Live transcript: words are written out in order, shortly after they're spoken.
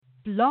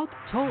Blog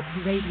Talk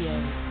Radio.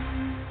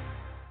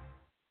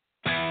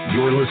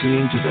 You're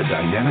listening to the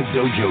Dynamic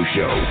Dojo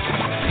Show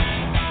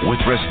with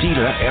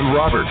Restita and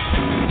Robert,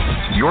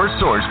 your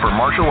source for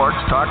martial arts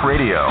talk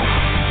radio.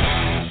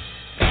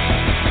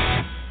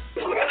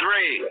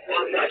 3,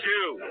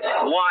 2,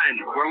 1,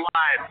 we're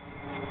live.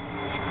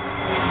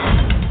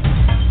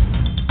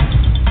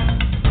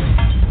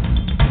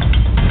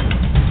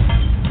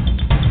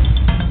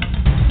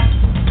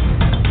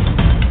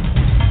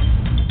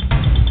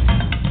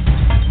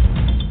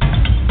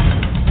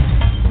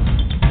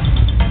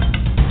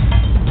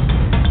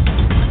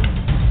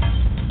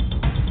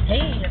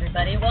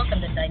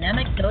 Welcome to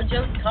Dynamic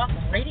Dojo Talk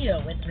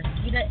Radio with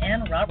Restita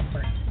and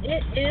Robert.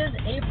 It is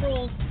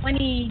April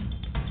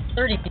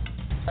 2030.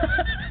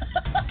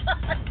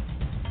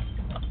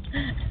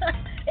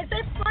 It's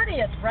April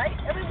 30th, right,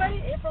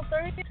 everybody? April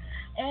 30th.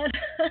 And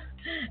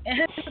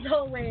as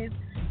always,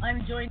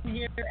 I'm joined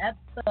here at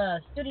the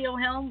studio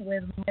helm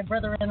with my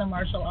brother in the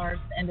martial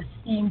arts and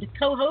esteemed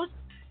co-host,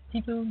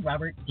 Sifu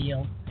Robert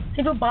Deal.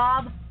 Sifu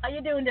Bob, how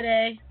you doing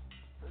today?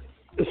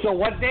 So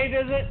what date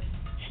is it?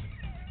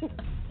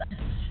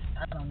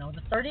 I don't know,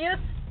 the 30th?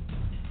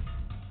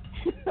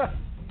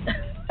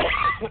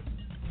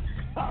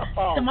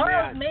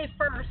 Tomorrow's man. May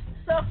 1st,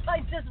 so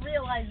I just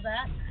realized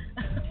that.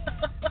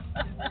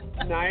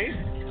 Nice.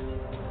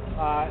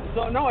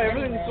 So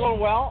everything's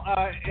going well.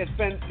 It's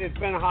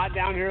been hot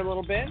down here a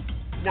little bit.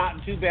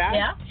 Not too bad.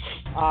 Yeah.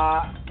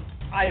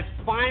 I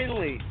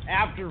finally,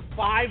 after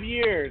 5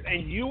 years,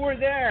 and you were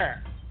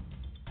there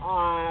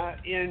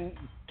in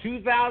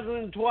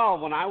 2012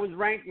 when I was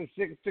ranked in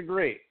 6th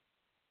degree.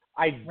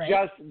 I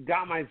just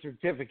got my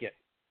certificate.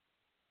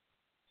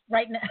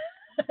 Right now.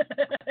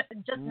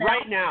 Just now.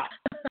 Right now.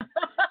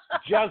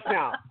 Just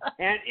now.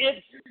 And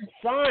it's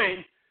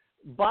signed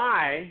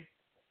by,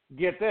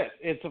 get this,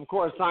 it's of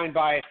course signed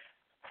by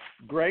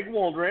Greg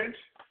Woldridge.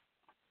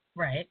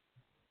 Right.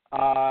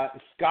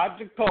 Scott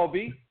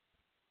Jacoby.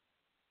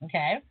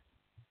 Okay.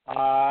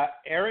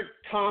 Eric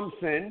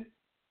Thompson.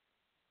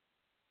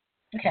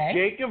 Okay.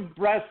 Jacob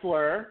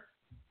Bressler.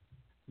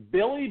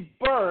 Billy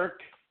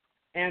Burke.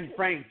 And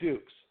Frank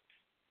Dukes.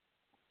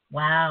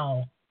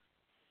 Wow.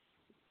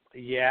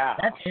 Yeah.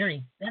 That's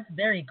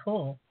very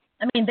cool.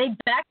 I mean, they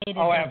backdated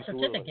the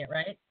absolutely. certificate,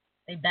 right?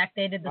 They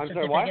backdated the I'm certificate.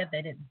 sorry, what?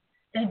 They didn't.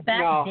 They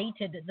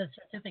backdated the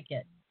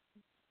certificate.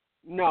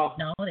 No.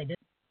 No, they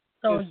didn't.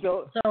 So,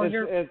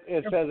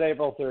 it says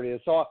April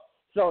 30th.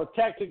 So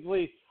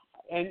technically,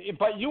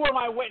 but you were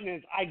my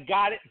witness. I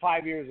got it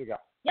 5 years ago.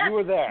 Yes, you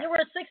were there. You were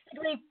a 6th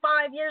degree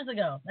 5 years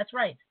ago. That's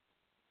right.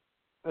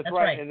 That's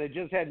right. And they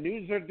just had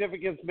new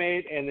certificates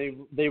made, and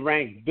they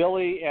ranked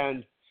Billy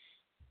and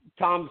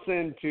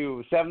Thompson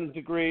to 7th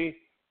degree,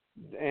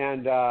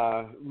 and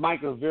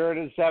Mike Rivera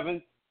to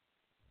 7th.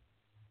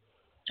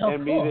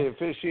 And cool. me, they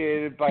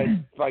officiated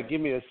by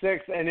giving me a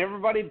 6th. And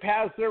everybody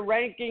passed their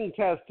ranking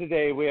test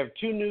today. We have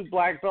 2 new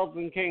black belts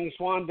in Kang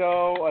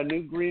Swando, a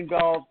new green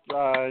belt,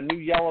 a new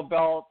yellow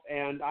belt,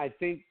 and I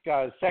think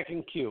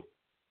second Q,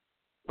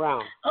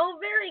 brown. Oh,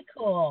 very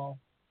cool.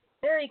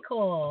 Very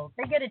cool.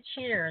 They get a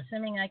cheer,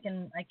 assuming I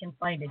can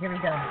find it. Here we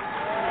go.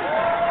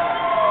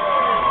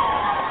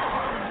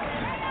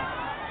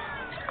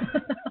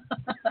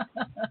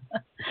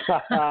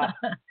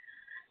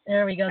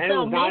 There we go. And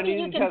so maybe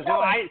you can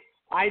tell us.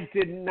 I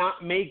did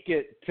not make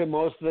it to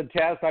most of the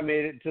tests. I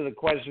made it to the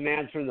question and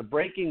answer in the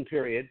breaking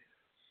period.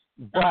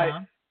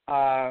 But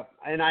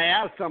and I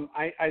asked them.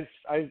 I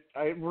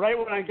right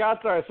when I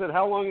got there, I said,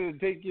 "How long did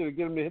it take you to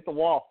get them to hit the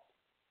wall?"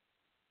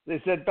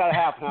 They said about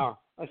half an hour.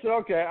 I said,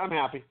 okay, I'm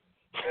happy.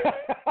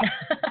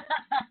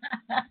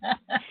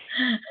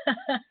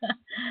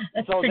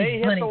 So they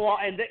hit the wall,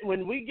 and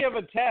when we give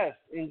a test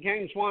in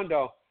Kang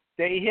Swando,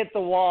 they hit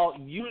the wall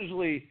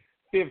usually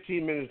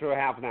 15 minutes to a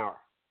half an hour.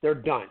 They're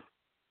done.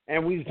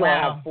 And we still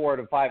have 4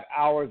 to 5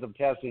 hours of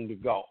testing to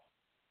go.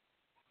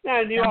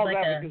 And you also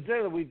have to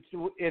consider that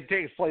it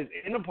takes place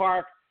in a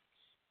park,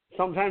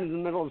 sometimes in the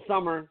middle of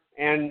summer,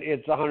 and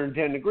it's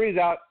 110 degrees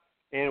out,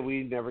 and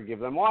we never give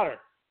them water.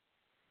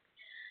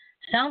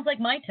 Sounds like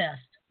my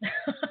test.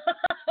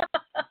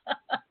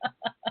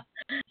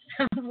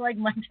 Sounds like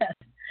my test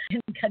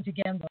in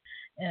Kajigambo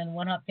and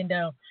One Hop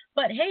Kendo.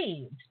 But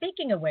hey,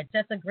 speaking of which,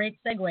 that's a great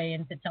segue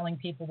into telling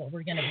people what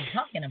we're going to be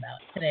talking about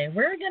today.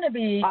 We're going to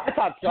be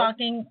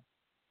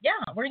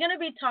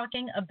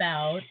talking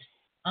about,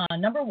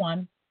 number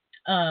one,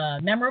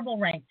 memorable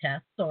rank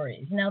test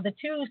stories. Now, the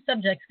two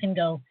subjects can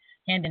go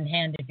hand in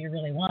hand if you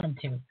really want them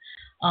to.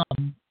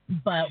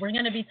 But we're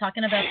going to be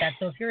talking about that.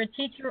 So if you're a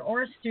teacher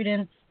or a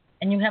student,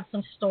 and you have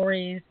some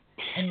stories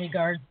in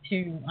regards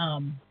to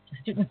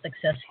student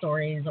success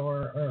stories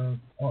or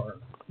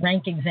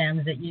rank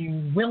exams that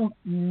you will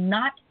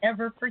not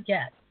ever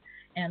forget.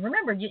 And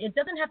remember, it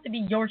doesn't have to be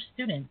your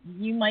student.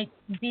 You might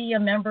be a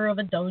member of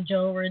a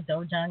dojo or a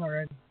dojang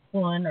or a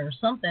gun or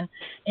something,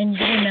 and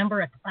you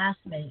remember a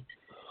classmate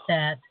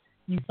that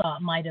you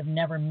thought might have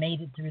never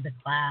made it through the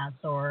class,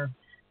 or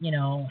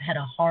had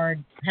a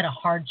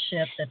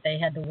hardship that they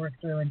had to work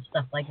through and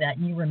stuff like that,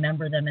 and you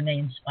remember them and they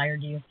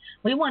inspired you.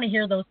 We want to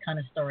hear those kind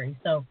of stories.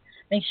 So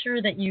make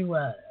sure that you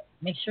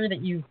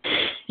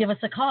give us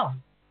a call.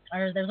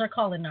 There's our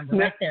call-in number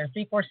right there,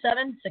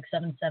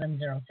 347-677-0699.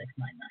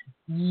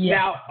 Yeah.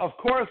 Now, of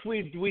course,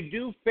 we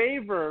do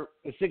favor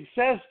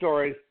success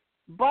stories,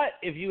 but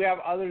if you have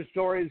other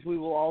stories, we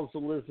will also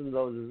listen to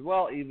those as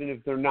well, even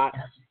if they're not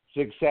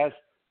success,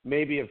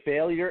 maybe a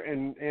failure,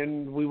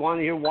 and we want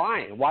to hear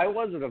why. Why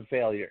was it a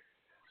failure?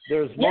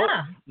 There's a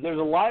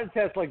lot of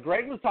tests, like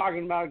Greg was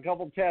talking about, a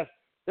couple tests.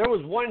 There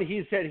was one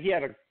he said he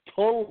had a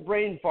total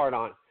brain fart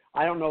on.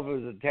 I don't know if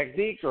it was a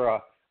technique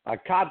or a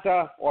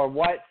kata or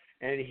what,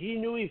 and he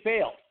knew he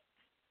failed,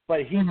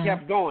 but he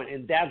kept going,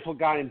 and that's what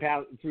got him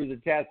through the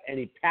test, and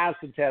he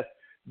passed the test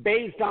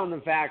based on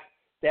the fact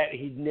that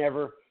he'd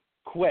never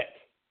quit.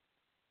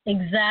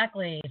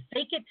 Exactly.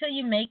 Fake it till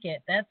you make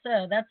it. That's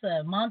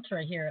a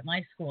mantra here at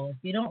my school. If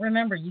you don't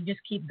remember, you just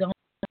keep going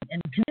and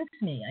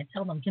convince me. I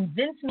tell them,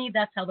 convince me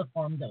that's how the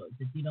form goes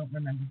if you don't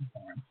remember the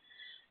form.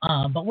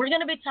 But we're going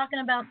to be talking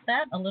about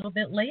that a little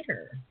bit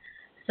later.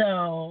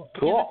 So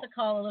give us a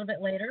call a little bit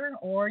later,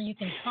 or you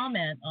can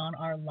comment on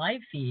our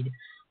live feed.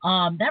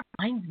 That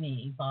reminds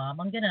me, Bob,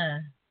 I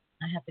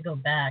have to go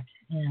back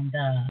and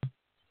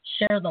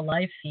share the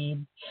live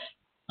feed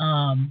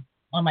on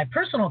my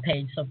personal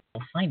page so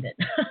people find it.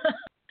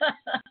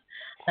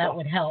 That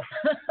would help.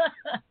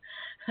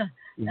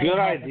 Good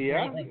idea,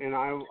 and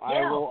I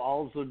will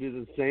also do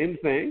the same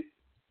thing.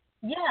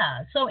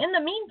 Yeah, so in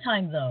the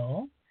meantime,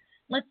 though,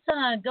 let's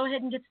go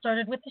ahead and get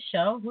started with the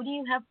show. Who do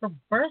you have for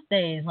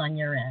birthdays on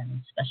your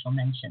end? Special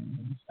mentions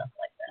and stuff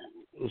like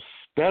that.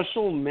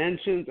 Special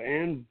mentions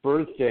and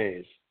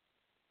birthdays.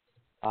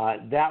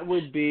 That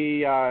would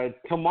be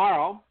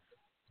tomorrow.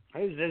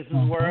 This is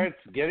where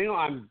it's getting.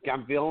 I'm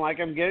feeling like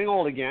I'm getting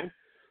old again.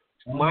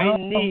 My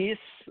niece,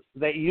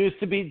 that used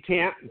to be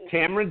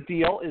Tamara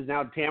Deal, is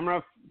now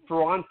Tamara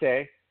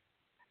Ferrante.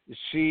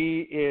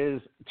 She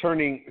is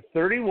turning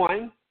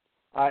 31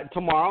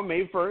 tomorrow,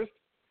 May 1st.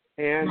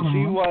 And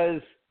she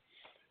was,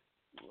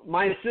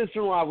 my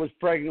sister-in-law was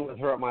pregnant with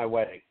her at my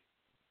wedding.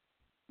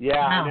 Yeah,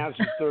 wow. Now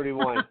she's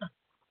 31.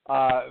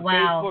 Wow.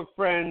 Facebook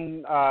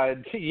friend,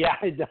 yeah,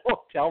 I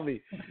know, tell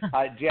me.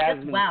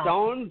 Jasmine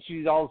Stone,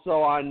 she's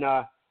also on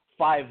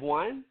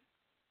 5'1".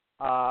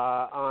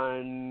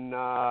 On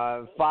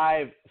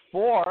 5'4",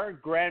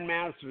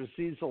 Grandmaster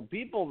Cecil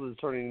Peoples is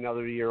turning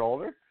another year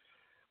older.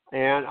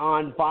 And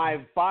on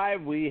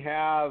 5'5", we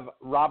have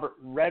Robert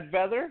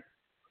Redfeather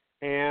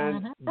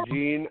and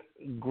Gene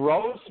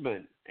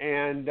Grossman.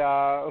 And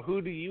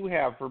who do you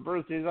have for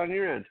birthdays on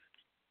your end?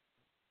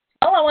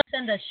 Oh, I want to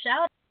send a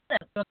shout out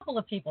to a couple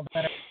of people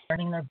that are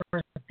starting their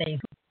birthdays.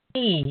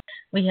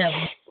 We have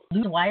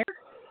Lou Dwyer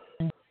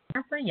and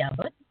Jennifer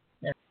Yabut.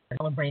 They're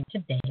celebrating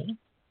today.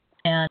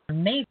 And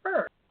May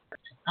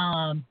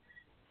 1st,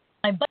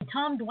 my buddy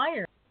Tom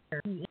Dwyer,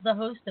 who is the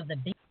host of the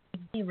Big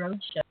D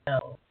Road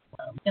Show.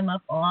 Look him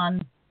up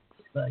on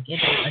Facebook.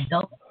 It's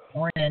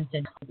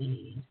adult-oriented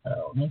TV,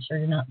 so make sure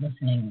you're not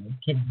listening with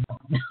kids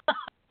on.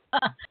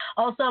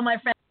 Also, my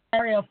friend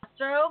Mario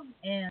Castro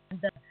and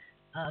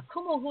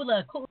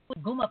Kumuhula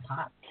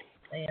Gumapop.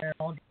 They are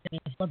all going to be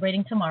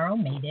celebrating tomorrow,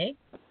 May Day.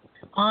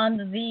 On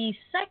the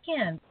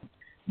 2nd,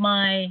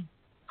 my,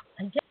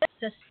 I guess,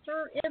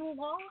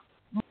 sister-in-law,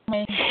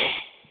 my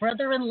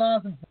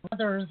brother-in-law's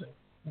brother's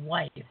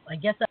wife. I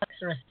guess that's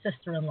her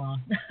sister-in-law.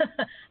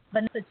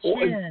 Vanessa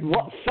Chin.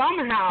 Well,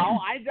 somehow,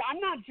 I'm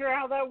not sure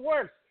how that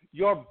works.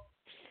 Your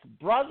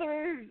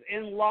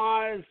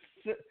brother-in-law's...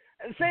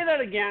 Say that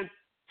again.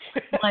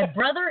 My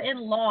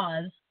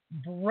brother-in-law's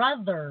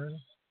brother's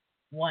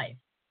wife.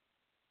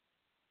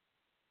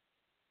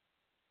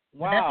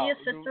 Wow. Would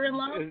that be a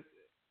sister-in-law?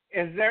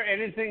 Is there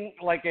anything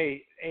like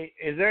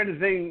is there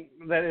anything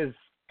that is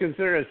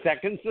considered a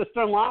second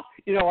sister-in-law?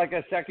 You know, like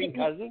a second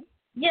cousin?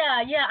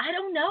 Yeah. I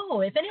don't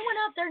know. If anyone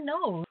out there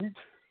knows,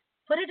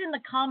 put it in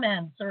the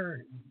comments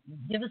or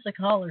give us a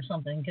call or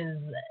something, because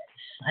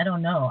I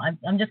don't know.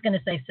 I'm just going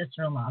to say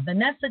sister-in-law.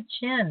 Vanessa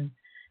Chin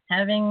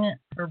having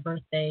her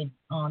birthday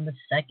on the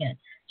 2nd.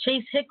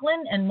 Chase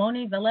Hicklin and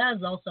Moni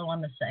Velez also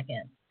on the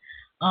 2nd.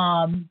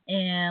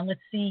 And let's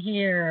see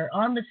here.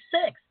 On the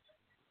 6th,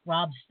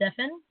 Rob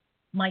Steffen,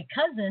 my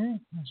cousin,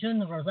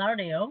 Jun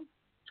Rosario,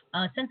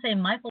 Sensei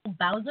Michael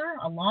Bowser,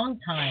 a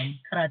longtime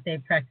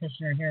karate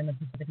practitioner here in the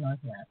Pacific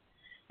Northwest,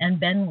 and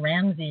Ben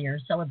Ramsey are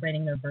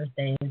celebrating their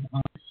birthdays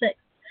on the 6th.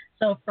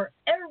 So for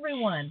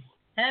everyone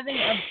having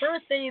a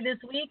birthday this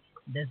week,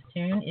 this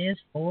tune is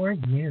for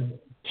you.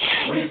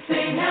 We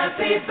sing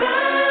happy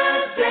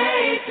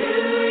birthday to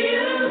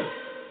you,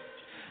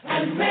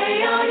 and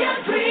may all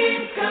your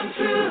dreams come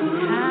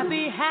true.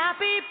 Happy,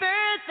 happy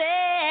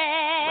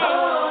birthday.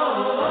 Oh.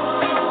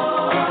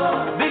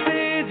 This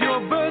is your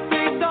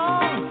birthday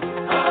song.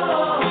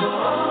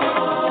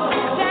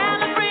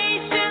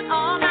 Celebration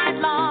all night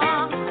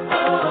long.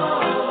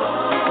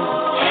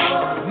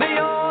 May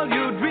all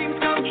your dreams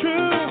come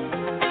true.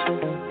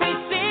 We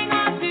sing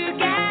all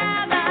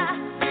together.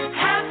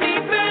 Happy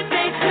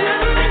birthday to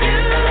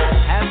you.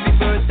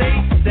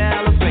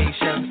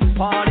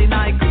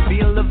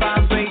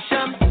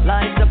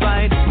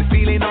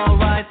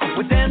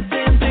 We're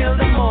dancing till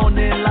the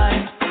morning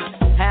light.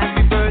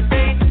 Happy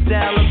birthday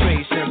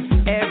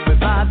celebration.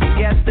 Everybody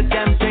gets the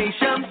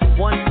temptation.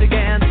 Once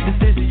again,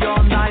 this is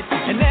your night,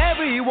 and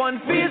everyone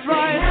feels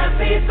right.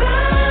 Happy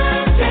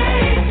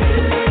birthday to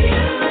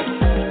you,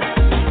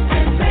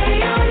 and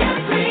may all your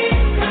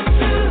dreams come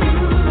true.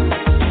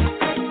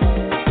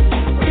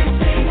 We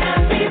sing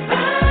happy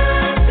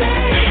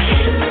birthday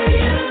to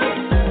you,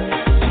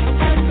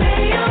 and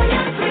may all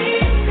your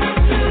dreams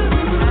come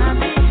true.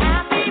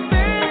 Happy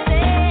birthday.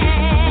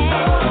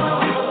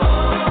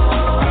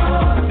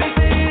 This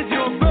is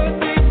your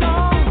birthday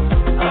song.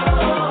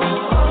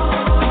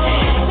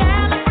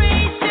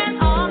 Celebration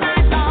all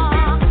night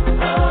long.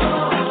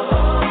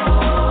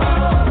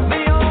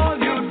 May all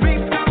your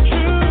dreams come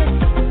true.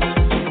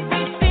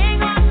 Sing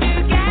on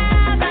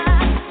together.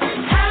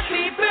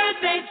 Happy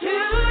birthday to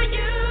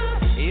you.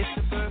 It's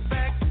the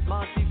perfect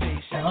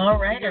motivation. All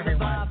right,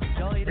 everyone.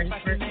 Great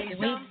birthday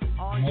week.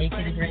 Make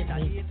it a great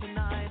week.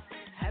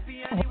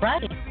 All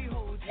right.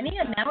 Any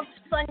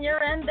announcements on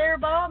your end there,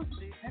 Bob?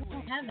 I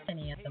don't have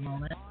any at the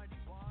moment.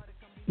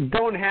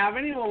 Don't have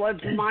any? Well,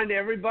 let's remind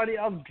everybody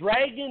of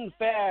Dragon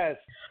Fest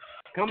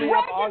coming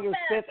up Dragon August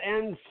Fest. 5th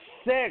and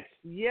 6th.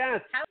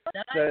 Yes, How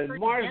did I the forget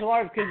martial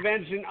arts that?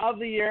 convention of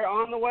the year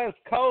on the West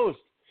Coast.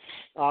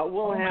 We'll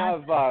Oh, my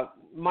have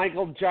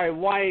Michael Jai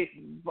White,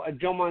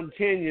 Joe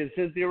Montana,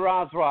 Cynthia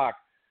Rothrock,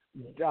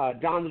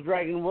 Don the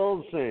Dragon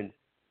Wilson.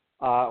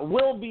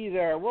 We'll be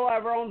there. We'll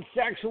have our own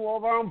section. We'll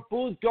have our own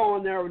booth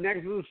going there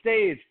next to the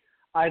stage.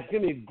 It's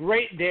going to be a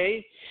great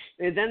day.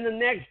 And then the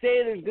next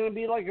day, there's going to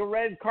be like a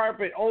red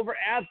carpet over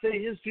at the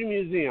History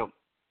Museum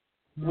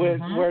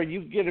where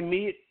you get to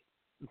meet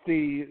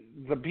the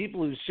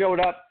people who showed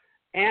up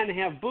and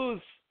have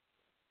booths.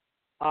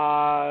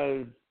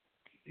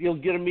 You'll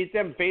get to meet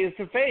them face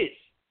to face,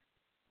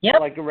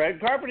 Yep. like a red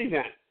carpet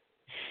event.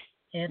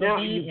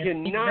 Now, you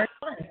it'll be cannot very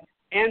fun.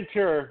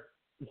 enter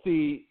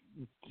the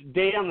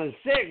day on the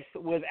 6th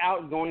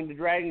without going to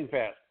Dragon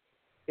Fest.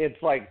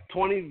 It's like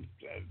 20.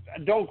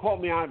 Don't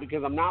quote me on it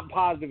because I'm not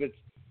positive. It's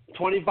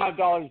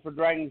 $25 for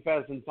Dragon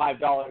Fest and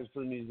 $5 for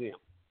the museum.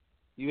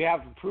 You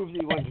have to prove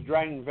that you went to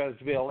Dragon Fest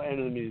to be able to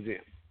enter the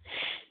museum.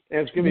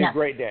 And it's going to be a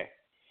great day.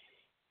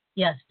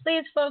 Yes,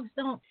 please, folks,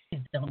 don't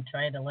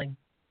try to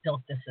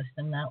build the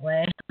system that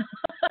way.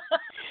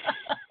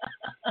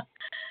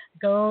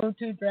 Go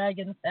to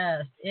Dragon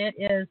Fest. It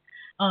is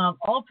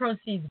all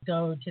proceeds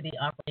go to the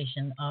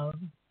operation of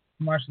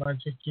Martial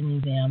Arts History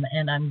Museum,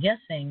 and I'm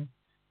guessing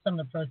some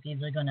of the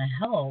proceeds are going to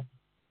help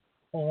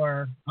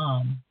for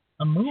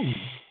a move.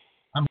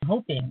 I'm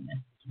hoping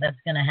that's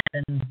going to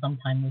happen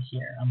sometime this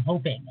year. I'm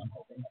hoping.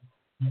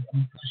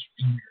 Push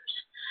fingers.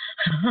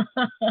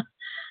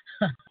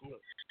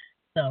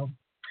 So,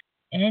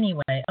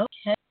 anyway,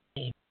 okay.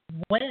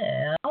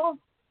 Well,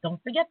 don't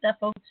forget that,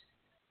 folks.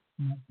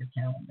 Mark your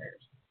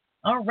calendars.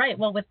 All right.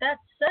 Well, with that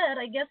said,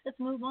 I guess let's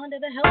move on to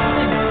the health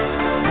news.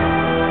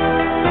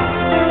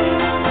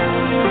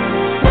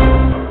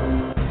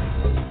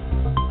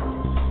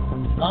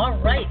 All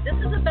right. This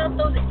is about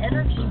those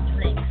energy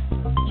drinks.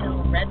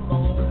 Red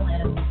Bull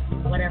and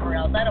whatever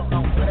else. I don't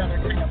know what other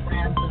kind of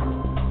brands of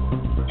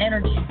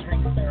energy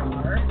drinks there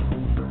are.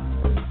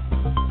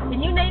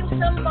 Can you name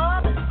some,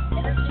 Bob?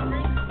 Energy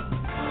drinks?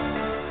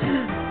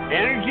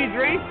 Energy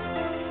drink?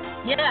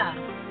 Yeah.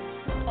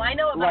 Well, I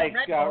know about Like,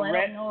 Red Bull. I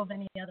don't know of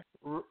any other.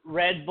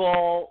 Red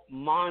Bull,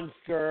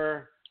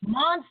 Monster.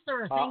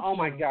 Monster, thank you. Oh,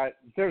 my God.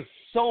 There's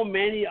so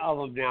many of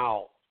them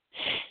now.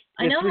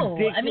 I know. It's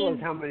ridiculous I mean,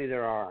 how many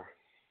there are.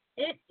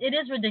 It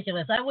is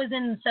ridiculous. I was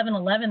in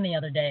 7-Eleven the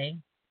other day,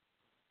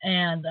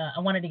 and I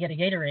wanted to get a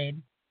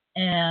Gatorade,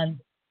 and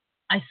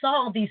I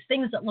saw all these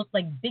things that looked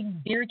like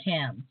big beer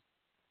cans,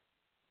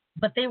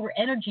 but they were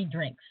energy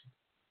drinks.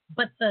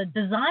 But the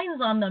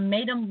designs on them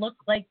made them look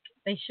like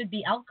they should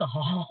be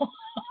alcohol.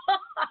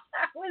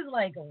 I was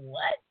like,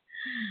 what?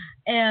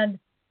 And,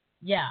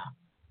 yeah.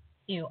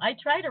 Ew. I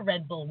tried a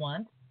Red Bull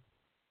once.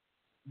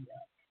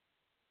 Yuck.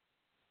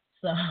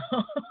 So,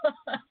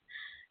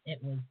 it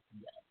was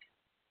yuck.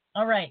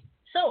 All right.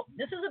 So,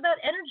 this is about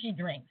energy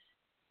drinks.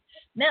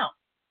 Now,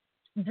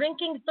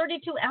 drinking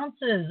 32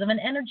 ounces of an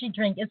energy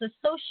drink is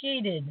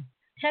associated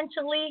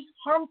potentially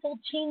harmful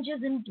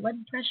changes in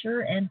blood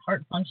pressure and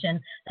heart function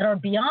that are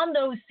beyond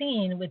those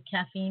seen with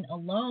caffeine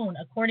alone,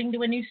 according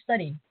to a new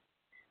study.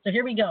 So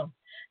here we go.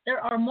 There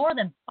are more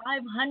than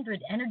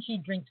 500 energy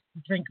drink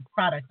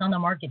products on the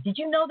market. Did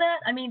you know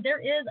that? I mean,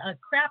 there is a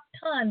crap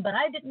ton, but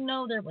I didn't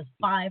know there was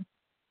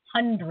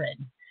 500.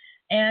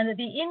 And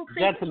the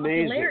increased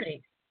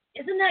popularity,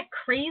 isn't that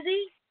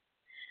crazy?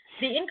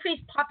 The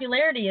increased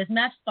popularity is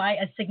matched by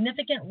a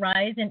significant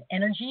rise in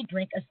energy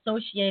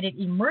drink-associated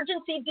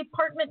emergency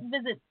department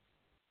visits.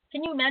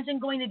 Can you imagine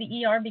going to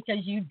the ER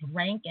because you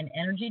drank an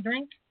energy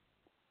drink?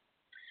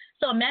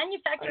 So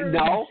manufacturers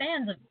and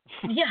fans of,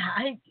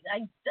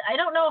 I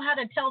don't know how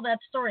to tell that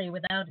story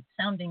without it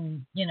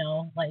sounding,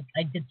 like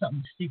I did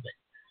something stupid.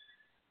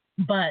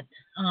 But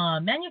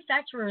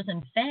manufacturers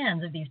and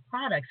fans of these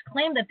products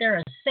claim that they're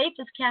as safe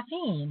as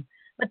caffeine,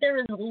 but there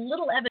is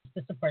little evidence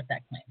to support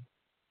that claim.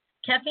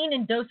 Caffeine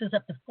in doses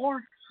up to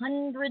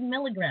 400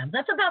 milligrams.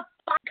 That's about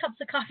 5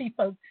 cups of coffee,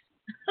 folks.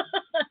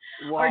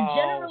 Wow. Are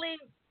generally,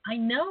 I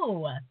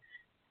know.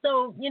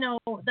 So, the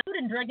Food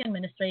and Drug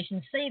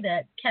Administration say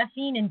that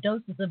caffeine in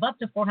doses of up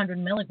to 400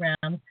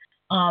 milligrams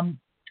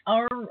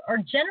are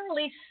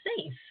generally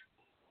safe.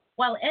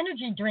 While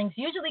energy drinks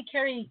usually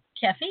carry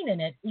caffeine in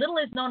it, little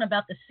is known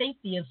about the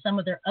safety of some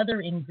of their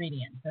other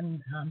ingredients.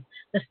 And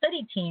the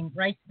study team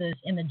writes this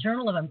in the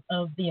Journal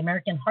of the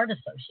American Heart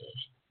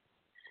Association.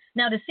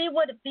 Now, to see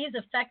what these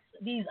effects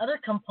these other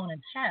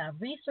components have,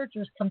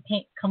 researchers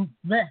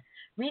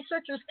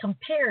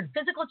compared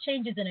physical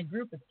changes in a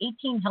group of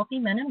 18 healthy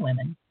men and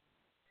women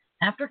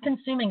after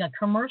consuming a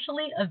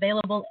commercially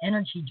available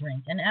energy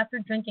drink and after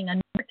drinking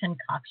another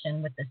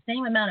concoction with the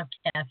same amount of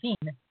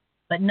caffeine,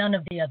 but none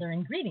of the other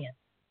ingredients.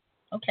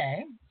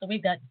 Okay, so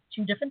we've got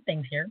 2 different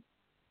things here.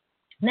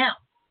 Now,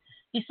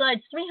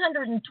 besides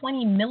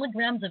 320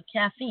 milligrams of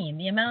caffeine,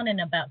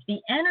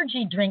 the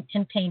energy drink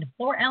contained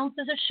 4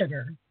 ounces of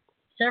sugar,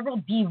 several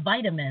B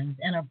vitamins,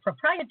 and a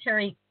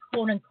proprietary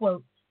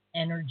quote-unquote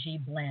energy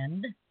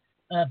blend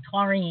of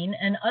taurine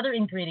and other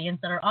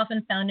ingredients that are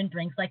often found in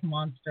drinks like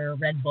Monster,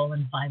 Red Bull,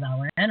 and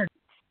 5-Hour Energy.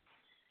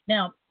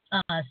 Now,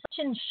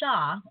 Sachin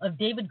Shah of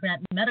David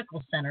Grant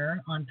Medical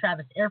Center on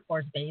Travis Air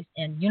Force Base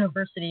and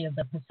University of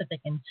the Pacific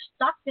in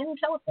Stockton,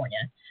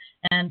 California,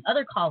 and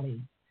other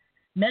colleagues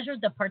measured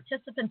the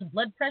participants'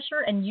 blood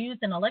pressure and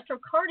used an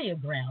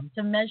electrocardiogram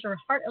to measure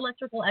heart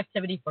electrical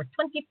activity for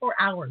 24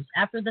 hours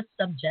after the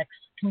subjects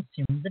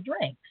consumed the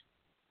drink.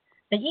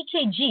 The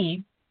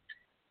EKG,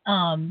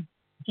 an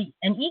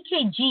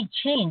EKG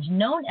change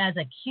known as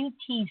a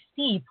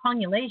QTC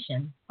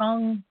prolongation,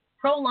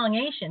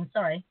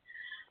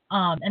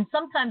 and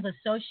sometimes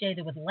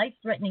associated with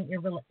life-threatening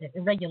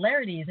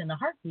irregularities in the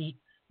heartbeat,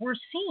 were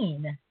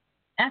seen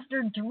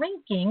after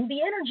drinking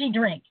the energy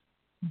drink,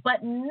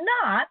 but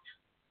not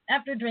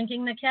after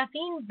drinking the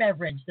caffeine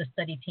beverage, the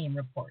study team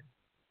reports.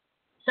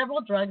 Several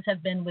drugs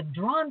have been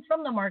withdrawn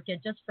from the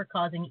market just for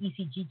causing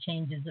ECG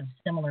changes of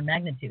similar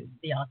magnitude,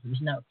 the authors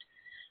note.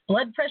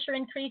 Blood pressure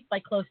increased by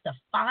close to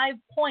 5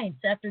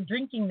 points after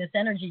drinking this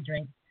energy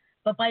drink,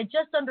 but by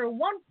just under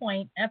 1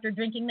 point after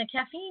drinking the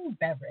caffeine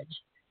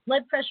beverage.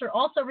 Blood pressure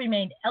also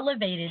remained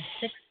elevated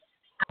 6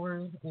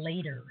 hours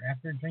later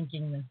after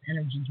drinking this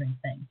energy drink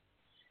thing.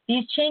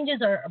 These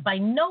changes are by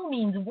no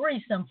means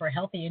worrisome for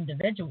healthy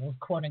individuals,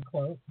 quote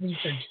unquote,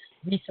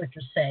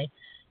 researchers say,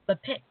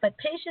 but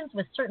patients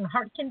with certain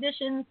heart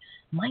conditions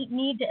might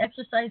need to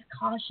exercise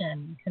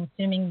caution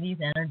consuming these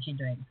energy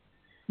drinks.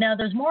 Now,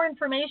 there's more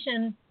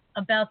information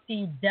about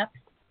the depth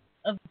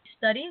of the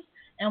studies,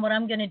 and what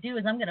I'm going to do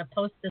is I'm going to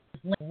post this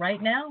link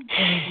right now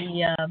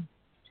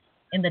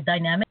in the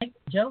Dynamic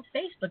Joe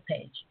Facebook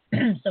page.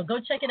 So go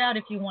check it out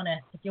if you want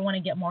to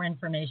get more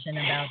information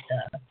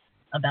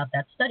about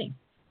that study.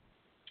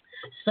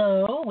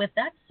 So with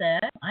that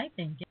said, I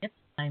think it's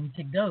time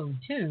to go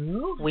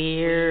to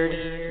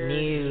Weird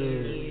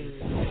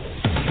News.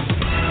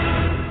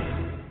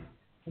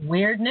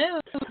 Weird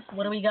news.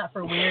 What do we got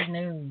for weird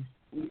news?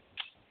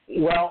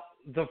 Well,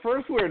 the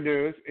first weird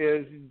news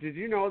is, did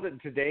you know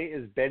that today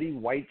is Betty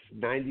White's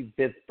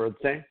 95th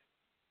birthday?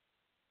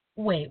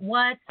 Wait,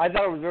 what? I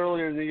thought it was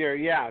earlier in the year.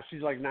 Yeah,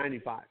 she's like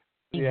 95.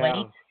 Yeah.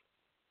 Wait.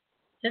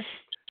 Just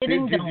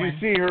kidding. Did you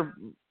see her?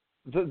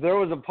 There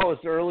was a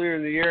post earlier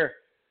in the year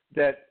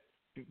that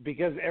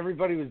because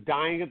everybody was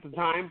dying at the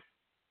time,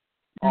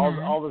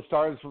 all the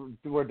stars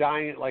were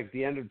dying at like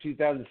the end of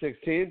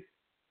 2016,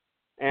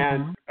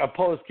 and a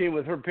post came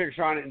with her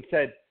picture on it and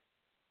said,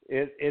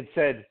 it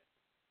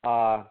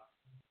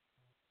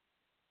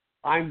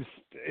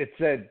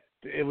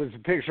was a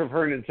picture of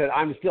her and it said,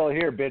 "I'm still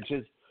here,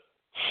 bitches."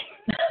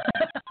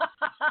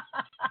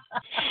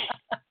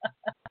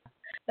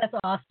 That's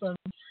awesome.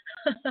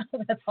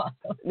 That's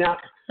awesome. Now,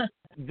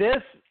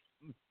 this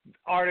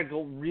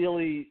article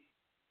really,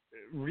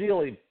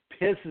 really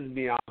pisses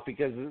me off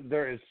because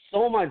there is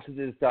so much of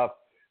this stuff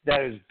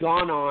that has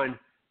gone on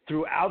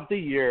throughout the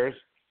years,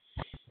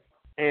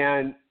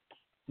 and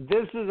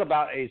this is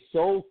about a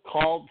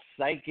so-called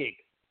psychic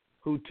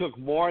who took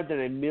more than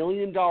 $1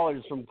 million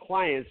from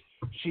clients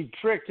she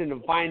tricked into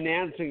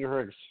financing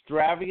her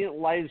extravagant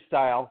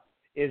lifestyle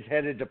is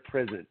headed to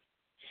prison.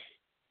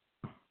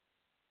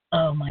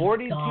 Oh my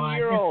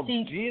 42-year-old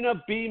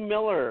Gina B.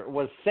 Miller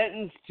was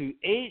sentenced to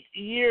 8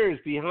 years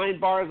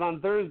behind bars on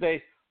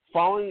Thursday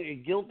following a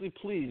guilty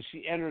plea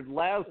she entered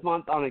last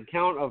month on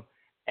account of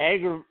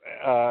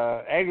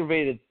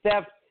aggravated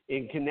theft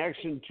in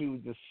connection to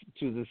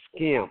the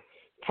scam.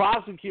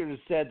 Prosecutors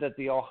said that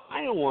the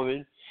Ohio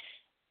woman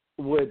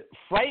would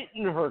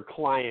frighten her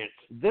clients.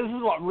 This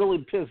is what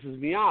really pisses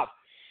me off.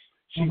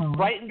 She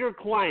frightened her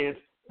clients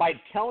by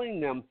telling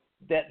them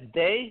that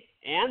they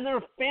and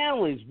their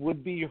families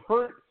would be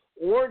hurt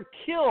or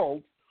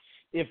killed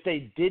if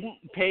they didn't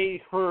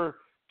pay her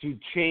to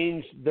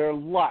change their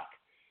luck.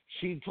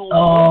 She told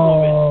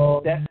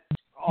one woman that,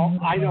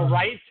 I know,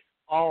 right?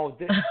 I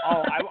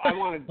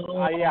want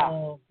to, yeah.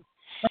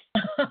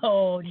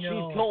 Oh, no.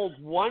 She told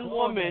one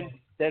woman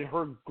that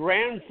her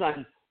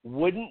grandson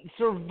wouldn't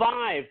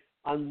survive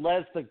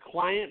unless the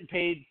client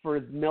paid for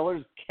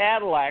Miller's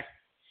Cadillac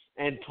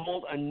and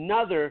told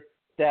another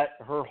that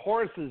her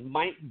horses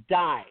might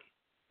die.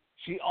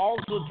 She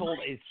also told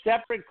a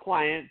separate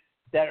client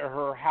that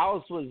her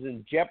house was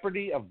in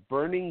jeopardy of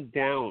burning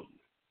down.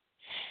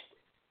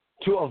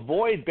 To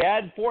avoid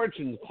bad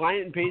fortune,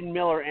 client paid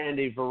Miller and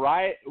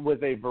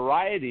with a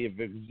variety of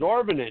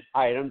exorbitant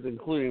items,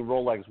 including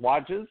Rolex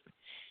watches,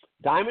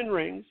 diamond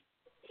rings,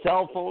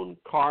 cell phone,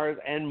 cars,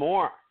 and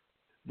more.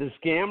 The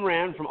scam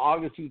ran from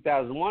August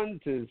 2001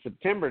 to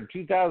September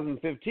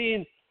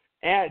 2015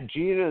 at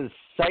Gina's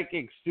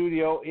Psychic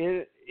Studio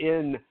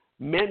in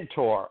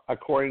Mentor,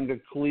 according to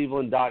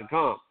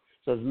Cleveland.com.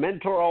 So it's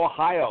Mentor,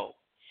 Ohio.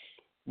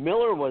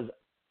 Miller was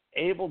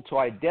able to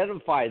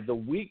identify the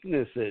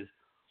weaknesses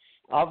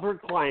of her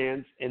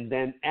clients and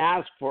then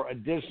ask for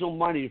additional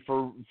money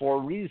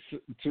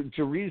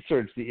to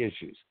research the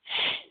issues.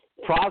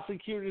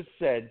 Prosecutors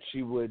said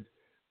she would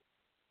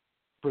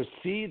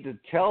proceed to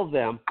tell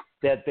them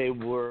that they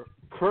were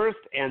cursed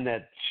and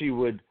that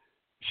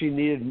she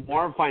needed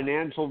more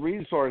financial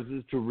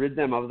resources to rid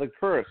them of the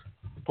curse.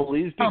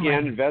 Police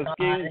began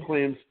investigating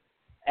claims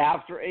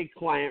after a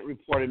client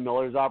reported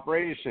Miller's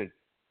operation.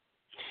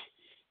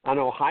 An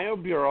Ohio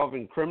Bureau of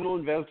Criminal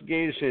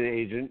Investigation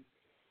agent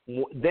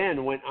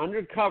then went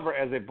undercover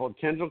as a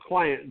potential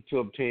client to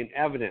obtain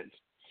evidence.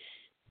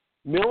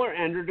 Miller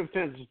and her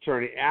defense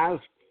attorney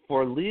asked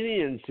for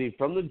leniency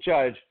from the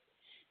judge.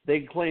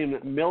 They claim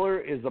that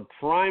Miller is a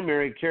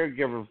primary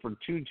caregiver for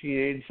two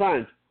teenage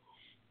sons,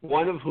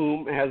 one of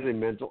whom has a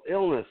mental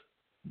illness.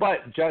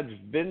 But Judge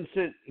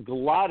Vincent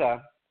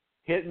Galata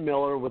hit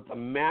Miller with a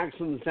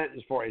maximum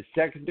sentence for a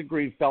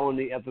second-degree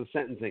felony at the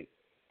sentencing.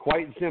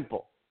 Quite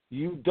simple.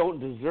 You don't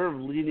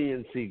deserve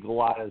leniency,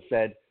 Galata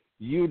said.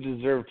 You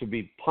deserve to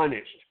be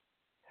punished.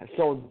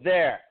 So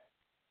there,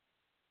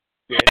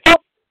 bitch.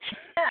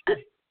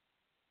 That's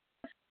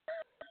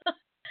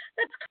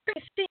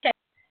crazy.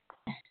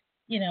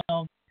 You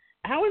know.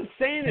 How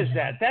insane is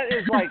that? That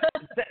is like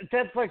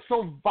that's like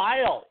so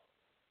vile.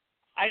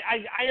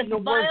 I have no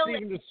words to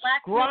even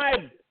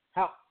describe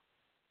how.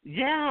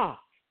 Yeah.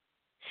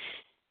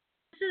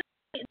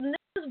 This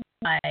is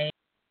why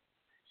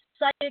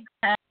psychics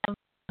have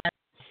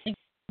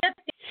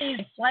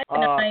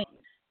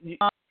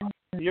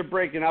you're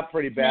breaking up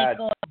pretty bad.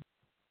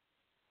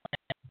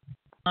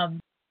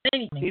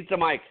 Eat the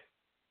mic.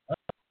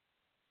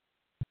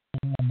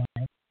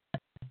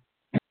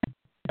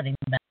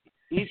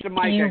 Eat the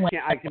mic.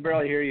 I can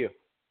barely hear you.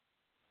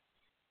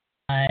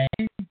 I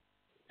am.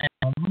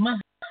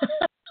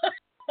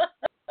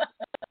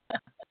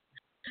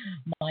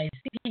 My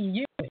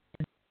CPU is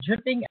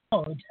dripping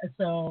out.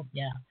 So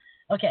yeah.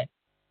 Okay,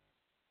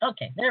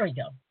 there we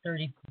go.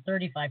 35%.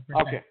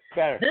 Okay,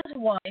 better. This is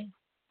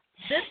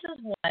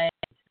why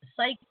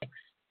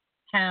psychics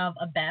have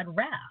a bad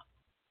rap.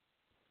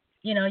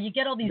 You know, you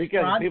get all these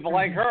because people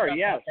like her,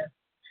 yes.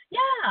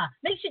 Yeah,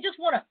 makes you just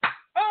want to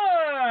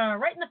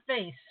right in the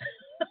face.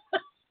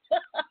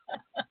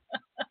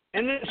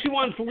 And then she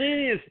wants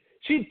lenience.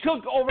 She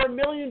took over $1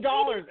 million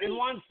and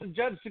wants the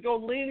judge to go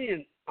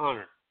lenient on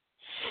her.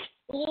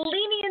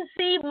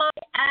 Leniency, my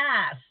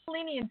ass.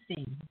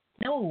 Leniency.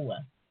 No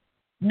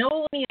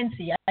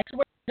leniency. I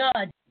swear to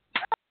God.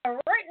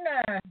 Right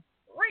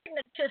in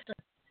the kisser.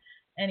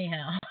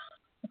 Anyhow.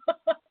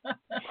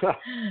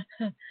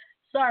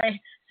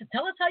 Sorry. So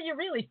tell us how you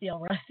really feel,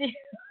 Rusty.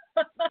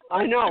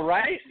 I know,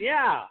 right?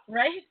 Yeah.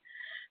 Right?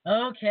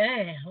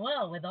 Okay.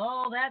 Well, with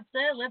all that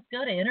said, let's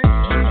go to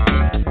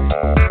entertainment.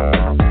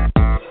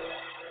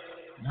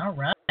 All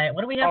right.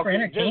 What do we have for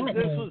entertainment?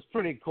 This was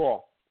pretty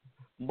cool.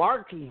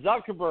 Mark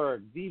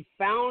Zuckerberg, the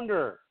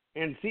founder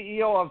and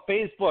CEO of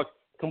Facebook,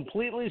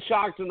 completely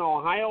shocked an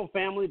Ohio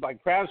family by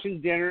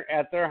crashing dinner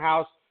at their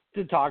house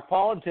to talk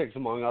politics,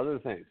 among other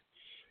things.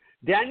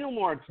 Daniel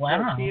Moore told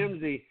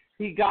TMZ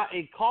he got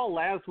a call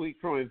last week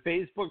from a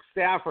Facebook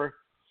staffer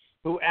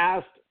who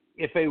asked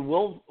if a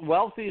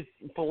wealthy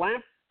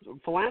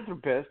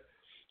philanthropist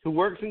who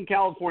works in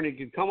California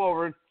could come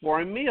over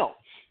for a meal.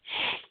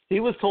 He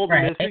was told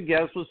the mystery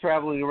guest was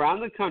traveling around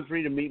the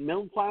country to meet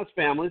middle-class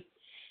families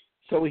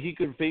so he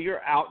could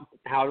figure out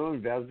how to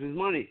invest his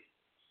money.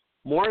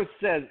 Morris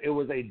says it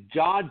was a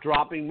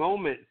jaw-dropping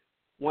moment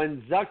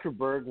when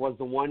Zuckerberg was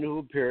the one who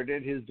appeared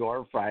at his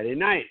door Friday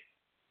night.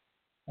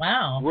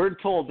 Wow. We're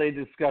told they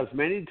discussed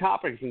many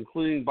topics,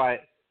 including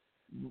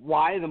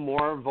why the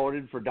Moore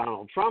voted for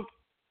Donald Trump,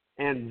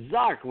 and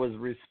Zuck was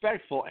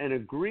respectful and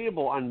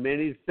agreeable on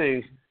many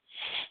things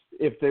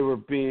if there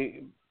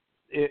being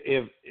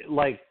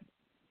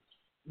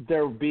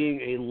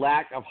a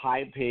lack of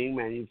high-paying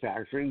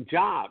manufacturing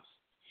jobs.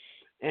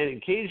 And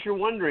in case you're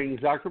wondering,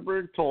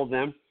 Zuckerberg told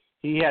them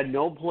he had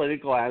no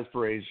political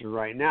aspiration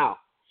right now.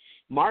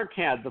 Mark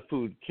had the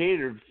food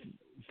catered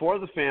for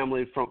the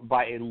family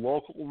by a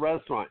local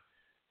restaurant,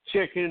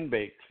 chicken,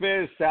 baked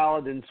fish,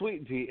 salad, and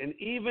sweet tea, and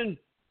even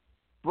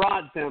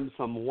brought them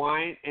some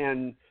wine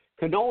and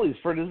cannolis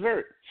for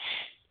dessert.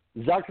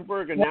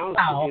 Zuckerberg announced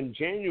in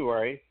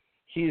January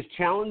he's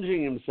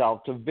challenging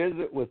himself to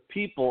visit with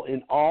people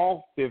in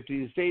all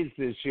 50 states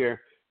this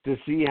year to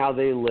see how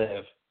they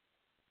live.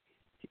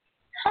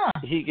 Huh.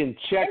 He can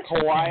check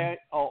Ohio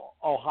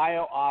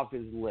off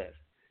his list.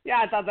 Yeah,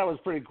 I thought that was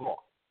pretty cool.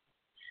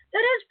 That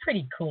is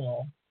pretty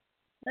cool.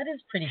 That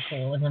is pretty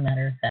cool, as a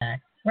matter of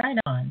fact. Right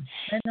on.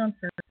 Right on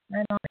for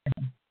him.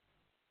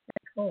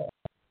 Very cool.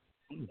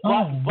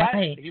 But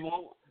right. he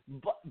won't.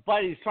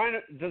 But he's trying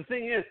to. The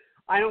thing is,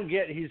 I don't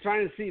get. He's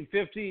trying to see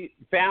 50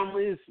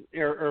 families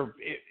or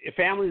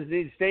families in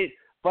each state,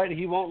 but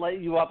he won't let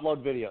you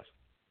upload videos.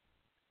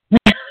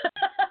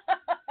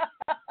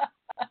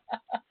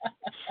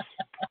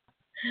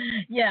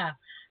 Yeah.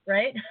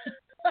 Right.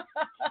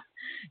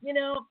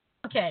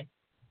 Okay.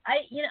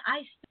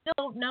 I still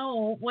don't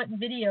know what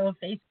video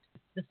Facebook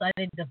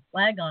decided to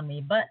flag on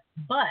me, but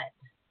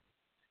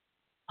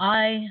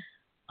I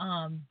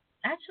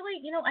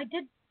actually, I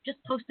did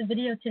just post a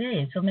video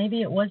today, so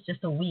maybe it was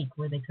just a week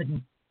where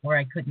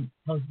I couldn't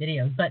post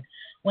videos. But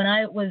when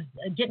I was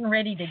getting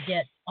ready to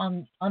get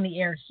on the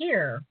air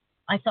here,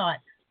 I thought,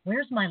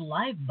 where's my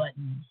live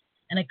button?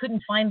 And I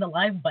couldn't find the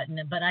live button,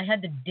 but I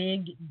had to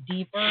dig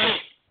deeper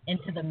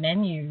into the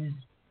menus,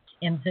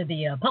 into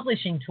the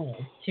publishing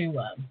tools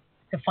to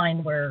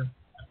find where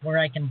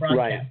I can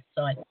broadcast.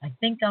 Right. So I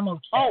think I'm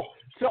okay. Oh,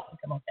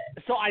 I'm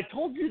okay. So I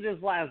told you this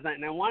last night,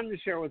 and I wanted to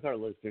share with our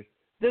listeners.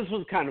 This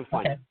was kind of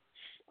funny. Okay.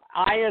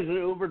 I, as an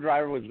Uber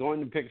driver, was going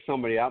to pick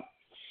somebody up,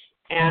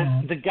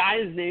 and the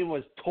guy's name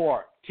was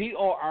Tor,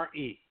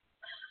 T-O-R-E.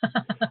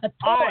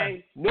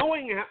 I,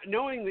 knowing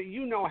that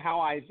you know how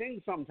I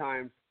think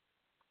sometimes,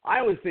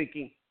 I was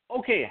thinking,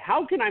 okay,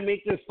 how can I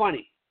make this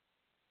funny?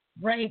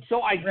 Right.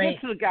 So I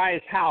get to the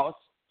guy's house,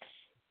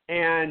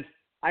 and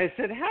I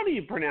said, how do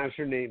you pronounce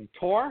your name,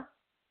 Tor?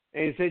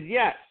 And he said,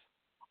 yes.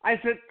 I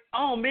said,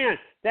 oh, man,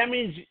 that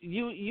means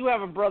you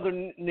have a brother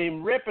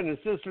named Rip and a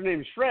sister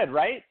named Shred,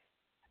 right?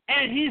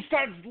 And he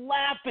starts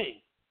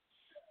laughing.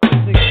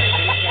 I'm thinking,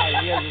 thank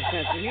God he has a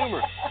sense of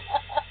humor.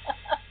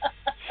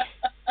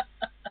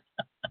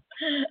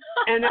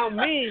 And now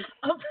me,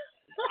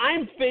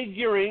 I'm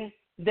figuring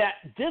that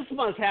this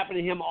must happen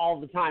to him all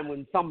the time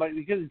when somebody,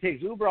 because he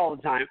takes Uber all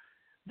the time,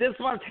 this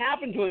must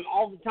happen to him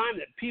all the time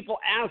that people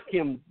ask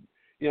him,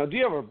 do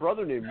you have a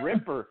brother named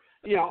Rip or,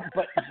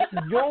 but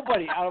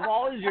nobody out of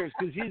all his years,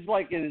 because he's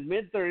like in his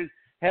mid-30s,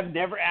 have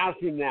never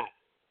asked him that.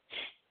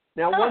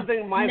 Now, one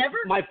thing my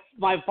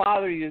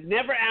father used,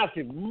 never asked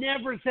him,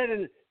 never said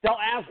it. They'll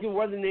ask him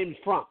where the name's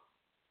from.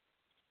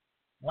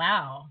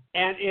 Wow.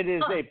 And it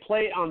is a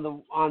play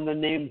on the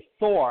name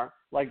Thor,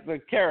 like the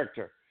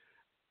character.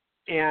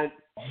 And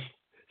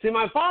see,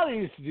 my father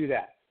used to do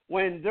that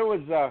when there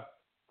was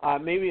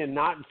maybe a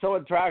not so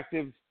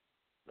attractive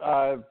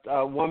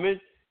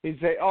woman. He'd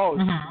say, "Oh,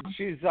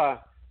 she's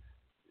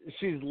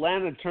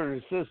Lana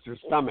Turner's sister's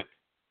stomach."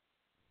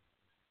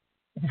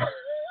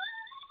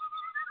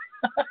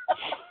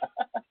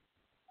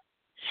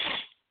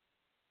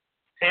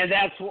 And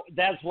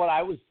that's what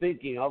I was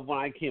thinking of when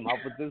I came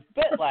up with this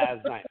bit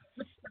last night.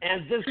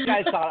 And this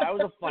guy thought I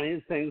was the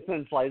funniest thing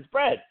since sliced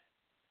bread.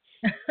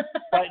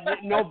 But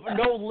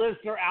no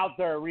listener out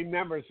there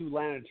remembers who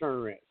Lana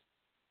Turner is.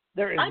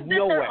 There is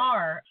no way.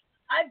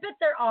 I bet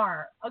there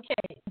are. Okay,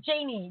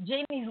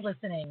 Janie's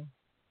listening.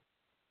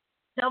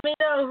 Tell me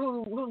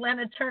who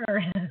Lana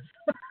Turner is.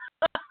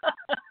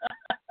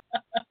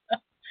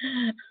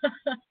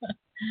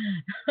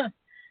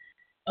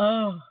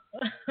 Oh,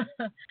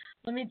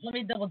 let me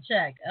double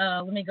check.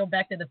 Let me go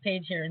back to the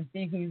page here and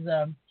see who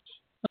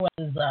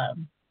is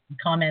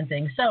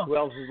commenting. So who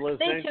else is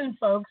listening? Stay tuned,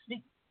 folks.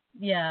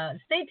 Yeah,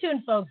 stay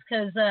tuned, folks,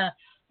 because a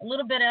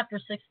little bit after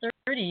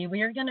 6:30,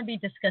 we are going to be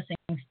discussing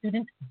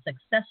student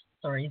success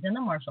stories in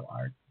the martial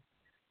arts,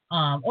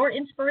 or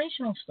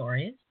inspirational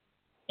stories,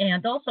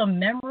 and also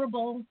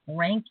memorable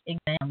rank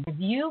exams. If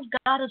you've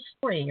got a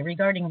story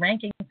regarding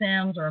rank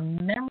exams or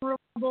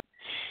memorable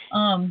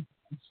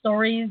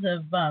stories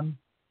of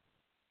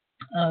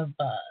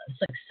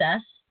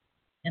success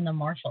in the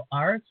martial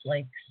arts,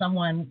 like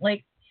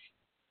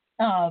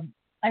I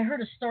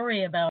heard a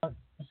story about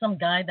some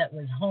guy that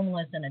was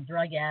homeless and a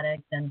drug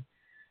addict, and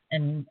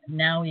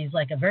now he's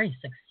like a very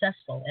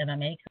successful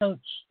MMA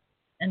coach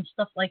and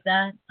stuff like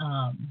that,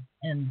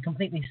 and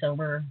completely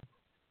sober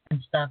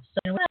and stuff. So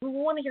we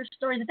want to hear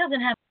stories. It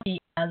doesn't have to be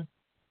as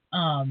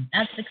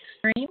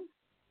extreme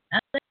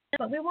as that,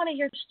 but we want to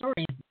hear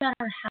stories, no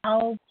matter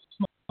how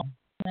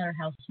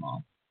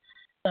small.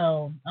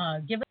 So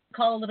give us a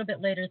call a little bit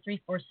later,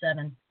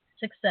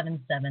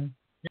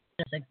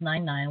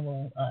 347-677-0699.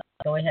 We'll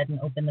go ahead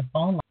and open the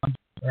phone line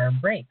for our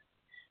break.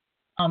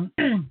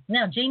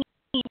 Now, Janie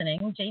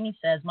listening. Janie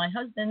says, my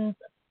husband's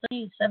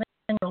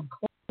 37-year-old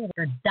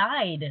coworker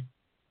died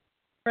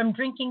from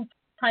drinking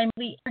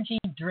primarily energy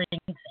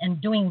drinks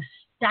and doing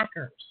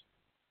stackers.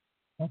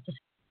 What's a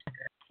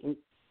stacker?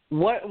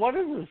 What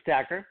is a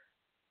stacker?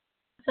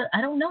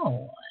 I don't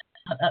know.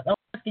 I was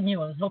asking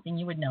you. I was hoping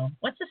you would know.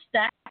 What's a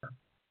stacker?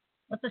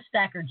 What's a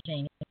stacker,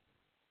 Janie?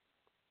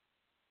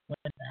 What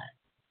is that?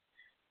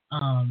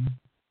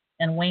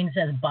 And Wayne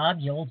says, Bob,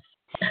 you old.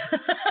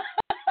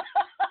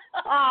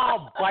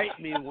 Oh, bite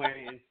me,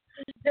 Wayne.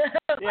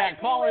 Yeah,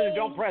 call in and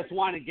don't press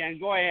 1 again.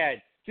 Go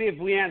ahead. See if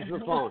we answer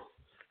the phone.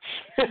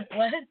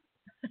 What?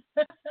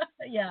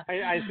 Yeah.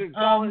 I said,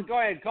 call in. Go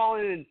ahead, call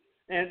in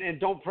and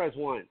don't press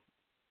 1.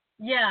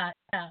 Yeah.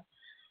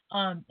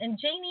 And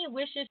Janie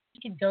wishes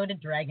she could go to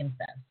Dragon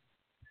Fest.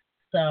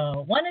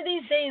 So one of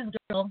these days,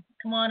 girl,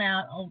 come on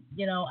out. I'd love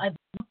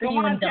for Come you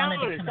on and Donna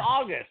down. to It's come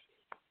out. August.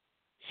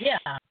 Yeah.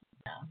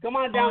 Come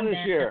on down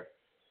this year.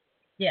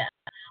 Yeah.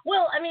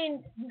 Well, I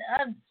mean,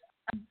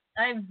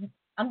 I'm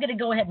going to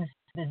go ahead and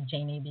say this,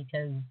 Janie,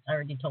 because I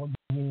already told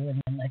you,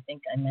 and then I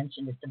think I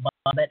mentioned it to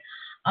Bob, but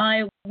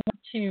I want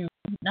to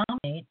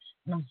nominate,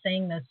 and I'm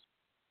saying this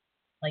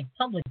like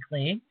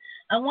publicly,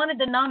 I wanted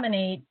to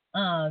nominate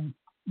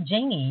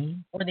Janie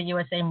for the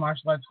USA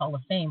Martial Arts Hall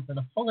of Fame for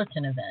the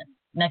Fullerton event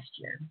next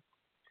year,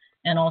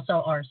 and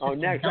also our sister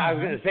next. Donna. I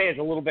was going to say it's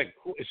a little bit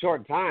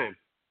short time.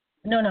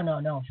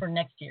 No, for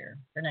next year.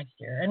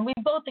 And we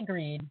both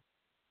agreed.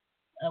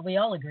 We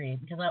all agreed,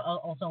 because I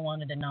also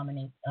wanted to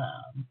nominate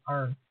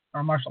our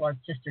martial arts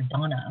sister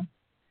Donna.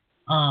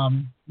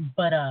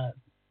 But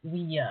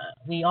we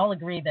all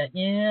agreed that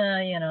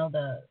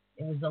it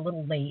was a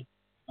little late,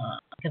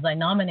 because I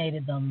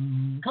nominated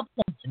them a couple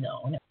months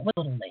ago, and it was a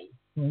little late.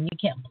 I mean, you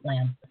can't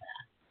plan for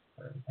that,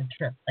 for a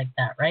trip like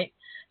that, right?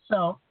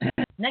 So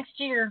next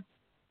year,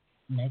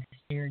 Jamie,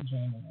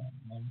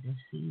 I'd love to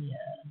see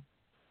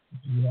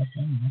the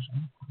USA Martial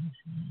Arts.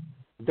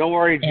 Don't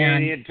worry,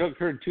 Janie. It took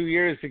her 2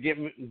 years to get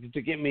me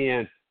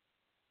in.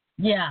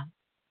 Yeah.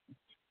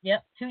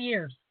 Yep, 2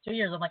 years. 2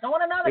 years. I'm like, I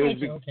want to nominate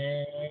you.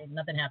 Okay,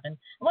 nothing happened.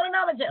 I want to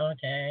nominate you.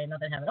 Okay,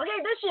 nothing happened.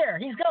 Okay, this year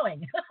he's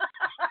going.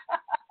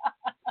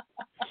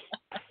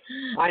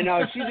 I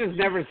know. She just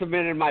never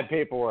submitted my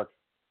paperwork.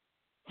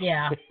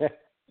 Yeah. Yeah.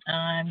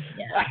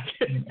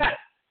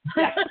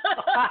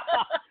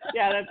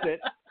 Yeah, that's it.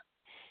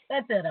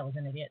 That's it. I was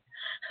an idiot.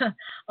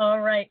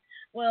 All right.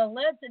 Well,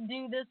 let's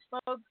do this,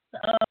 folks.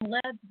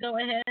 Let's go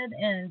ahead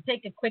and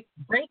take a quick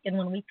break, and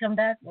when we come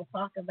back, we'll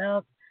talk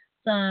about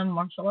some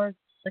martial arts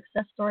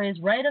success stories.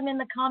 Write them in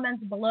the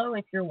comments below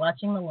if you're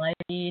watching the live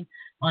feed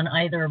on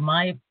either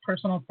my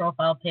personal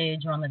profile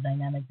page or on the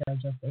Dynamic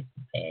Dojo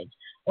Facebook page,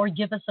 or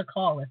give us a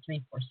call at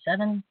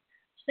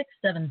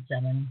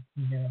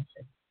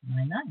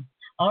 347-677-0699.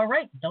 All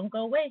right, don't go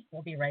away.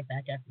 We'll be right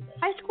back after this.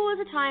 High school is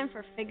a time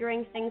for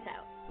figuring things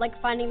out,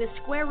 like finding the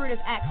square root of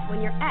x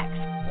when your ex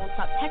won't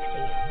stop texting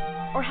you,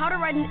 or how to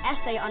write an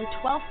essay on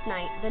 12th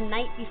night, the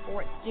night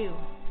before it's due.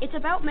 It's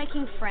about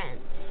making friends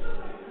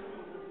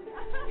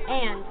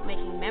and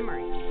making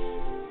memories.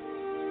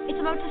 It's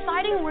about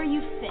deciding where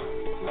you fit,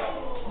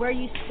 where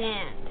you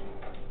stand,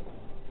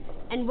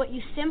 and what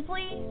you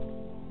simply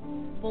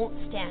won't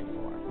stand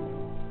for.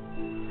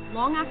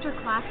 Long after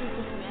class is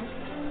dismissed,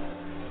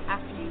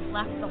 after you've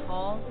left the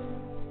halls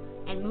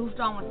and moved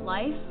on with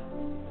life,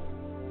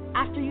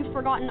 after you've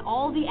forgotten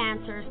all the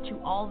answers to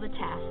all the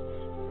tests,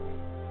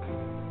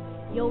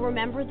 you'll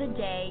remember the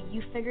day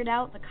you figured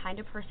out the kind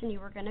of person you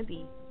were going to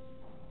be.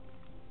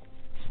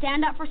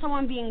 Stand up for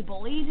someone being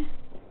bullied,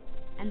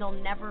 and they'll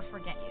never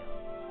forget you.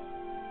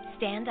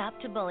 Stand up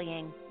to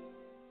bullying.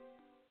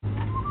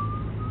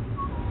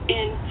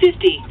 In 50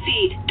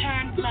 feet,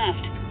 turn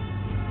left.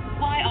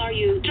 Why are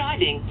you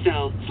driving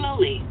so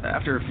slowly?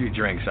 After a few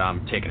drinks,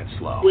 I'm taking it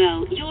slow.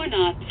 Well, you're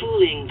not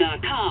fooling the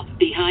cop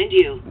behind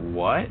you.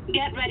 What?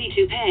 Get ready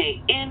to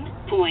pay in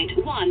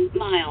 0.1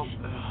 miles.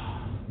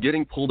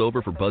 Getting pulled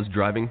over for buzz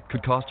driving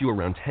could cost you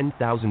around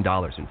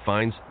 $10,000 in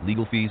fines,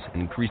 legal fees,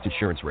 and increased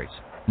insurance rates.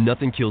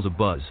 Nothing kills a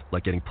buzz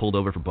like getting pulled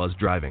over for buzz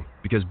driving,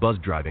 because buzz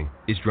driving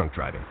is drunk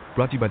driving.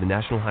 Brought to you by the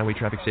National Highway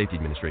Traffic Safety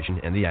Administration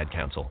and the Ad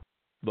Council.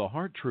 The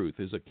Heart Truth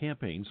is a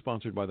campaign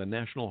sponsored by the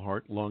National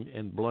Heart, Lung,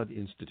 and Blood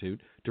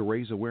Institute to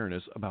raise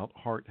awareness about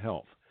heart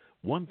health.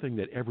 One thing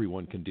that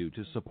everyone can do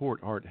to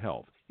support heart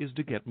health is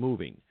to get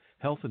moving.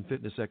 Health and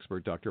fitness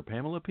expert Dr.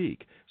 Pamela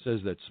Peak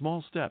says that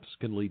small steps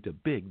can lead to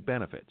big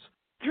benefits.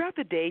 Throughout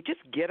the day,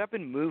 just get up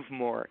and move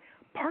more.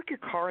 Park your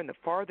car in the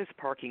farthest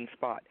parking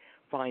spot.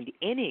 Find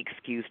any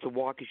excuse to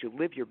walk as you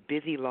live your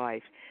busy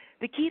life.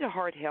 The key to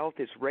heart health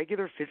is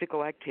regular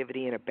physical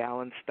activity and a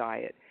balanced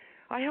diet.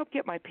 I help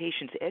get my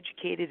patients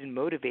educated and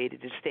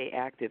motivated to stay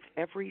active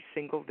every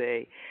single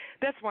day.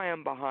 That's why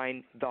I'm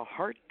behind the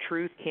Heart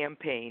Truth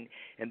campaign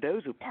and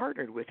those who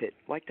partnered with it,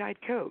 like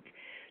Diet Coke.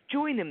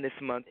 Join them this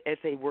month as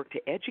they work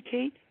to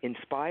educate,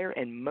 inspire,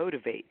 and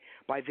motivate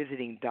by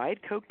visiting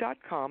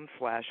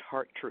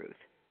dietcoke.com/hearttruth.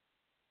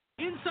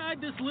 Inside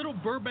this little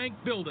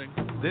Burbank building.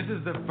 This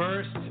is the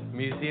first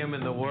museum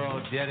in the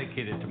world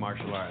dedicated to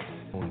martial arts.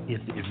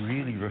 It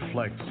really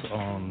reflects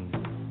on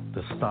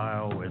the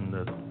style and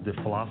the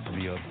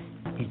philosophy of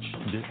each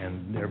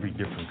and every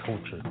different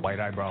culture. White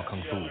eyebrow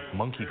kung fu,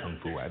 monkey kung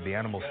fu, the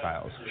animal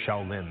styles,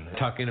 Shaolin.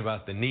 Talking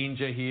about the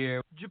ninja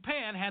here.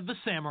 Japan had the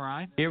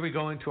samurai. Here we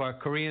go into our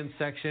Korean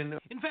section.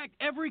 In fact,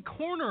 every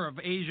corner of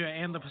Asia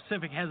and the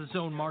Pacific has its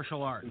own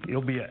martial art.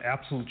 It'll be an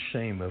absolute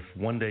shame if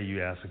one day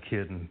you ask a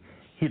kid and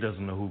he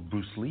doesn't know who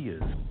Bruce Lee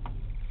is.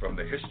 From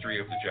the history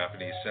of the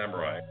Japanese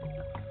samurai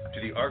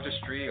to the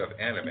artistry of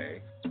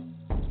anime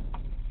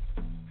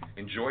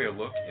Enjoy a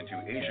look into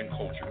Asian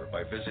culture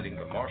by visiting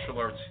the Martial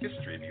Arts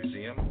History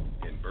Museum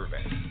in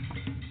Burbank.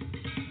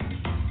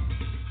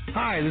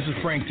 Hi, this is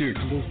Frank Dukes.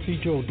 This is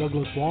Joe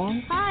Douglas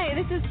Wong. Hi,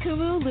 this is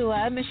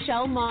Kuulua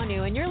Michelle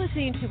Manu, and you're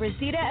listening to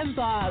Rosita and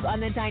Bob on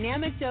the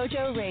Dynamic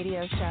Dojo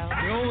Radio Show.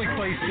 The only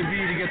place to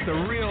be to get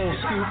the real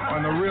scoop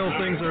on the real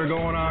things that are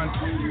going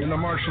on in the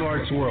martial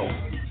arts world.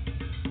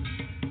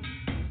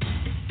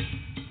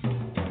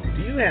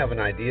 Do you have an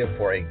idea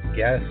for a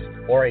guest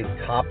or a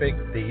topic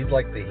that you'd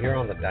like to hear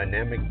on the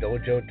Dynamic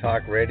Dojo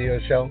Talk Radio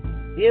Show?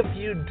 If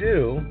you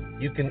do,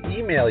 you can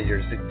email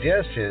your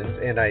suggestions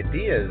and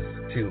ideas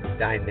to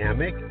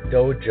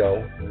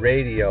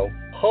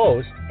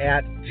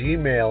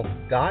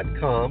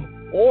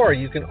dynamicdojoradiohost@gmail.com, or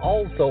you can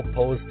also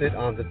post it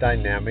on the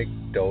Dynamic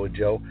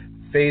Dojo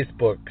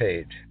Facebook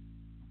page.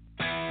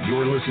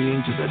 You're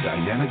listening to the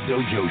Dynamic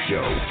Dojo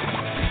Show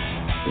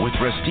with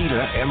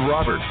Restita and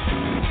Robert,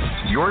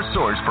 your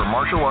source for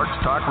martial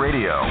arts talk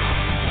radio.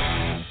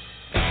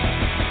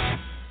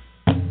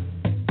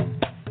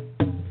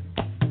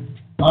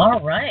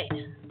 All right.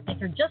 If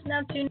you're just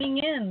now tuning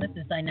in, this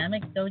is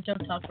Dynamic Dojo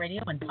Talk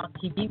Radio and Talk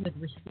TV with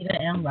Restita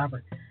and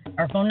Robert.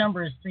 Our phone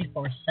number is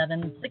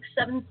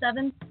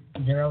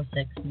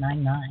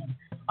 347-677-0699.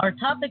 Our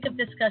topic of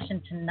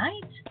discussion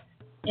tonight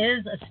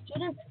is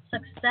student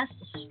success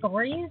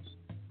stories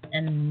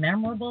and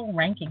memorable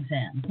rank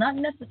exams. Not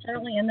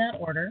necessarily in that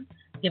order.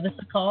 Give us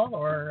a call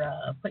or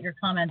put your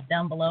comments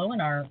down below in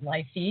our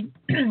live feed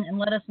and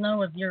let us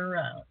know of your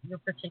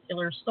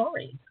particular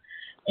stories.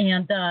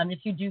 And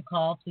if you do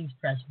call, please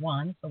press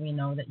 1 so we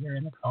know that you're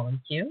in the caller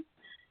queue.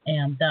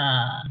 And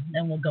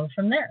then we'll go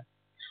from there.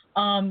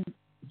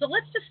 So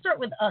let's just start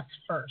with us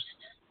first.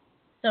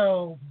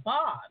 So,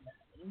 Bob,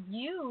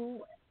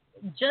 you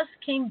just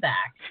came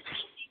back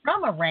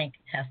from a rank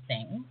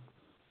testing.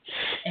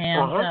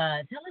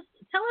 And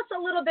tell us a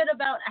little bit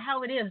about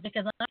how it is,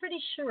 because I'm pretty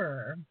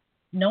sure,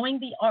 knowing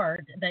the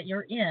art that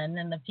you're in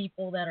and the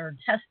people that are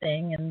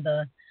testing and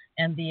the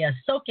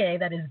soke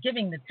that is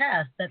giving the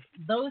test, that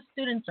those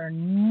students are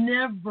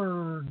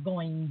never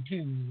going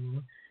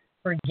to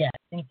forget.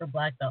 Think for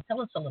black belt.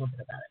 Tell us a little bit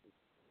about it.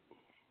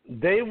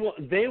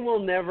 They will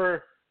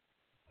never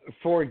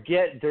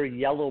forget their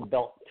yellow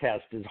belt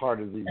test, as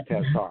hard as these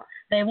tests are.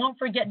 They won't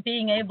forget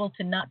being able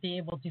to not be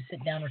able to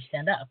sit down or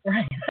stand up,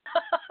 right?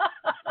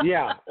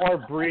 Yeah, or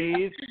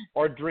breathe,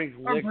 or drink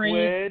liquid,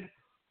 breathe.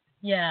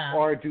 Yeah,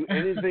 or do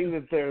anything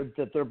that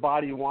their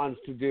body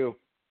wants to do.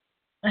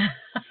 The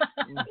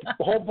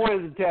whole point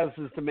of the test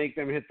is to make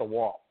them hit the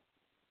wall,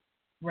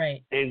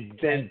 right? And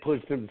then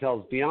push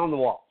themselves beyond the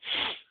wall.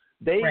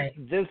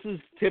 This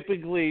is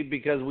typically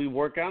because we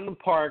work out in the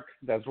park.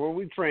 That's where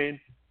we train.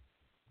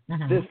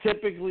 This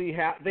typically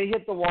they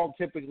hit the wall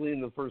typically in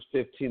the first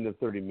 15 to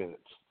 30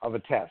 minutes of a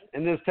test,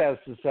 and this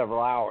test is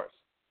several hours.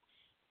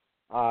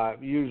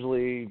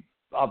 Usually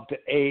up to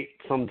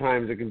 8.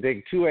 Sometimes it can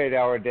take 2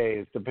 8-hour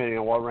days, depending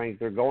on what rank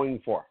they're going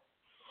for.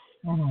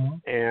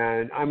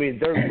 And I mean,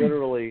 they're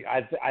literally.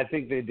 I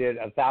think they did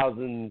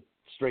 1,000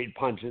 straight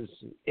punches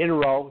in a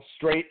row,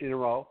 straight in a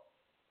row.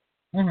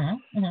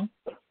 Sorry,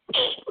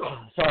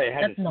 I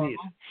had to sneeze.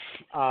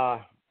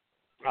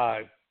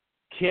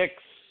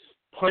 Kicks,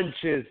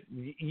 punches,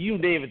 you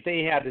name it,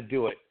 they had to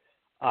do it.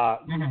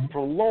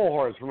 From low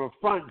horse, from a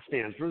front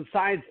stance, from a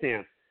side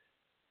stance.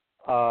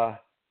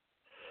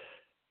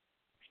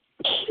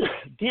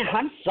 Damn,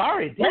 I'm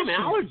sorry. Damn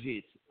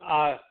allergies.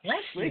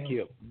 Thank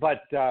you.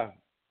 But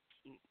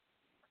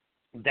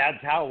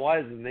that's how it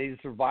was, and they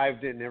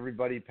survived it, and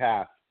everybody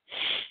passed.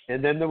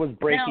 And then there was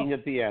breaking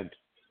at the end.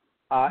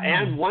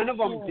 And one of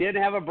them did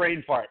have a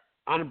brain fart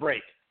on a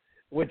break,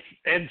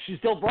 and she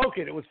still broke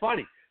it. It was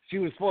funny. She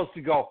was supposed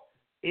to go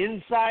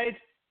inside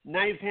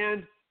knife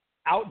hand,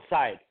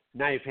 outside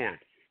knife hand,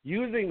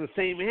 using the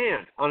same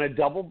hand on a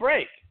double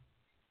break.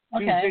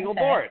 Two single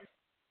boards.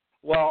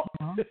 Well,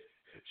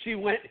 she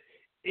went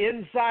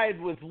inside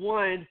with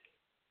one,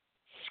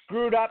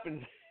 screwed up,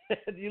 and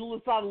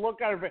you saw the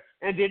look on her face,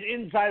 and did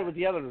inside with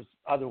the other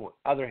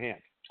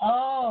hand.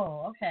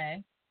 Oh,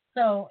 okay.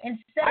 So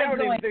instead I of don't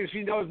going, even think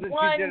she knows that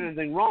she did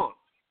anything wrong.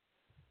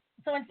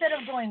 So instead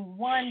of going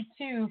 1,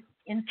 2,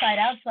 inside,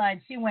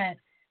 outside, she went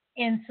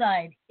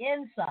inside,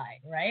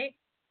 right?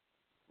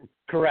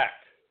 Correct.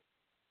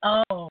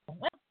 Oh, well,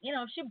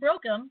 if she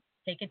broke them,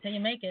 take it till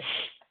you make it.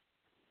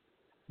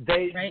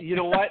 Right? You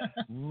know what?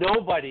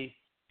 Nobody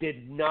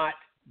did not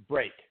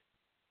break.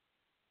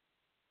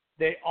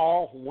 They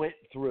all went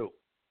through.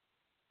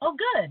 Oh,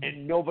 good.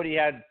 And nobody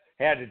had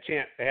a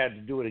chance. They had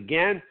to do it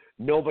again.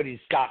 Nobody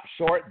stopped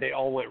short. They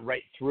all went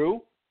right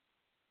through.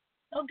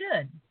 Oh,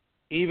 good.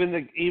 Even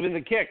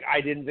the kick,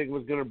 I didn't think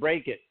was going to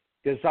break it,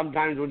 because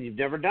sometimes when you've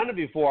never done it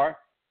before,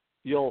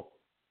 you'll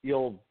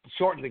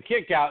shorten the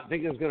kick out,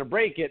 think it's going to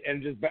break it,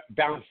 and it just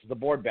bounces the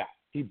board back.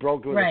 He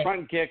broke it with a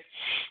front kick.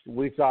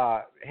 We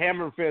saw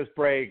hammer fist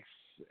breaks,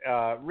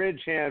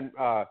 ridge hand,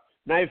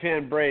 knife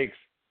hand breaks.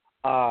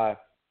 I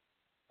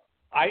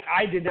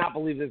did not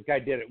believe this guy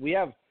did it. We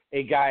have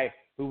a guy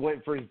who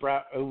went for his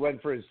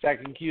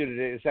second Q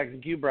today,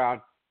 second Q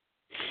Brown.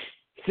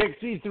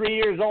 63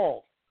 years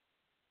old.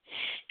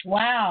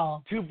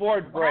 Wow. 2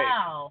 board breaks.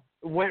 Wow.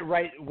 Went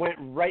right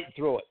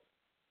through it.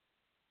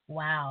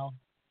 Wow.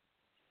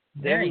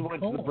 Then Very we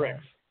went cool. to the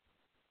bricks.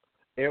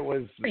 It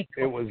was Very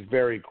it cool. was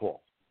very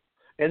cool.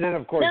 And then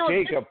of course Now,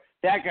 Jacob,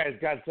 that guy's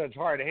got such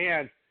hard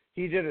hands.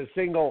 He did a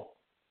single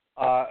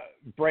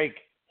break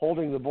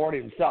holding the board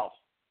himself.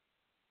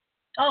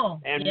 Oh,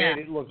 And yeah.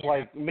 made it look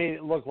like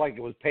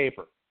it was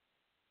paper.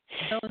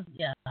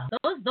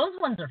 Those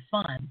ones are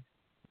fun.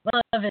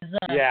 One of is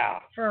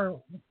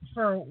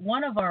for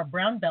one of our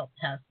brown belt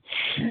tests,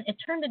 it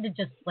turned into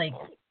just like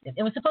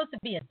it was supposed to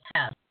be a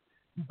test,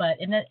 but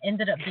it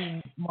ended up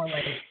being more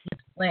like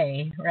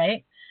display,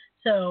 right?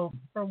 So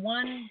for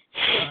one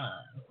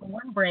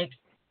break,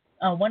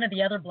 one of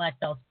the other black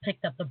belts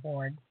picked up the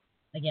board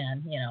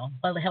again,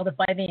 held it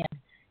by the end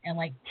and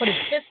like put his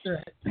fist through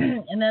it,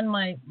 and then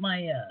my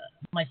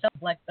fellow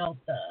black belt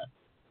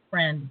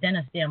friend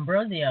Dennis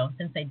D'Ambrosio,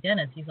 Sensei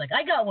Dennis, he's like,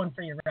 I got one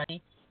for you,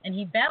 Ruddy. And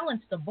he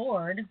balanced the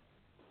board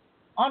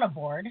on a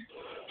board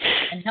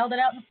and held it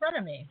out in front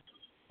of me,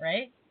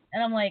 right?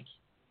 And I'm like,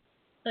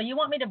 so you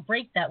want me to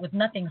break that with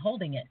nothing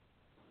holding it,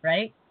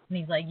 right? And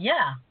he's like,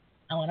 yeah.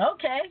 I went,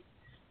 okay.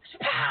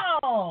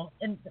 Pow!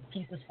 And the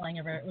pieces flying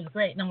everywhere. It was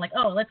great. And I'm like,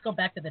 oh, let's go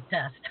back to the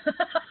test.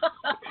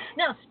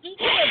 Now,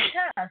 speaking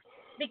of tests,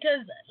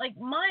 because like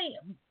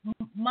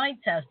my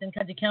test in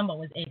Kajikembo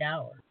was 8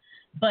 hours,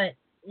 but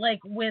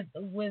like with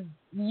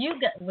you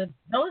guys, with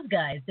those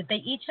guys, did they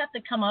each have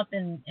to come up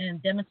and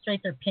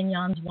demonstrate their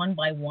pinions one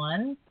by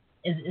one?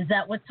 Is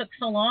that what took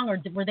so long,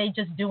 or were they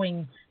just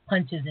doing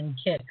punches and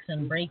kicks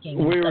and breaking?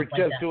 And we stuff were like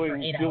just that for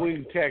 8 hours?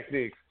 doing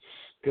techniques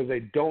because they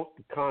don't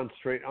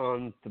concentrate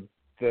on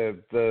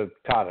the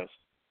katas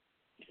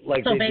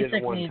like So they did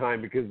at one basically-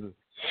 time because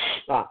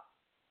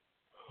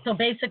So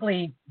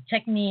basically,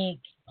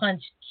 technique,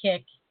 punch,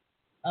 kick,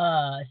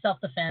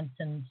 self-defense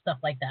and stuff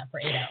like that for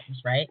 8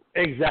 hours, right?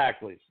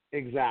 Exactly.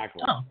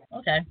 Oh,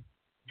 okay.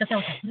 Because I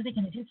was like, what are they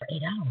going to do for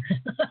 8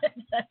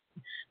 hours?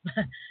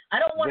 I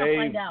don't want to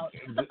find out.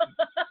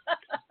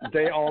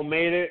 They all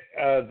made it.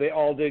 They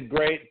all did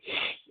great.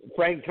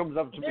 Frank comes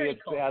up to me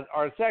at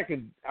our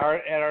second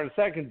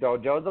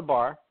dojo, the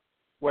bar,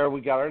 where we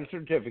got our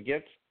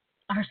certificates.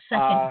 Our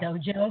second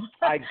dojo.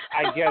 I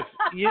guess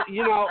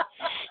you know.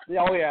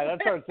 Oh yeah,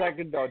 that's our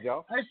second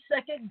dojo. Our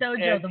second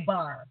dojo, And the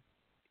bar.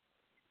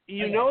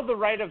 You know the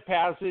rite of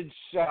passage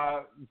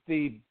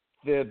the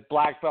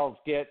black belts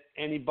get.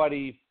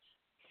 Anybody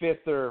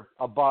 5th or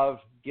above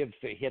gets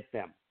to hit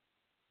them.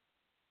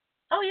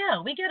 Oh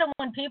yeah, we get them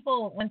when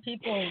people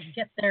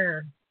get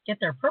their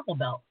purple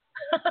belt.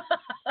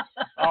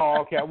 Oh,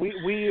 okay.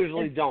 We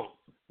usually don't.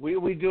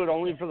 We do it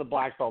only for the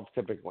black belts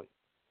typically.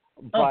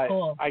 But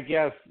cool. I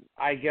guess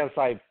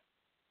I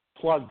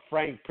plugged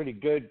Frank pretty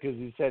good because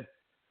he said,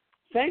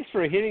 "Thanks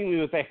for hitting me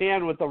with a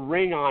hand with a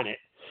ring on it."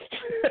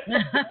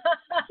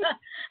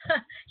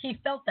 He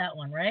felt that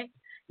one, right?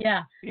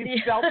 Yeah.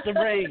 He felt the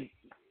ring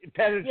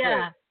penetrate.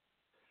 Yeah.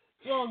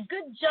 Well,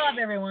 good job,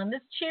 everyone.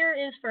 This cheer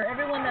is for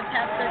everyone that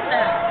passed their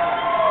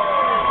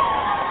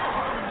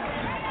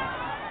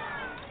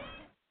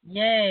test.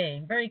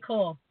 Yay! Very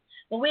cool.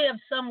 Well, we have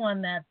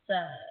someone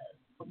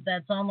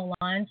that's on the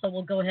line, so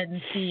we'll go ahead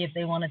and see if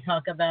they want to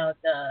talk about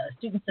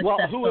student success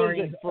Well, who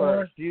stories. is it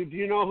first? Do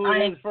you know who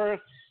it is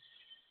first?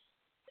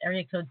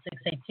 Area code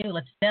 682.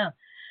 Let's down.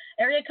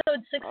 Area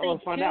code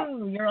let's find out.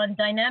 682. You're on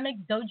Dynamic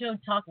Dojo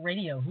Talk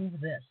Radio. Who's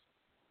this?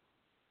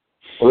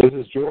 Well, this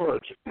is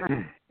George.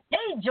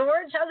 Hey,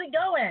 George. How's it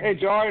going? Hey,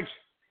 George.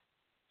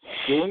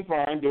 Doing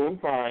fine.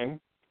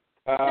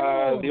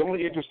 The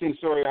only interesting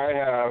story I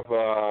have,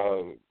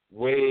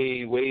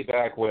 way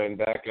back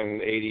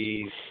in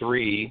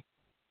 '83,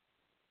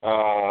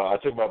 I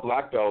took my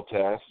black belt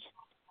test,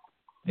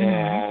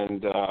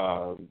 and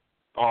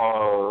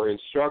our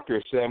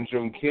instructor, Sam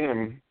Jung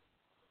Kim,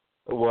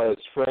 was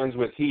friends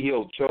with Hee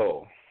Hil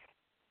Cho.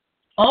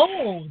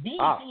 Oh, the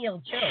Hee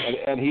Hil Cho.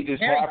 And he just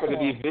Very happened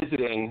cool. to be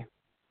visiting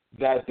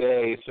that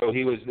day, so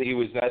he was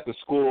at the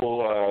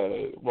school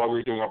while we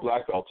were doing our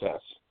black belt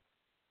test.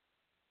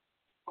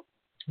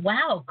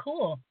 Wow,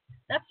 cool.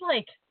 That's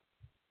like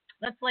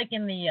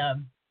in the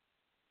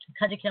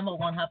Kajikembo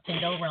One Hop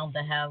Tindo realm to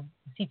have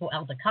Sifu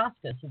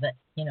Aldakaskas so that,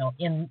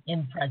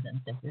 in presence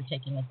if you're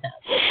taking a test.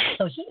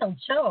 So Hee Hil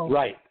Cho,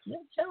 right. Hee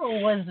Hil Cho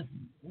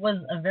was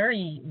a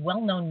very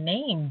well-known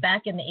name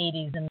back in the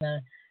 80s and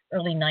the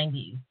early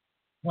 90s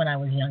when I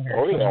was younger.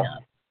 Oh, yeah.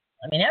 Up.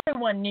 I mean,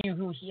 everyone knew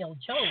who Hee Hil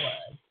Cho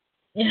was.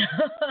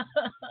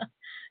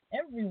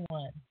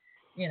 Everyone,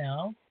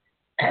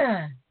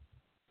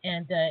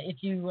 and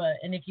if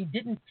you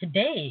didn't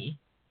today,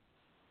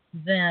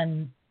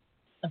 then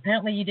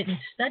apparently you didn't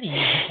study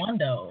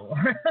Taekwondo,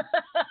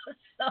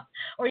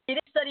 or you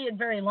didn't study it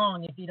very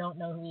long if you don't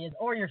know who he is,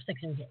 or you're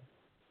 6 years old.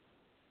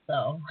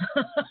 So,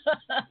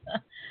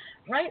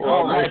 right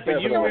Well, on.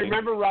 but you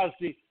remember,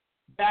 Rusty,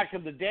 back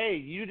in the day,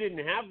 you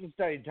didn't have to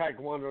study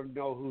Taekwondo to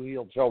know who Hee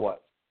Hil Cho was.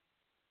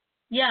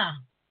 Yeah,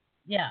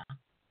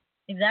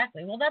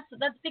 exactly. Well,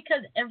 that's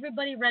because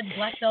everybody read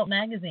Black Belt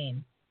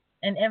magazine,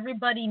 and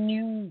everybody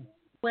knew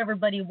who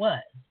everybody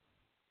was,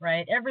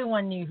 right?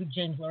 Everyone knew who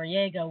James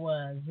Loriega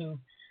was, who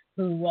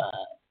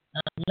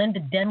Linda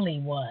Denley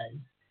was,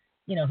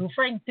 who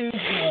Frank Dukes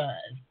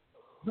was,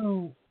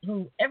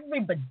 who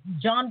everybody,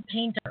 John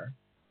Painter,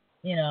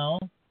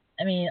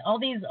 I mean, all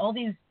these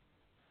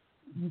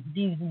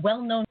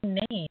well-known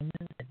names,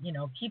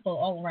 people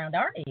all around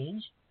our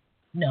age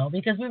know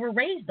because we were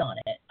raised on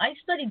it. I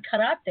studied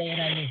karate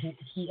and I knew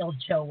who Il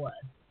Cho was.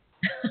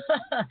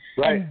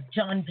 Right. And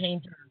John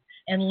Painter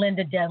and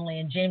Linda Denley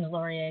and James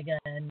Loriega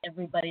and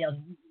everybody else,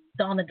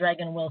 Donna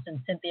Dragon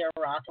Wilson, Cynthia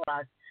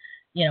Rothrock,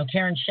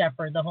 Karen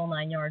Shepard, the whole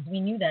 9 yards. We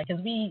knew that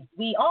because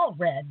we all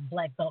read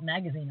Black Belt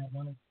magazine at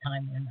one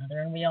time or another,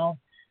 and we all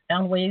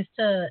found ways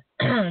to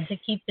to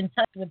keep in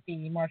touch with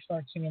the martial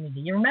arts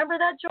community. You remember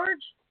that,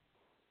 George?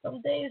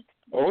 Those days?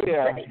 Oh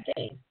yeah. Great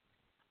days.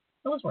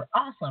 Those were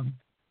awesome.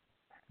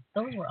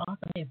 Those were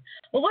awesome days.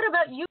 Well, what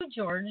about you,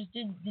 George?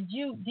 Do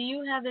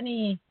you have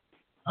any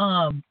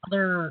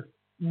other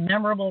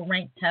memorable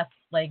rank tests?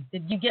 Like,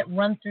 did you get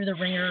run through the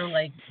ringer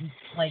like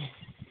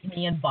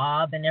me and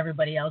Bob and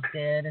everybody else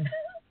did, and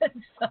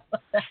stuff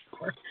like that?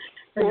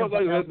 Well,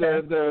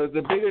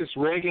 the biggest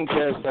ranking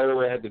test I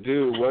ever had to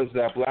do was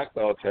that black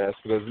belt test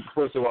because,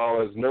 first of all,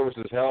 I was nervous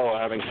as hell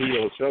having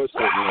Tito Cho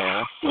sitting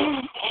there.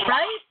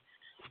 Right?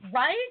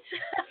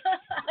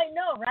 I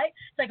know, right?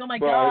 It's like, oh my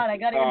God, I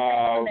got to get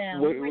now.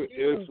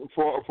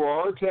 For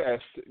our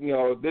test,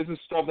 this is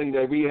something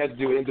that we had to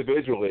do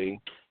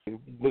individually.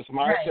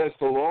 My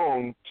test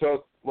alone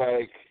took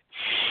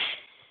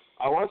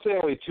I want to say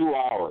only 2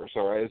 hours.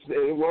 All right,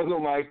 it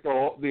wasn't like the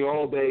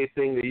all day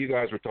thing that you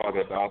guys were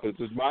talking about.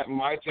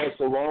 My test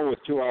alone was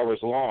 2 hours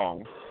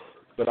long,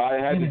 but I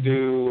had to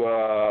do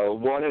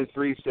 1 and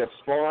 3 step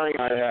sparring.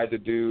 I had to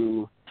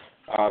do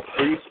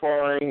free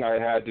sparring. I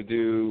had to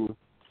do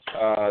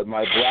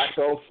my black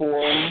belt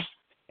form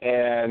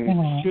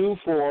and 2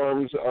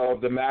 forms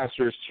of the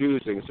master's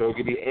choosing. So it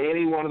could be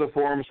any one of the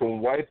forms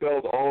from white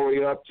belt all the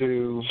way up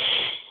to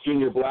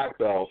junior black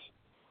belt.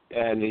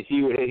 And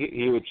he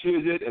would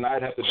choose it, and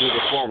I'd have to do the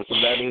form. So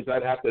that means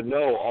I'd have to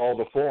know all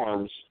the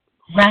forms.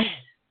 Right.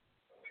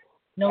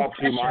 No up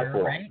pressure, to my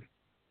form. right?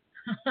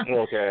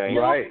 Okay.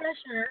 No right.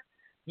 pressure.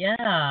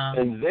 Yeah.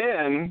 And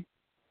then,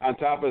 on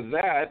top of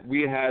that,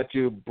 we had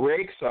to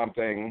break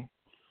something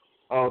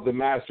of the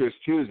master's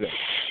choosing.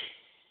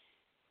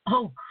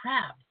 Oh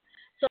crap!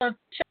 So a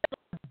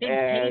big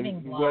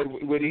paving block.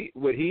 What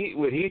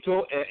he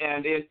told,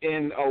 and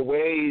in a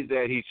way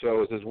that he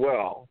chose as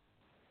well.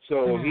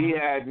 So he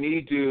had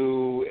me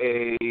do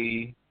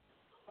it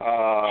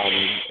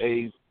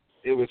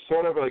was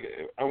sort of like,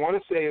 I want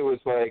to say it was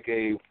like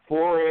a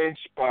 4-inch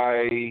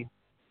by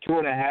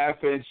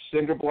 2.5-inch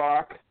cinder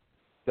block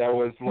that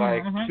was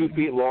like 2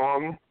 feet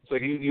long. It's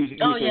like you use in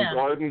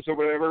gardens or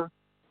whatever.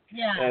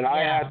 Yeah. And I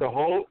had to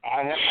hold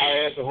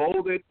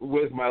it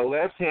with my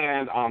left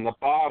hand on the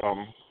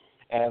bottom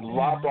and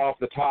lop off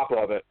the top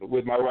of it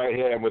with my right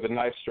hand with a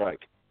knife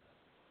strike.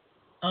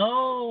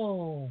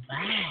 Oh,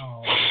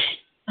 wow.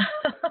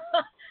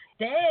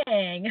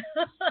 Dang.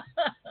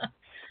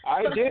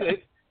 I did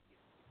it.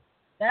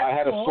 That's I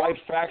had cool. a slight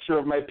fracture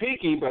of my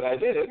pinky, but I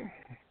did it.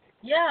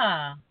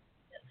 Yeah.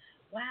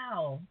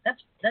 Wow.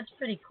 That's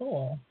pretty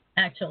cool,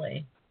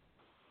 actually.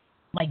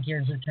 My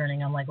gears are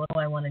turning. I'm like, what do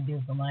I want to do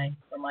for my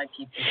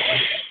people?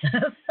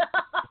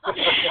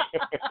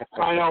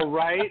 I know,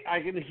 right? I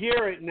can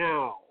hear it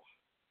now.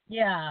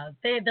 Yeah,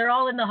 they're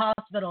all in the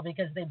hospital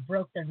because they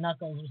broke their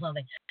knuckles or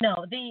something.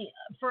 No,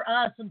 for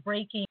us,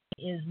 breaking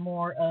is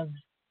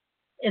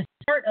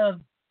part of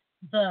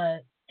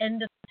the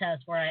end of the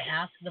test where I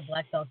ask the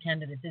black belt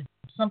candidates,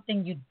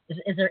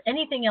 is there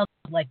anything else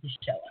you'd like to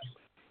show us?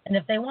 And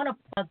if they want to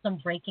put out some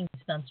breaking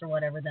stunts or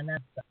whatever, then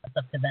that's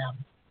up to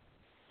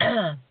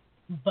them.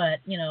 But,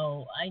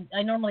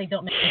 I normally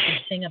don't make a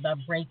big thing about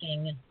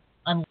breaking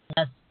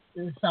unless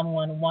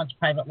someone wants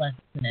private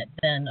lessons in it.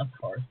 Then, of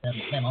course, then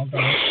I'll go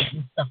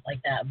and stuff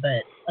like that.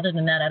 But other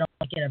than that, I don't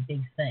make it a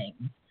big thing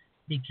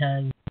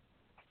because,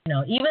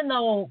 even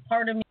though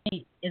part of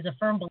me is a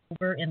firm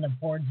believer in the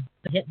boards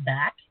hit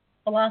back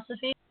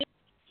philosophy,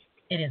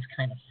 it is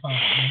kind of fun,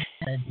 I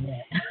gotta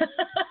admit.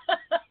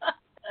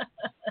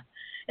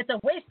 It's a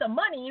waste of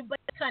money, but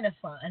it's kind of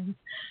fun.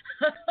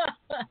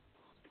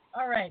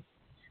 All right.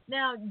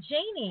 Now,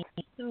 Janie,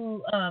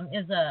 who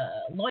is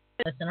a loyal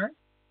listener,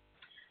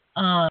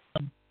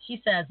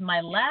 she says,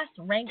 my last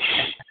rank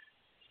test,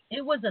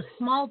 it was a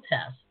small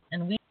test,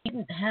 and we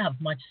didn't have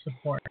much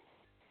support.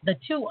 The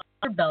 2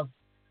 other belts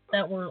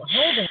that were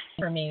holding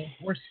for me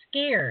were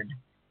scared.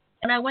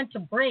 When I went to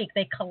break,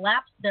 they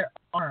collapsed their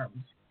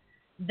arms.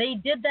 They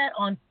did that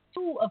on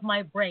 2 of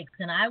my breaks,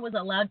 and I was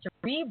allowed to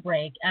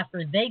re-break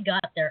after they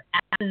got their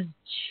asses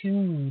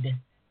chewed.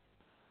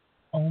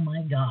 Oh,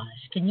 my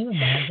gosh. Can you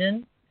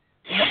imagine?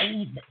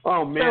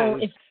 Oh, man.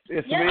 So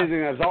it's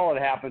amazing that's all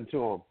that happened to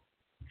them.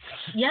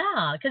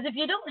 Yeah, because if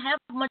you don't have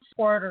much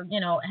support or,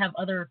 have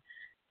other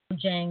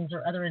Jangs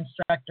or other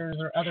instructors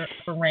or other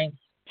upper ranks,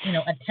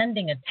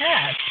 attending a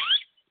test,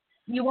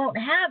 you won't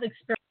have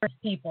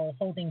experienced people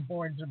holding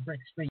boards or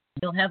bricks for you.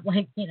 You'll have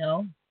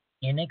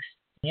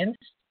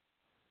inexperienced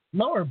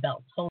lower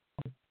belts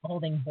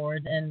holding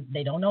boards, and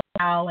they don't know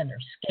how, and they're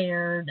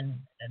scared, and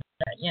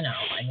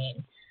I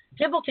mean,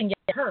 people can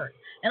get hurt.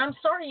 And I'm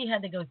sorry you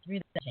had to go through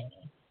that,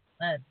 Janie.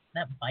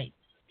 That bites,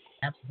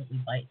 absolutely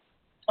bites.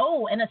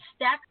 Oh, and a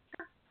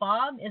stacker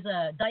fog is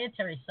a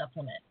dietary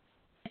supplement.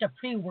 It's a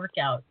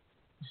pre-workout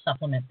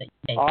supplement that you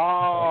take.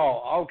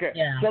 Oh, okay.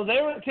 Yeah. So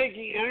they were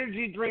taking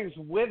energy drinks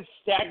with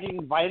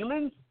stacking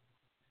vitamins?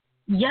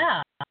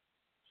 Yeah.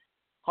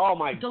 Oh,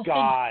 my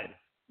God.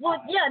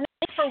 Well, yeah,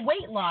 for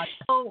weight loss.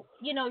 So,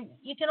 you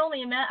can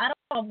only imagine. I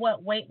don't know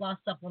what weight loss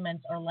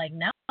supplements are like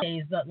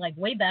nowadays, but like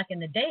way back in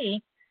the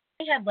day,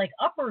 they had like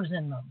uppers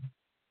in them,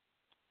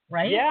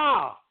 right?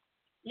 Yeah.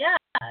 Yeah.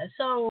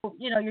 So,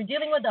 you're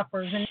dealing with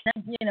uppers, and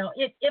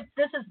if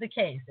this is the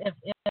case, if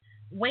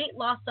weight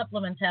loss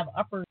supplements have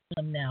uppers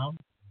in them now,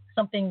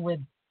 something with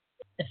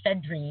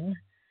ephedrine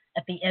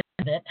at the end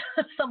of it,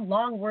 some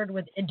long word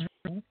with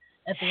adrenaline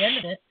at the end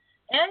of it,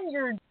 and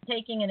you're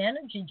taking an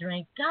energy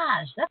drink,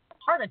 gosh, that's a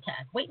heart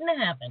attack waiting to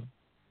happen.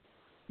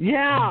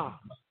 Yeah,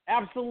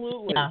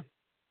 absolutely. Yeah,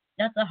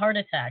 that's a heart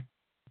attack.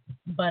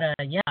 But,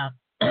 yeah.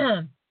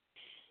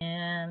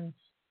 And,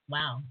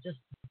 wow, just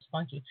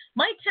funky.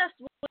 My test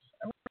was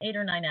around 8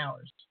 or 9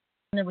 hours.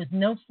 And there was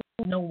no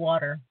food, no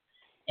water.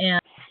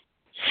 And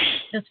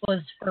this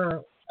was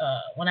for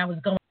when I was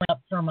going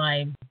up for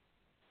my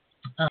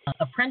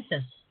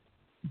apprentice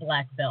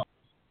black belt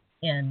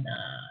in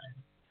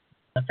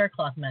the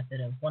Faircloth method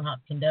of one hop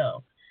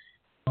kendo.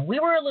 We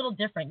were a little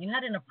different. You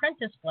had an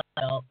apprentice black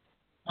belt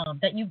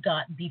that you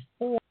got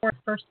before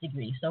first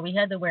degree. So we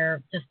had to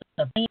wear just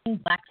a plain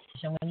black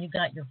sash. And when you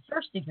got your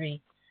first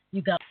degree,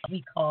 you got what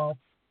we call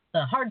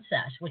the hard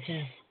sash, which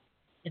is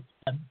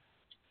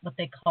what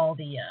they call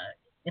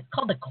it's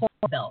called the cord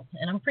belt.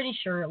 And I'm pretty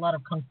sure a lot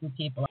of Kung Fu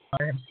people out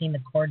there have seen the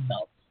cord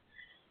belts.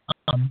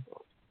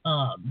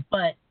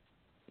 But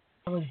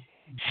I was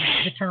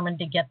determined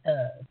to get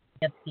the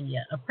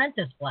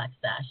apprentice black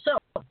sash. So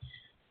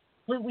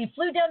we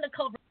flew down to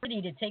Culver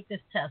City to take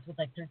this test with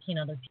like 13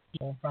 other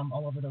people from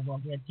all over the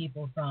world. We had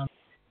people from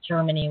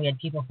Germany, we had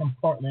people from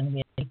Portland, we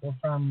had people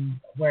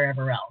from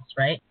wherever else,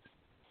 right?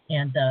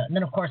 And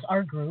then of course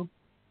our group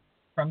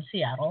from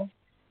Seattle.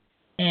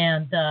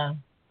 And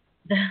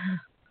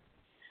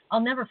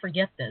I'll never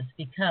forget this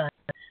because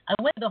I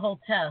went the whole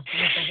test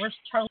with the worst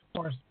Charlie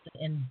horse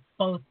in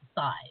both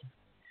sides.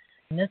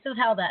 And this is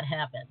how that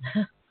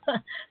happened.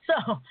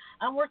 So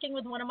I'm working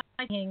with one of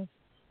my kings,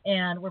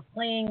 and we're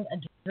playing a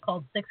drill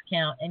called 6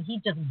 count, and he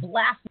just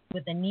blasts me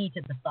with a knee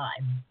to the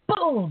side.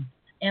 Boom!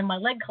 And my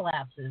leg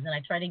collapses, and I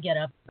try to get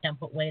up, can't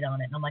put weight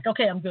on it. And I'm like,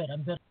 okay, I'm good.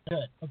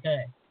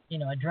 Okay.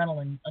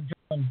 Adrenaline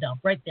dump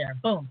right there.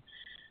 Boom.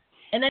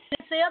 And then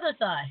it's the other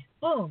thigh.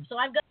 Boom. So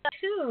I've got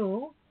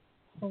 2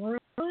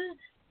 bruised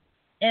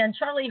and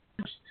Charlie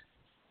Horse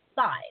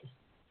thighs.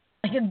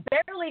 I can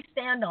barely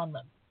stand on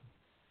them.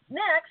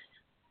 Next,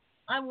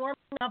 I'm warming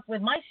up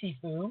with my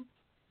Sifu,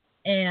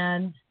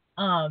 and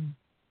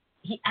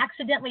he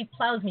accidentally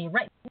plows me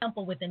right in the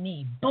temple with a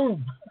knee.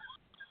 Boom.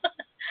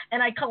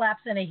 And I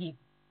collapse in a heap.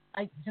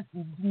 I just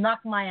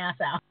knock my ass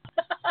out.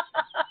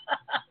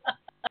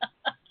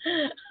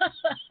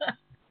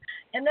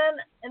 And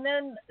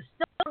then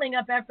still coming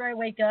up after I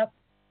wake up,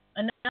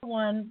 another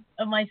one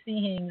of my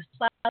Sihings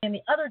plowed in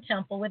the other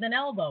temple with an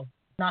elbow,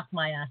 knocked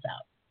my ass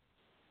out.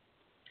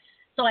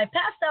 So I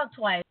passed out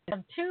twice. I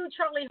have 2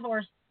 Charlie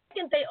Horse. The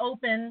second they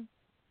open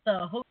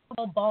the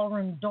hotel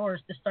ballroom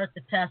doors to start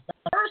the test, the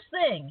first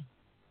thing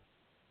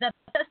that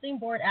the testing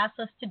board asks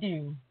us to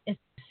do is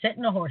to sit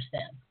in a horse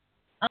stand.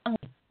 I'm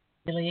like,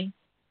 really?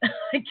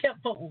 I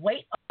can't put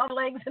weight on my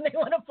legs and they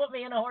want to put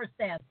me in a horse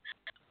stand.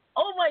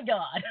 Oh my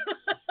God.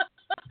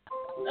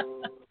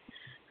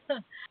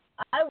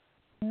 I was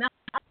not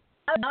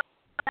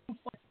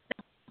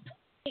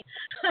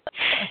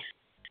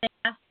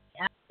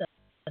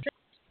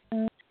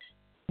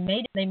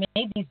they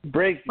made these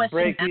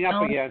breaking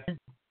up again.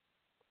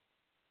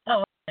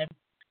 Oh, okay.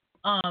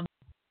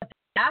 They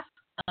asked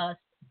us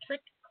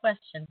trick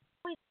questions.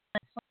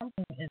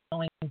 Something is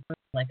going through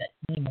like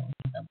an email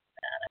or something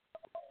like that. I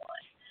don't know why.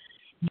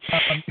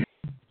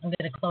 I'm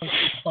going to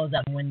close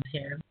out windows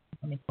here.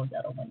 Let me close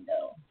out a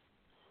window.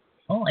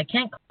 Oh, I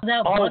can't close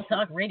out Blog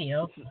Talk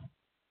Radio.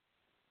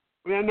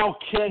 Yeah, no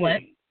kidding.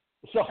 What?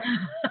 So,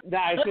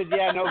 I said,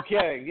 yeah, no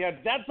kidding. Yeah,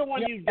 that's the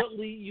one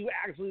you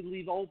actually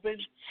leave open.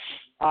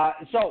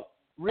 So,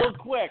 real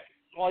quick,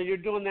 while you're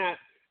doing that,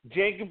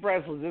 Jacob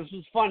Breslin, this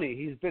was funny.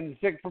 He's been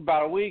sick for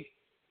about a week.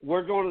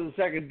 We're going to the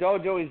second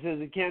dojo. He says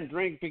he can't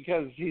drink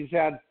because he's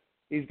got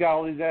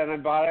all these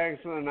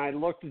antibiotics. And I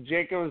looked at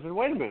Jacob and said,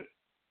 wait a minute.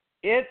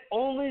 It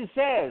only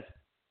says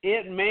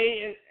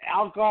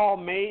alcohol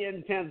may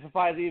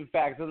intensify the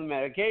effects of the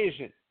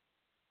medication.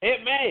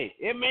 It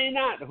may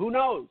not. Who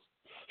knows?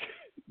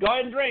 Go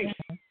ahead and drink.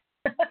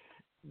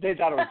 They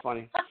thought it was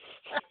funny.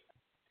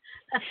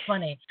 That's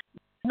funny.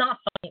 Not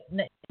funny,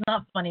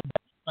 but funny.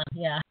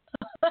 Yeah.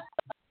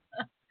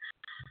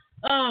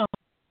 Oh.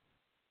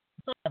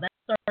 So that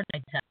started my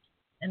test.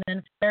 And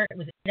then it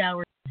was 8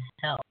 hours of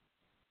hell.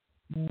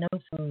 No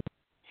food,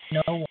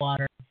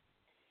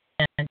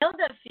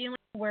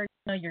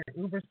 your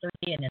uber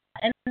 30 and then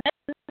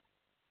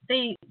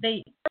they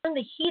turn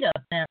the heat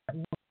up in that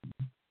room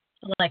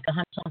to like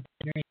 100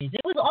 degrees.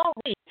 It was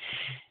already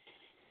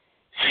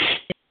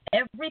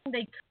everything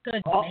they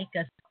could to make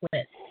us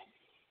quit.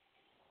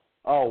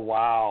 Oh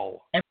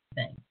wow!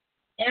 Everything.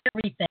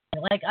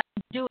 Like I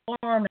do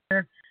arm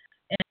and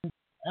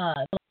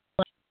are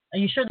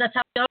you sure that's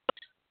how it goes?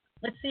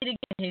 Let's see it again.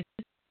 Jesus.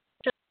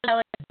 Sure that's how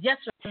it is? Yes,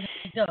 sir. That's how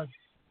it goes.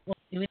 Well,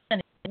 do it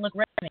again. Look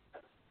right at me.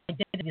 I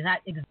did the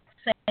exact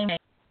same way.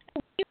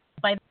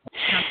 By the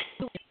time I'm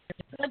doing it,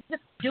 like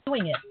just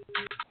doing it.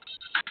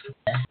 What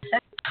the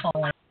heck,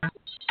 calling?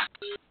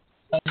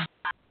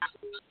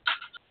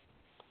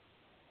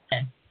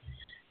 Okay.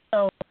 So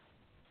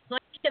I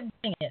kept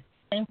doing it.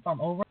 Same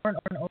form over and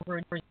over and over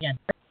and over again.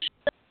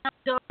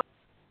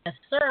 Yes,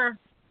 sir.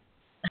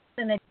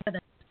 And they did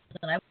it.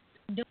 And I was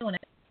doing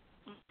it.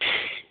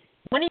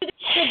 When are you going to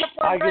get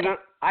right?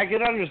 I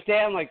can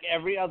understand like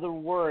every other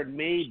word,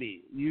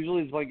 maybe.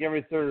 Usually it's like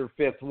every third or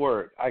fifth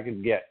word I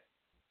can get.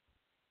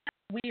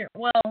 Weird.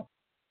 Well,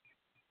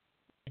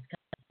 it's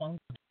kind of fun.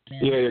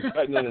 Yeah, you're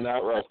cutting in and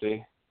out,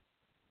 Rusty.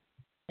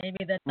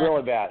 Maybe that's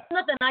really bad.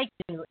 Nothing I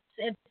can do.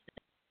 It's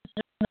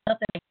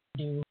nothing I can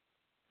do.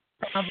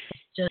 Probably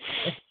just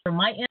it's for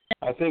my internet.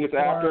 I think it's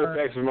after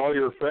effects from all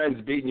your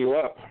friends beating you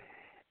up.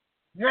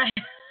 Right.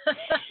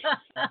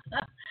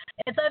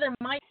 It's either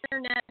my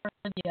internet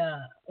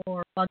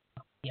or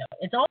radio.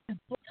 It's always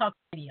talk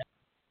radio.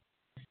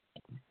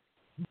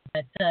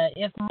 But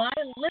if my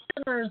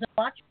listeners and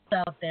watchers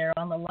out there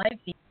on the live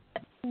feed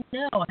let me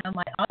know how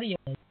my audio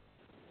is,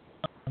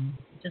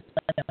 just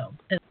let me know.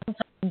 Because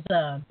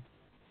sometimes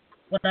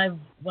what I've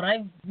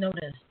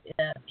noticed is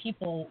that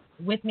people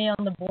with me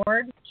on the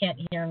board can't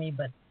hear me,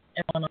 but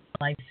everyone on the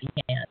live feed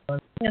can. So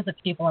as long as the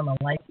people on the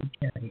live feed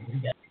can hear me, we're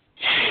good.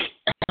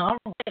 All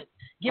right.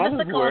 Give us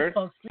a call,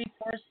 folks.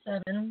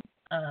 347.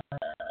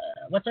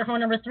 What's our phone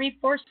number?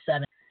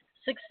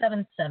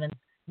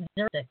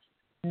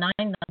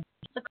 347-677-0699.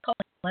 Just a call.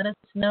 Let us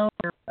know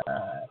your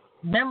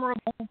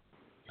memorable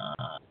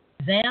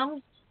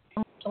exams,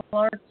 martial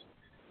arts,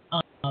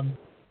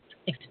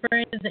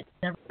 experiences that you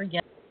never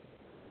forget,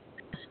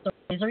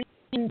 stories, or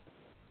even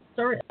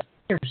stories.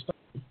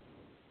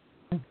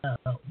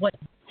 What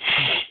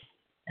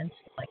and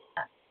stuff like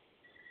that.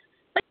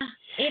 But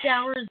 8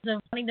 hours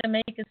of wanting to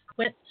make us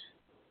quit,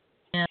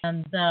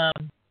 and then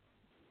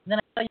I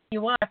tell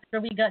you what, after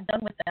we got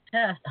done with that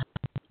test,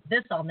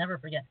 this I'll never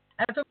forget.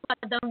 After we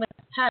got done with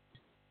the test,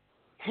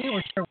 we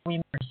were sure we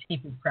were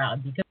super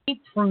proud because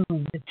we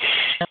proved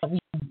that we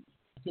could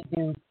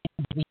do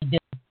things we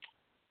did.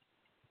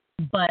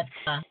 But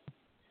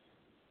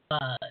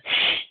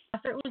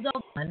after it was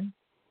all done,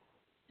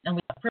 and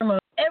we got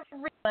promoted,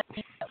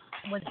 everybody that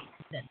was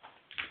in,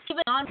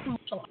 even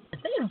non-martial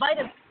artists, they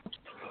invited people to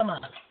come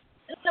up.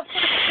 And of course, you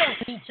don't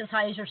reach as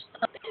high as your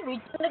stuff. They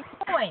reach in the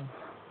groin.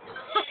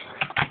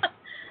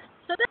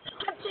 So they're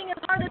punching as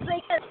hard as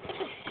they can.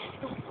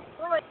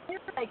 You're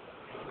like,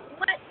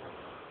 what?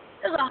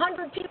 There's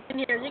 100 people in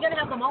here. You're going to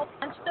have them all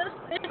punch us,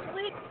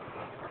 seriously?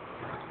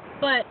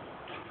 But it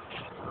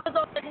was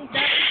all said and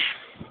done.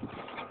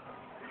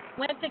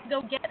 Went to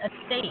go get a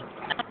steak.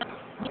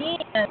 Me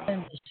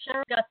and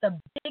Cheryl got the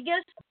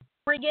biggest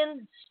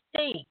friggin'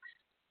 steaks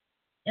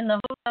in the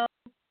hotel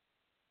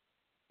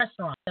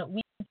restaurant that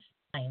we could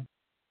find.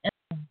 And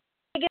the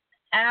biggest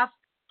ass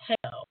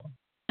tail.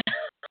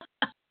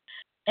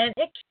 And it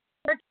came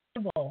to our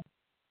table.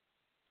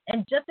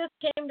 And just as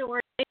it came to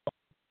our table,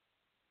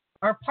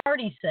 our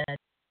party said,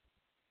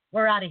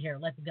 we're out of here,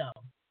 let's go.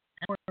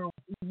 And we're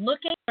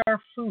looking at our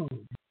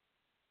food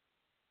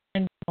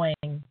and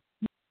going,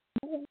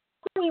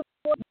 we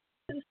want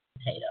this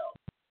potato.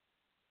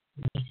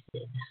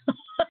 Wasted.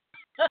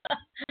 That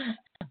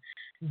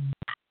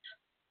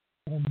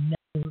will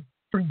never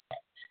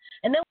forget.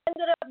 And then we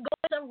ended up going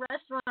to some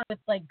restaurant with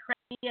like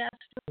crappy ass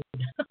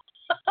food.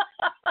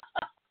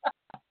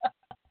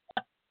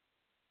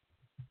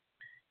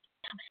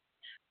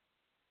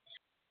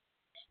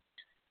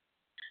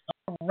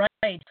 All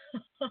right.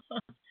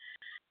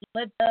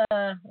 Let's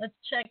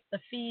check the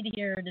feed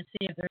here to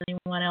see if there's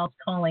anyone else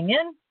calling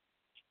in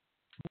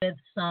with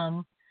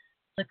some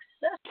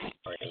success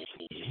stories.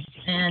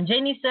 And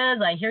Jamie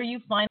says, I hear you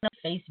fine on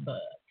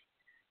Facebook.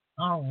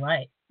 All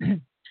right.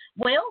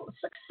 Well,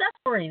 success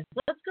stories.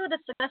 Let's go to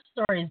success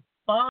stories.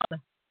 Bob,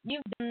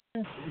 you've been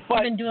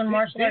doing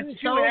martial arts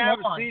so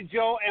long. Didn't you have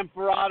Joe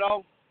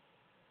Emperado?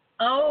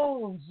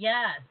 Oh,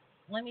 yes.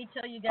 Let me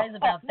tell you guys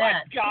about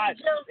that. Oh, my God.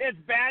 It's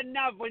bad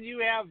enough when you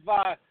have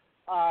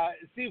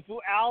Sifu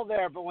Al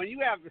there, but when you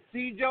have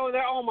Joe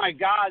there, oh, my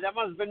God, that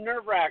must have been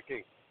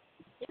nerve-wracking.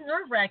 It's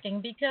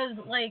nerve-wracking because,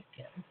 like,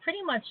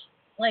 pretty much,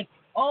 like,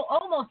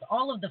 almost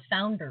all of the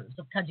founders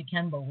of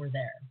Kajukenbo were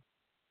there.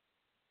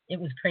 It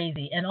was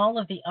crazy. And all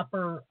of the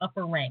upper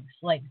ranks,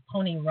 like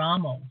Tony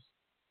Ramos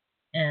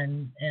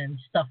and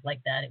stuff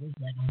like that. It was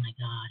like, oh, my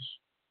gosh.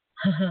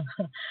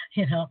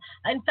 You know,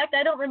 in fact,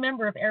 I don't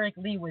remember if Eric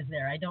Lee was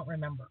there. I don't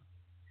remember,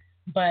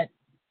 but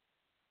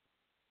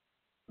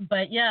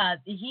yeah,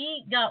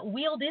 he got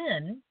wheeled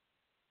in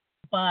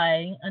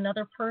by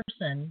another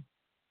person,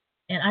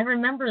 and I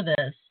remember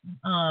this.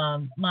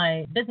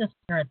 My business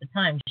partner at the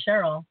time,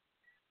 Cheryl,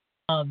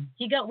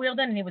 he got wheeled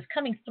in and he was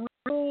coming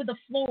through the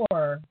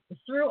floor,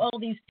 through all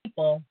these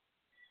people,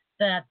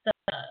 that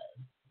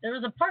there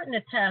was a part in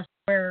the test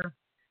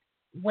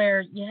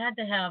where you had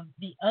to have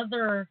the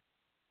other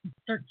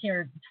 13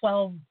 or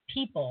 12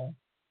 people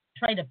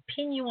try to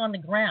pin you on the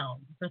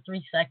ground for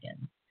 3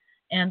 seconds.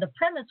 And the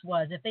premise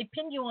was if they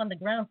pin you on the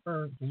ground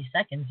for 3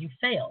 seconds, you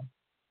fail.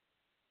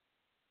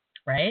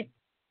 Right?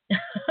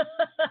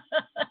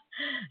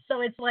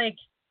 So it's like,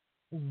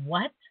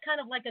 what? Kind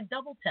of like a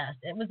double test.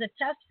 It was a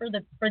test for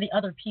the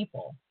other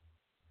people.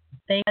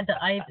 They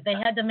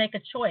had to make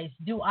a choice.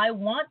 Do I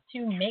want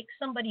to make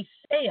somebody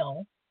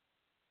fail,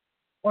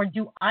 or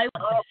do I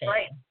want to fail?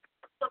 Right.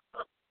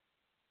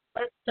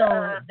 So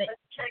they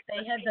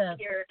had to.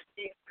 Here to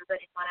see if there's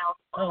anyone else.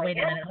 Oh, wait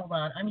a minute. Hold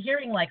on. I'm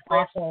hearing like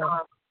awful.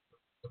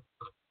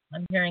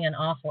 I'm hearing an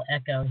awful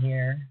echo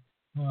here.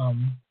 Let's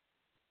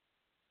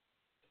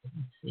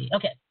see.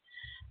 Okay.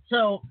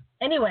 So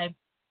anyway,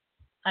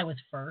 I was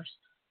first.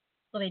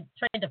 So they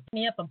tried to pick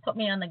me up and put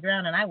me on the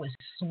ground, and I was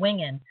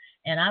swinging,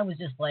 and I was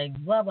just like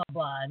blah blah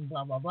blah and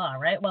blah blah blah.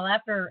 Right. Well,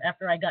 after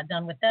I got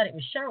done with that, it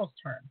was Cheryl's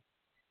turn,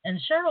 and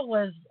Cheryl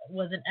was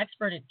an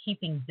expert at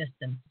keeping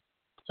distance.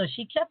 So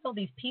she kept all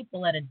these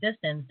people at a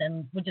distance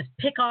and would just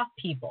pick off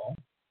people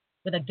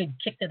with a good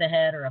kick to the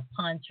head or a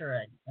punch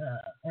or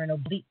an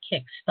oblique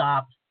kick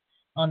stop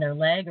on their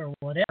leg or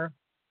whatever.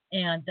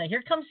 And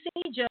here comes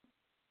Joe.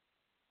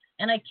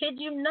 And I kid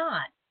you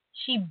not,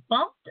 she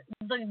bumped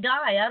the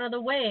guy out of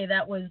the way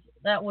that was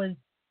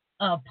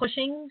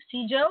pushing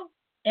Joe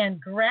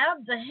and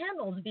grabbed the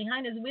handles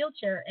behind his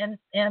wheelchair and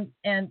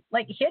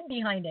like hid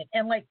behind it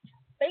and like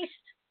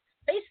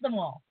faced them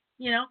all.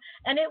 You know,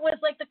 and it was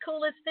like the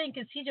coolest thing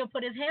because Joe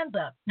put his hands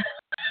up.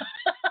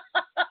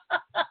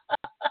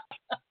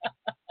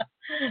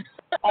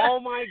 Oh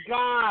my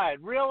God!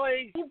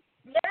 Really?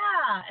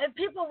 Yeah, and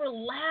people were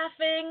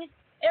laughing.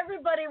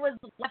 Everybody was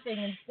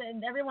laughing,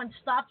 and everyone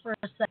stopped for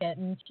a second.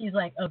 And she's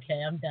like,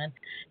 "Okay, I'm done."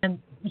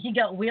 And he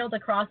got wheeled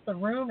across the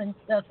room and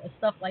stuff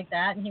like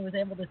that, and he was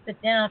able to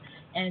sit down.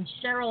 And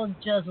Cheryl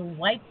just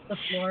wiped the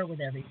floor with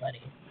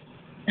everybody.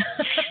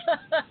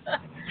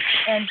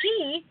 And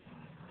he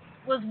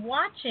was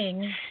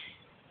watching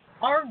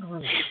our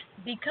group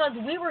because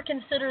we were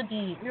considered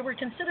the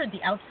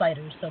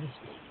outsiders, so to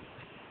speak,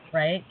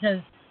 right?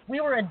 Because we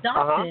were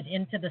adopted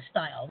into the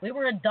style. We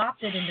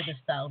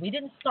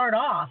didn't start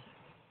off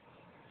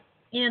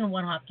in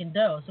One Hop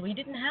Kendo, so we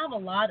didn't have a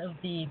lot of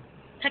the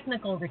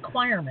technical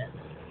requirements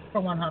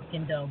for One Hop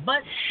Kendo.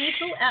 But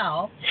Sifu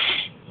Al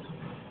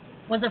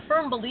was a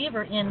firm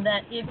believer in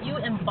that if you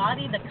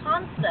embody the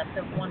concept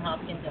of One Hop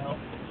Kendo,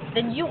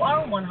 then you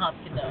are One Hop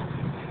Kendo.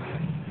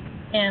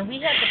 And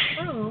we had to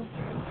prove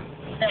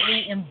that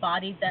we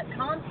embodied that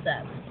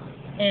concept.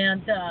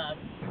 And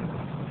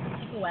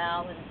Sifu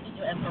Al and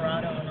Sifu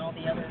Emperado and all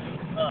the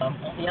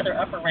other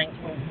upper ranks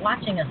were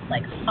watching us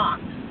like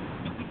hawks.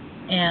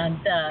 And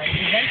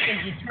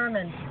eventually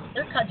determined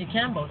they're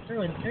Kajukenbo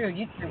through and through.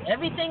 You threw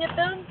everything at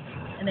them,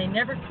 and they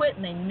never quit,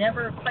 and they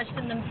never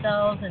questioned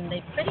themselves, and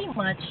they pretty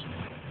much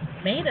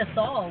made us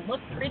all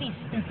look pretty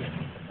stupid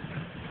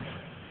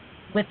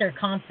with their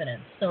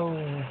confidence. So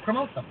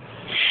promote them.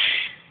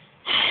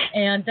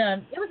 And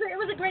it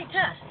was a great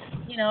test.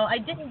 You know, I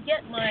didn't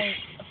get my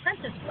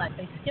apprentice flag.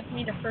 They skipped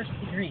me to first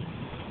degree.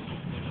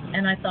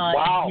 And I thought,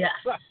 wow. Yes.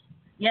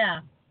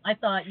 Yeah, I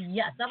thought,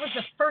 yes. That was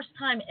the first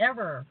time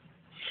ever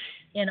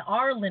in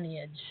our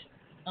lineage,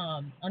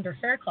 under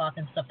Faircloth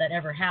and stuff, that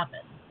ever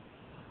happened.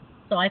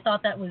 So I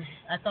thought that was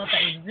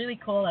really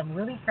cool. I'm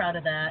really proud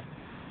of that.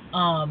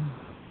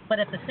 But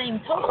at the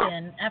same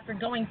token, after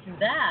going through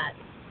that,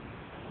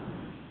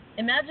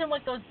 imagine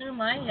what goes through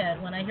my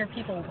head when I hear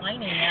people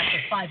whining after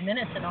 5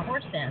 minutes in a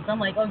horse dance. I'm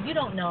like, oh, you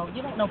don't know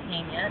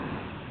pain yet.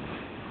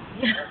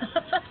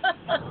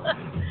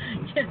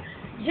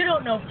 You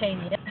don't know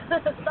pain yet.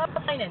 Stop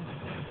whining.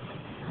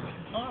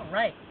 All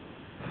right.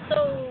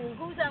 So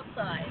who's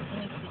outside? Let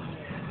me see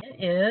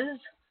here.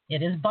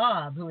 It is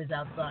Bob who is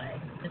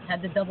outside. Just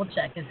had to double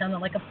check. It sounded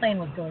like a plane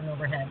was going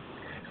overhead.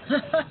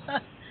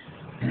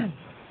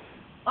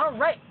 All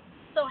right.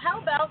 So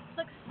how about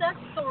success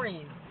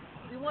stories?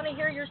 We want to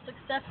hear your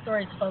success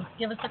stories, folks.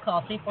 Give us a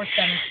call,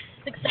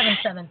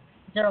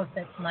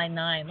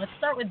 347-677-0699. Let's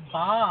start with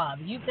Bob.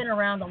 You've been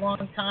around a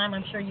long time.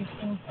 I'm sure you've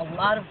seen a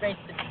lot of great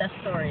success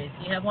stories.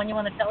 Do you have one you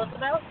want to tell us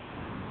about?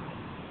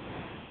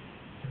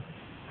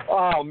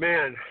 Oh,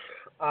 man.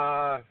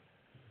 God,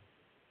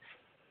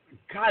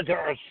 there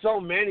are so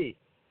many.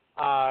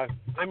 I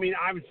mean,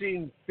 I've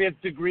seen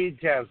 5th degree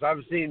tests.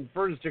 I've seen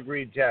 1st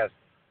degree tests,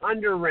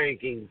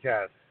 under-ranking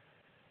tests.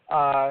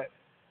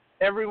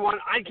 Everyone,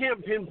 I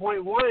can't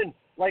pinpoint one.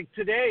 Like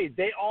today,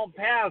 they all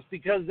passed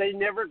because they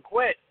never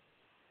quit.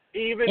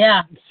 Even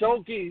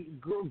Soki,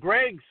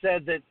 Greg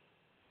said that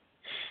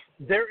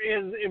there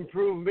is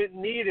improvement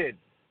needed.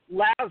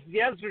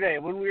 Yesterday,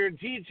 when we were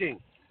teaching,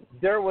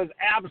 there was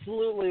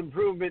absolutely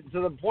improvement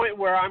to the point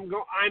where I'm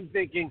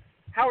thinking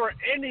How are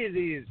any of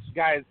these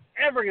guys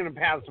ever going to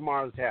pass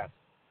tomorrow's test?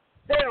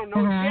 They don't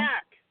know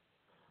jack.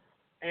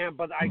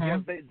 But I guess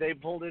they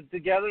pulled it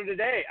together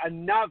today,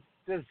 enough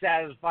to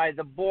satisfy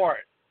the board.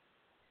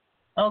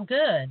 Oh,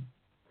 good.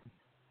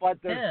 But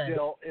there's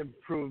still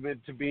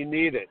improvement to be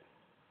needed.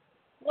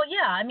 Well,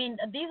 yeah, I mean,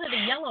 these are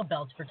the yellow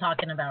belts we're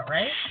talking about,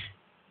 right?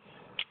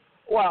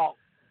 Well,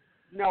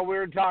 no, we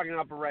were talking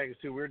upper ranks,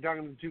 too. We were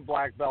talking the 2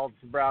 black belts,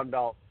 the brown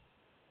belt,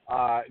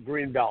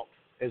 green belt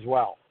as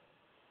well.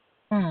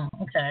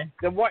 Okay.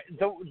 The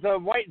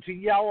white to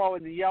yellow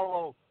and the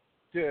yellow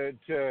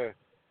to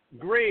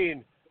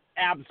green,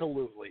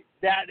 absolutely.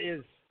 That's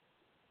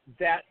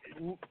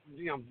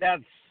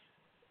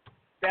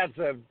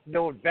a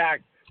note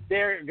back.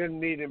 They're going to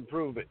need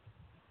improvement.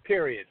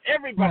 Period.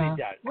 Everybody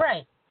does.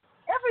 Right.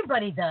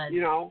 Everybody does.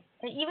 You know.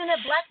 Even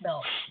at black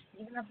belt.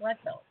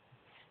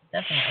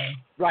 Definitely.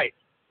 Right.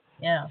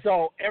 Yeah.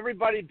 So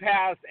everybody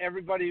passed. It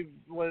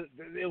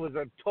was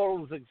a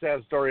total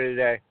success story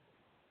today.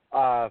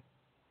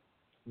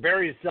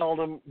 Very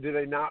seldom do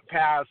they not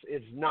pass.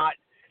 It's not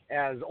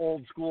as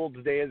old school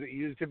today as it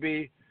used to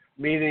be,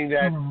 meaning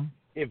that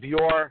if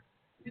your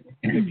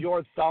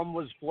thumb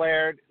was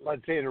flared,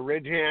 let's say in a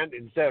ridge hand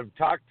instead of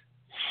tucked,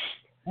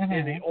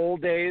 in the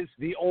old days,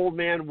 the old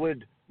man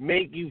would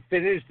make you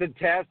finish the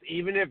test,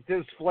 even if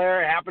this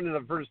flare happened in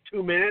the first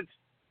 2 minutes,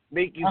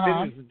 make you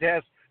finish the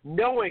test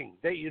knowing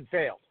that you'd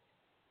failed.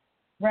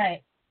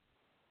 Right.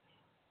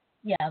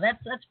 Yeah,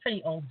 that's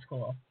pretty old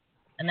school.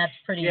 And that's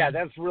pretty... Yeah,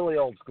 that's really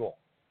old school.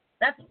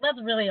 That's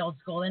really old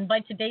school. And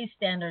by today's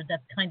standards,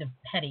 that's kind of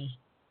petty.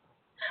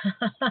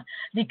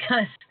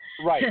 Because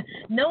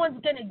no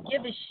one's going to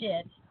give a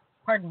shit,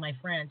 pardon my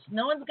French,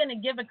 no one's going to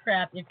give a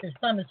crap if your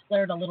thumb is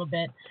flared a little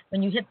bit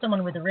when you hit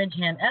someone with a ridge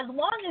hand, as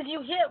long as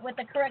you hit with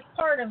the correct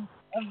part of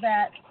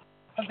that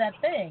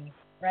thing,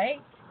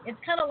 right? It's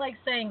kind of like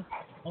saying,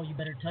 oh, you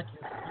better tuck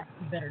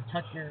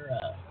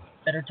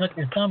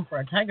your thumb for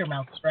a tiger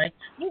mouth strike.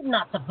 You're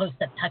not supposed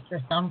to tuck your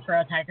thumb for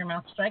a tiger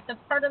mouth strike. That's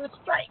part of the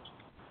strike.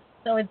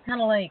 So it's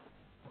kind of like,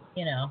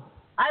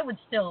 I would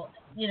still,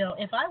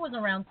 if I was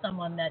around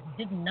someone that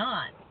did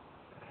not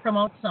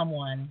promote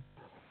someone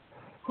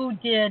who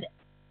did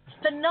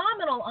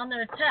phenomenal on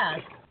their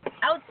test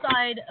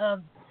outside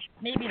of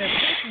maybe their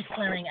pinky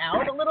flaring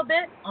out a little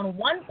bit on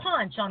one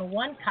punch, on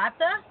one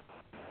kata,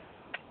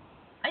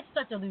 I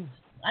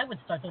would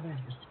start to lose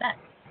respect,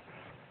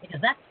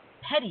 because that's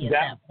petty at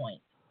that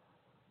point.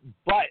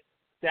 But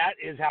that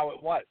is how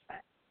it was.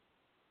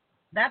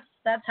 That's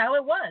how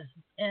it was,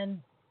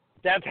 and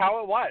that's how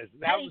it was.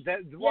 I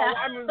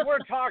mean,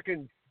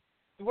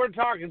 we're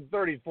talking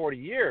 30, 40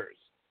 years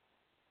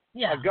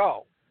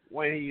ago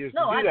when he used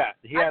to do that.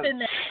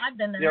 I've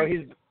been there.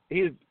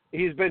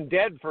 He's been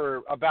dead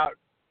for about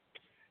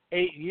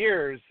 8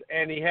 years,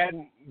 and he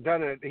hadn't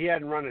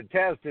run a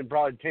test in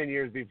probably 10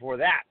 years before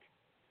that.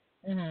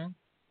 Mhm.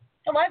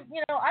 So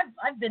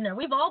I've been there.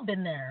 We've all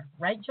been there,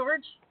 right,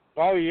 George?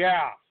 Oh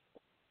yeah.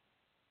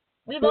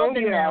 We've all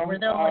been there where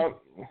they're like,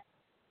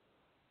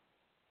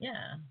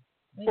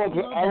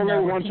 I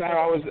remember one time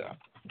I was.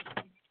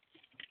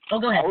 Oh,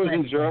 go ahead. I was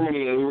in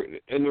Germany,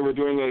 and they were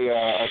doing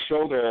a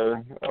show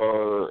there,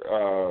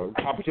 or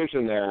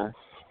competition there,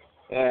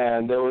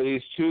 and there were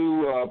these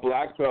 2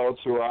 black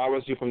belts who were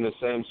obviously from the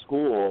same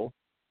school,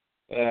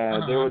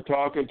 and they were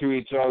talking to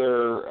each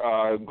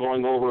other,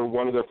 going over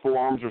one of their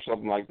forms or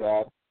something like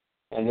that.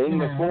 And in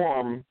the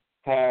form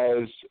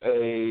has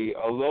a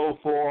low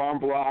forearm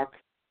block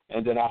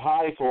and then a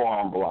high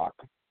forearm block.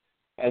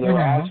 And they're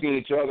asking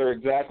each other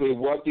exactly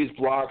what these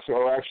blocks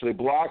are actually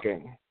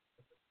blocking.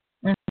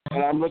 And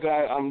I'm looking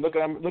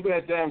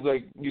at them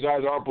like, you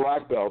guys are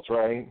black belts,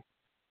 right?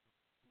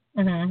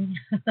 And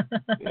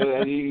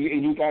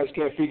you guys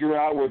can't figure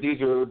out what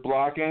these are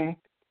blocking.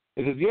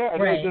 He says, yeah,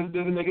 it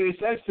doesn't make any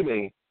sense to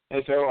me.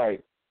 And so, all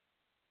right,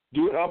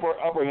 do an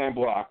upper hand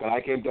block. And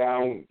I came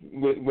down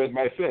with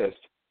my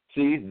fist.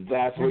 See,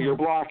 that's what you're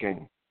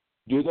blocking.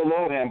 Do the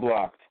low hand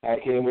block. I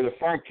came with a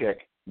front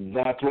kick.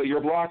 That's what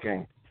you're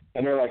blocking.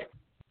 And they're like,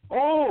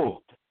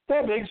 oh,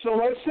 that makes so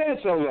much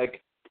sense. I was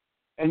like,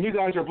 and you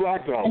guys are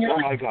black belts. Oh,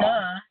 my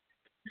God.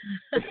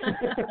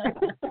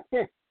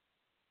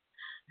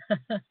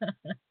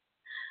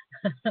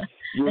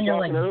 You were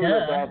talking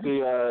earlier about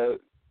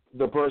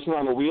the person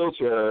on the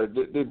wheelchair.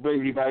 This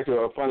brings me back to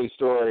a funny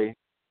story.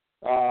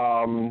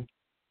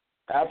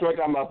 After I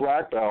got my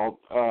black belt,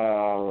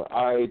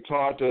 I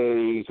taught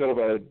a sort of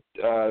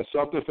a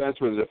self-defense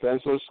with a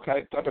defenseless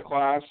type of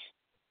class,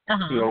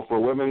 for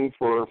women,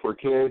 for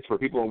kids, for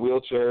people in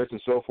wheelchairs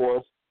and so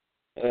forth.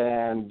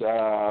 And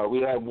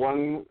we had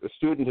one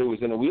student who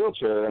was in a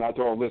wheelchair, and I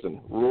told him,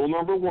 listen, rule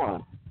number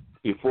 1,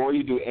 before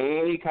you do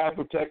any type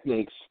of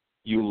techniques,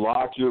 you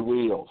lock your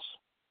wheels,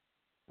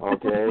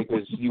 okay?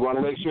 Because you want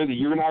to make sure that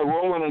you're not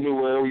rolling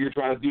anywhere where you're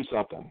trying to do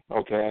something,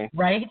 okay?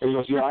 Right. And he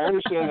goes, yeah, I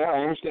understand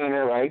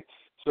that, right?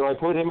 So I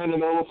put him in the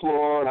middle of the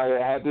floor, and I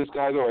had this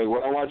guy go, hey,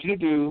 what I want you to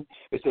do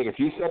is take a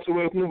few steps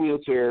away from the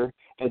wheelchair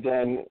and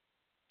then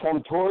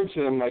come towards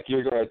him like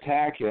you're going to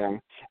attack him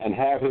and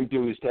have him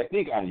do his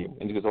technique on you.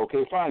 And he goes,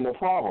 okay, fine, no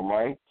problem,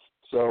 right?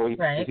 So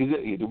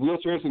the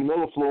wheelchair's in the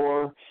middle of the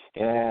floor,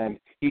 and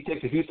he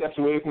takes a few steps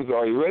away from him.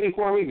 Are you ready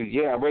for me? He goes,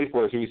 yeah, I'm ready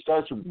for it. So he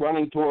starts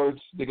running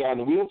towards the guy in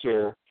the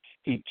wheelchair.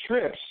 He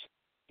trips.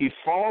 He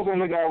falls on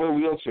the guy with a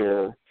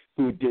wheelchair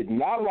who did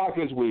not lock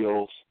his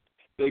wheels.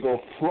 They go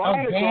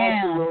flying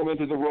across the room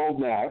into the rolled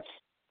mats.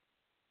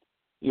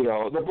 You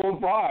know, they're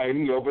both fine,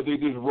 you know, but they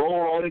just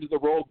roll right into the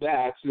rolled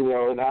mats, you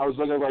know, and I was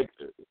looking like,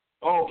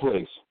 oh,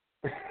 please.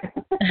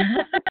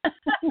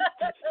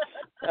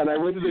 And I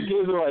went to the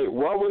kids and like,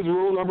 what was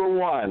rule number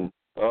 1?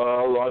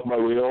 Lock my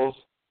wheels.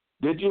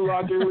 Did you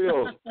lock your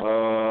wheels?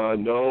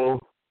 No.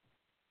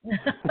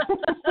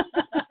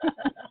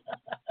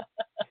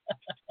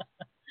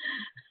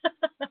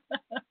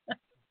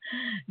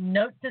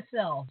 Note to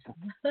self.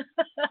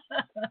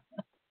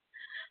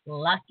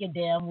 Lock your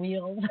damn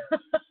wheels.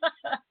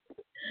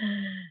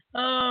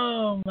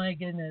 Oh my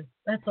goodness,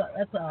 that's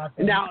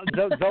awesome. Now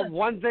the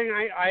one thing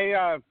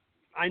I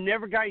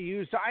never got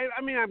used to.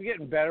 I mean I'm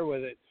getting better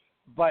with it,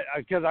 but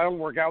because I don't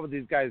work out with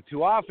these guys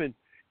too often,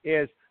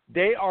 is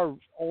they are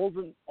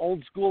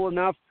old school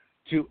enough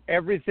to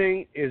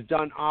everything is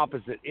done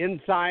opposite.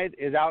 Inside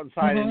is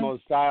outside in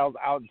most styles.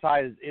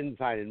 Outside is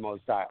inside in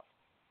most styles.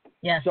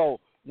 Yeah. So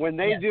when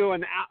they do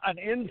an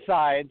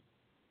inside,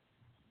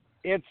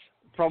 it's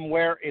from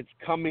where it's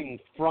coming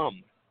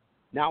from,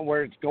 not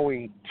where it's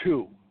going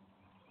to.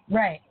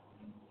 Right.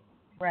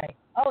 Right.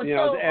 Oh, you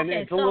know, and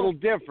it's a little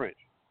different.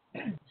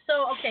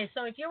 So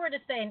if you were to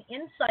say an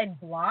inside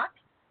block,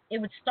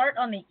 it would start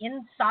on the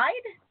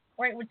inside,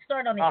 or it would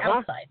start on the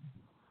outside.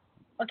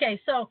 Okay,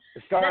 so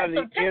start on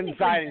the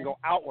inside and go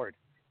outward.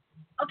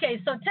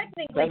 Okay, so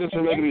technically, that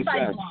doesn't make any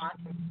inside sense. block.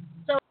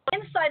 So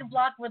inside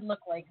block would look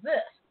like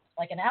this,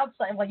 like an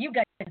outside. Well, you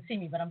guys can see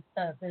me, but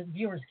the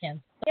viewers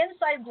can.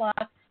 Inside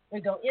block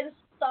would go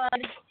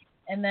inside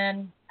and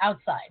then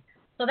outside.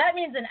 So that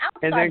means an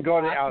outside and then go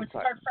block to outside. would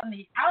start from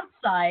the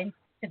outside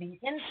to the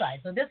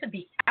inside. So this would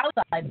be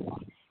outside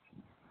block.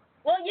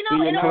 Well, you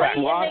know, in a way,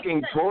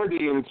 blocking toward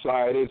the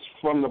inside is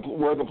from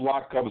where the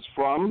block comes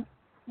from.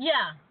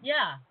 Yeah,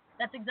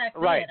 that's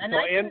exactly right. it.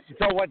 And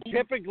so what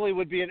typically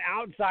would be an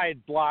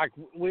outside block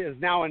is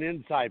now an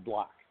inside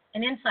block.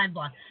 An inside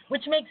block,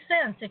 which makes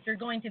sense if you're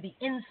going to the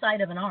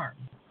inside of an arm,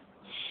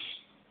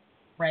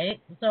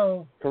 right?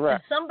 So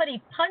correct. If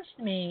somebody punched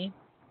me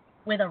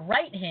with a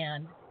right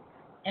hand,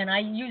 and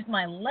I used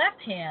my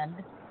left hand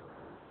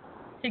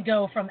to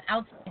go from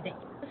outside to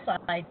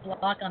inside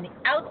block on the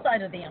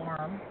outside of the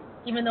arm,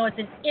 even though it's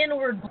an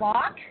inward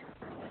block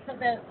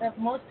that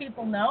most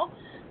people know,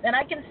 then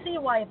I can see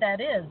why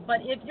that is.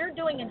 But if you're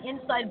doing an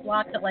inside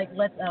block to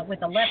with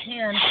the left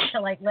hand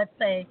to let's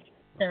say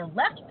their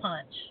left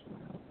punch,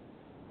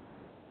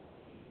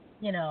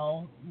 then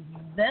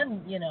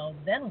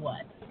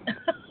what?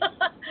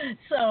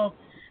 So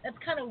that's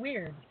kind of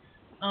weird.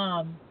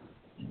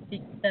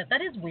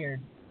 That is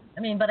weird. I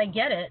mean, but I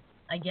get it.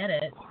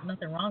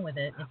 Nothing wrong with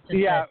it. It's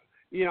just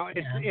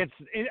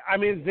I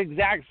mean, it's the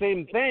exact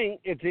same thing.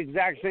 It's the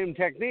exact same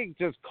technique,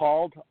 just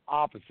called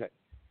opposite.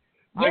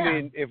 Yeah. I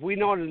mean, if we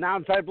know it's an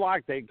outside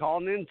block, they call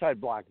it an inside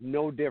block.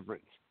 No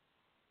difference.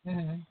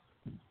 Mm-hmm.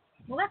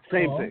 Well, that's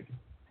same cool. thing.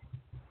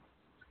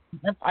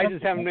 I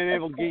just haven't been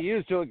able to get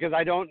used to it because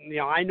I don't,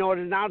 I know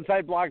it's an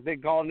outside block, they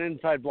call it an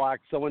inside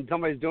block. So when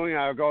somebody's doing it,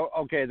 I go,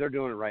 okay, they're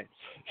doing it right.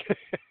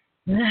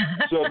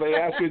 So if they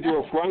ask you to do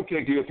a front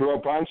kick, do you throw a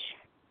punch?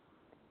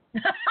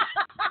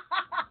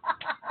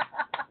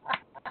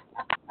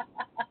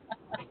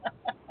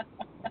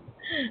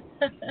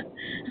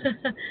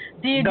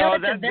 Do you no,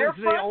 do it to their this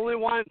is the only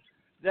one.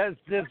 This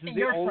is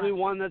the only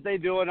one that they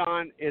do it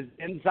on is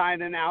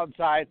inside and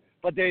outside,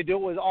 but they do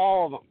it with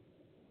all of them.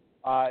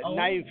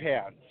 Knife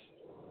hands.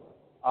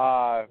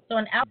 So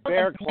an outside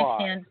bear claw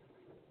knife hand.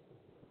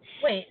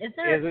 Wait, is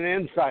there? Is an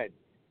inside.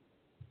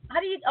 How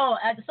do you?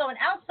 So an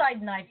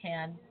outside knife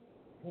hand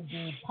would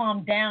be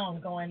palm down,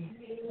 going.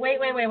 Wait.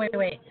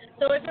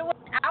 So if it was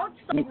an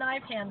outside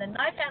knife hand, the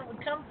knife hand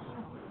would come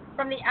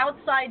from the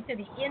outside to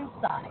the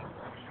inside,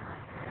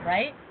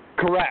 right?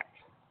 Correct.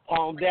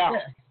 Palm down.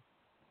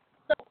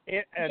 So,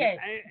 inside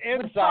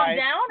would palm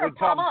down or would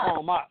come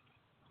palm up?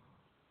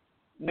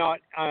 No,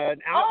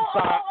 an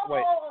outside.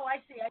 Wait. Oh,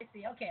 I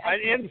see. Okay.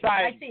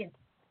 Inside. I see it.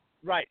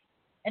 Right.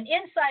 An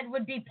inside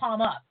would be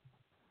palm up,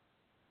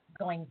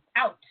 going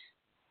out,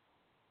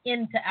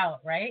 into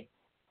out, right?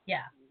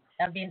 Yeah,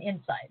 that would be an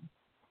inside.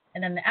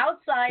 And then the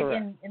outside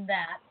in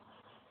that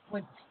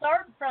would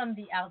start from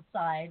the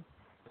outside,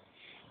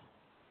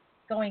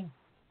 going.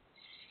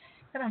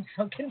 And I'm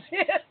so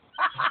confused.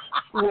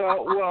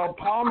 well,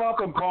 palm up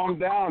and palm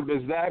down,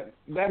 does that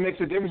makes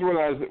a difference whether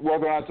or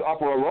not it's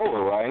upper or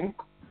lower, right?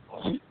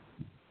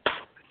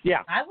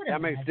 Yeah, I would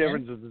that makes a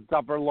difference if it's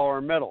upper,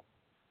 lower, middle.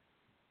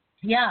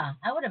 Yeah,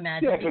 I would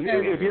imagine. Yeah, because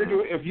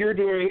if you're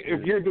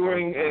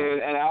doing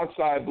an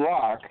outside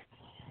block,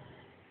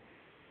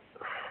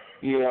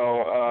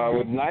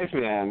 with knife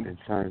hand, if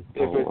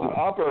it's an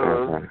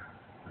upper,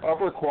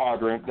 upper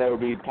quadrant, that would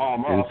be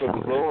palm up. If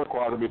it's lower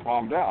quadrant, would be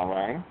palm down,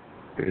 right?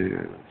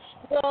 Yes.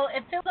 Well,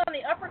 if it's on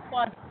the upper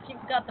quadrant,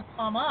 you've got the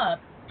palm up,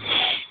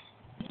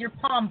 your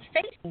palm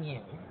facing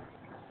you,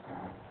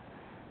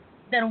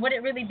 then would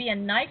it really be a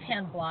knife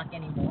hand block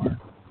anymore?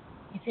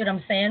 You see what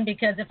I'm saying?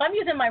 Because if I'm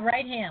using my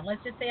right hand,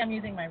 let's just say I'm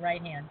using my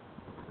right hand,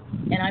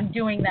 and I'm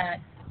doing that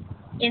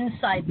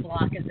inside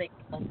block as they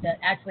call it, that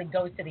actually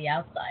goes to the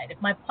outside.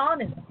 If my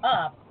palm is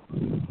up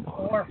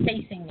or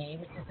facing me,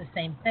 which is the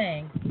same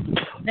thing,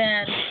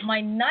 then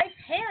my knife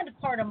hand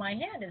part of my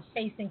hand is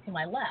facing to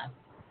my left.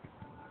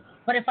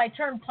 But if I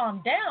turn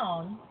palm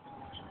down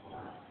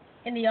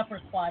in the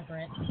upper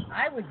quadrant,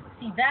 I would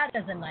see that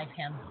as a knife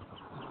hand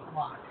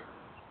block.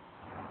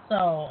 So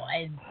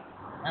I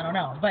don't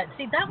know. But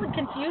see, that would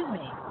confuse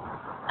me.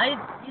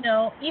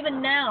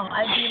 Even now,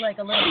 I'd be like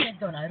a little kid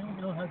going, I don't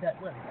know how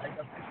that works.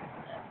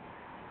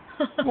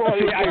 Well,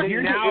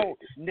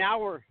 now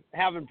we're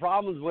having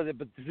problems with it.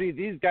 But see,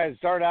 these guys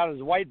start out as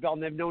a white belt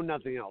and they've known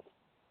nothing else.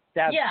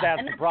 That's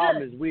the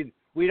problem. Good. Is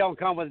we don't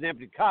come with an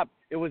empty cup.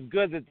 It was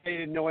good that they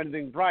didn't know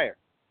anything prior.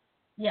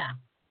 Yeah,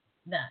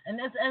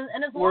 and as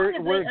long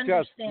as they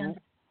understand,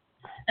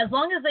 as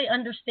long as they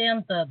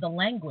understand the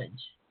language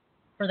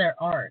for their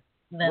art,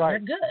 then they're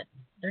good.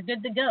 They're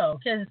good to go.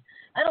 Because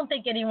I don't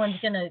think anyone's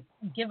gonna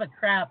give a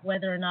crap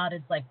whether or not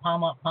it's like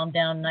palm up, palm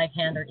down, knife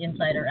hand, or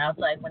inside or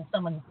outside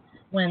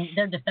when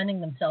they're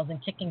defending themselves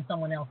and kicking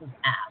someone else's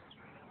ass.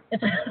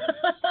 It's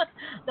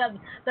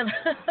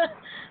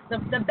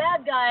the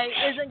bad guy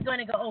isn't going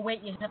to go, oh,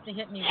 wait, you have to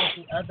hit me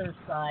with the other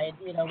side,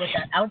 with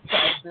that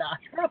outside block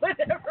or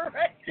whatever,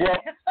 right? Well,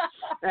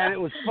 and it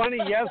was funny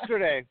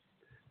yesterday.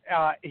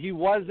 He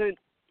wasn't,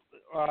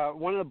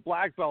 one of the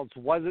black belts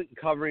wasn't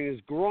covering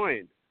his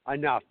groin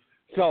enough.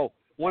 So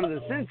one of the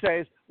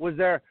senseis was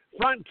there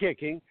front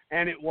kicking,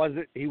 and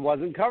he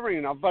wasn't covering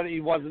enough, but he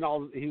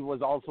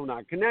was also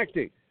not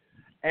connecting.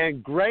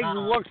 And Greg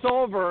looks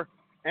over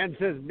and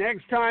says,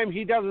 next time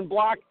he doesn't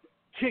block,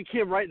 kick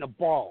him right in the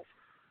balls.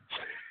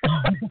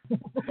 And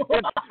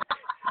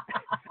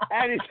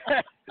he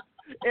said,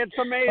 it's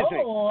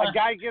amazing. Oh. A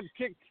guy gets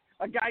kicked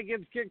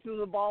in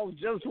the balls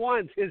just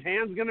once. His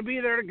hand's going to be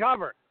there to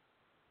cover.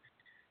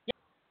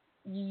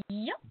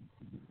 Yep.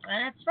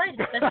 That's right,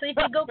 especially if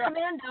you go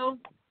commando.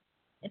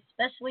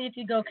 Especially if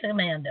you go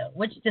commando,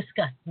 which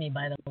disgusts me,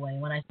 by the way,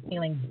 when I'm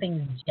feeling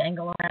things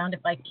jangle around if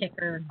I kick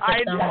or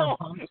I them know.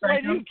 or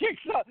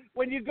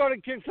When you go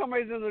to kick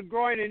somebody in the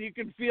groin and you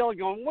can feel it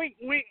going, wait.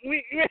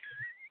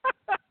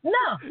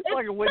 No, it's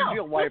like a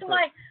windshield wiper.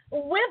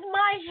 With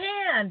my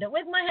hand.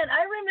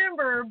 I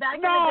remember back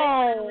in the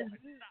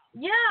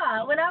day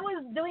when I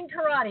was doing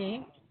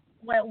karate,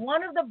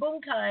 one of the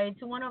bunkai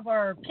to one of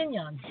our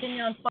pinyon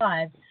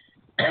 5,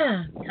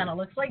 kind of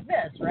looks like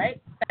this,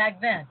 right?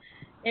 Back then.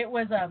 It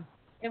was a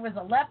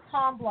left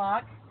palm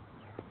block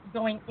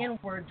going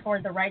inward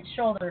toward the right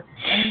shoulder,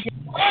 and you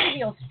did one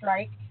heel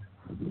strike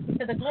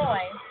to the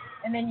groin,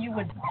 and then you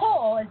would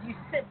pull as you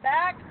sit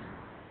back,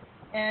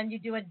 and you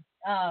do a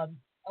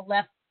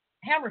left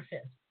hammer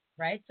fist,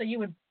 right? So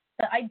the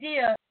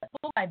idea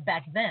bunkai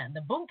back then,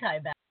 the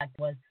bunkai back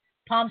was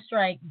palm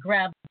strike,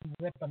 grab,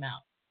 rip them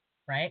out,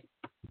 right?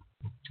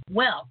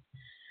 Well,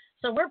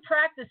 so we're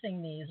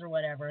practicing these or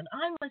whatever, and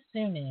I'm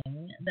assuming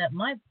that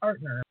my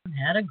partner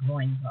had a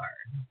groin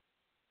guard.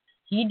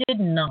 He did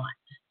not.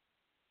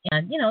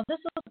 And, this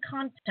was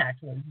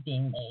contact was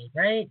being made,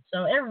 right?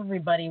 So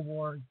everybody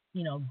wore,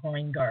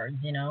 groin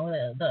guards,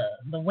 The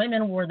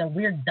women wore the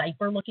weird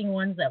diaper-looking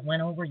ones that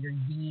went over your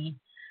gi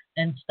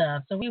and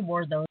stuff. So we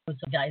wore those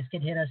so guys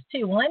could hit us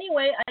too. Well,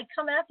 anyway, I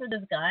come after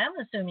this guy. I'm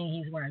assuming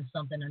he's wearing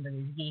something under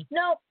his gi.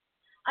 Nope.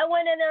 I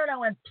went in there and I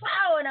went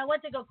plow, and I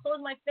went to go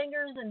close my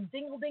fingers and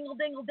dingle, dingle,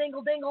 dingle,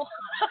 dingle, dingle.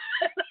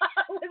 And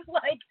I was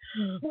like,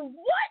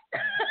 what?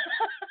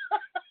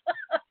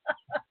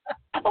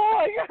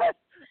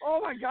 Oh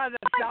my God,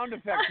 that sound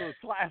effect was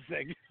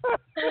classic. I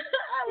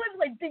was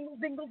like dingle,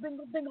 dingle,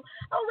 dingle, dingle.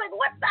 I was like,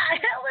 what the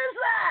hell is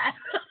that?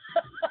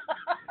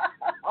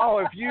 Oh,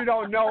 if you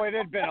don't know, it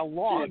had been a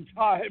long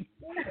time.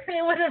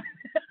 It would have.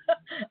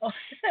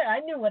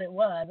 I knew what it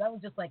was. I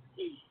was just like,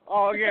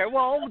 oh, okay.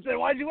 Well, then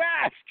why'd you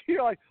ask?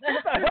 You're like,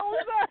 what the hell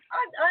is that?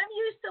 I'm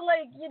used to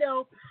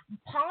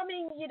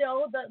palming,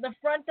 the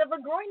front of a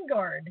groin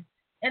guard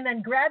and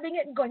then grabbing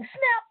it and going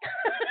snap.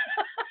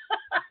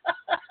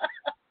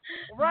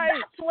 Right.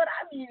 That's what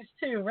I'm used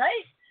to,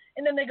 right?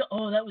 And then they go,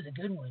 oh, that was a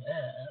good one.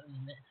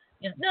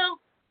 No,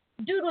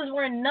 dude was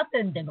wearing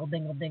nothing. Dingle,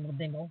 dingle, dingle,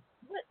 dingle.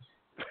 What?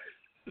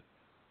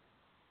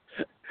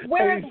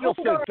 Where is still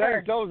said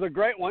thanks. That was a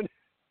great one.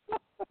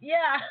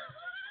 Yeah.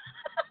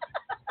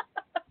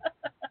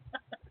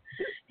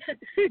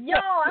 Yo,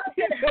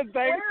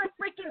 we're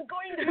freaking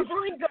going to the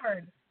groin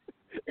guard.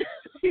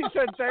 He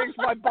said thanks,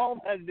 my ball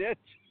had an itch.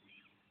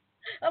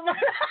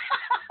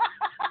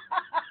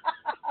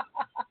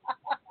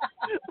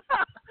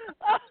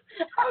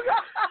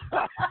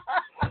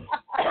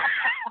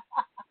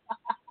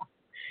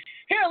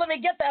 Here, let me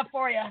get that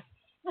for you.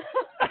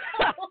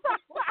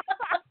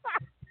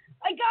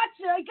 I got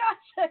you.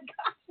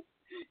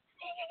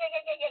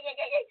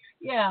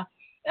 Yeah.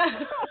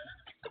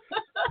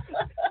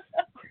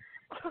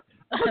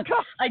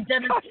 I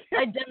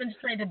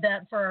demonstrated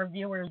that for our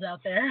viewers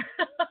out there.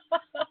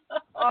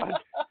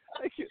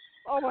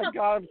 Oh my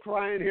God, I'm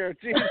crying here.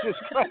 Jesus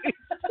Christ.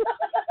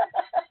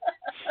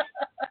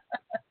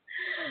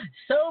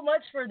 So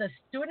much for the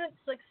student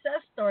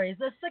success stories.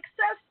 The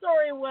success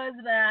story was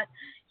that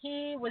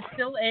he was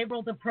still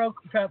able to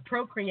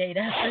procreate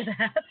after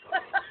that.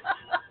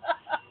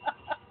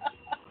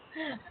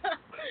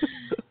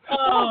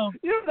 Oh.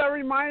 You know, that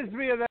reminds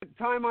me of that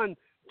time on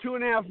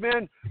 2.5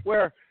 Men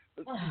where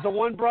the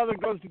one brother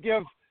goes to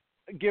give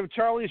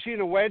Charlie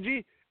Sheen a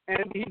wedgie,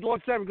 and he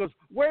looks at him and goes,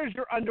 "Where's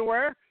your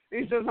underwear?"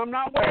 And he says, "I'm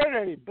not wearing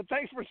any, but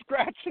thanks for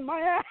scratching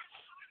my ass."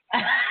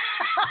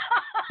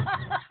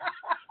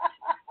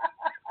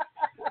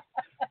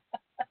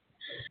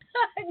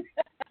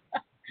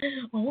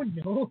 Oh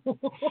no.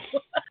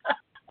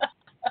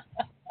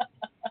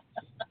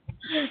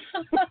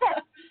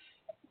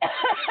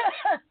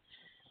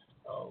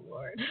 Oh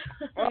Lord.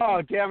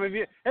 Oh damn! Have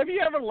you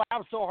ever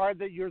laughed so hard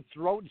that your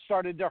throat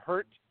started to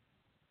hurt?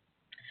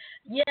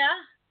 Yeah,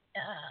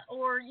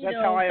 or That's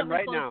how I am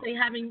right close now.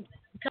 to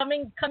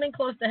coming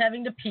close to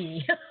having to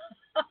pee.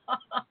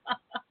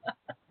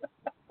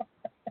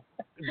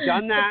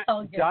 Done that,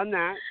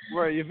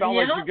 where you felt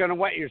like you're gonna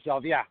wet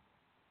yourself. Yeah.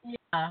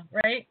 Yeah,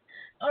 right.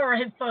 All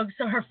right, folks.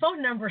 So our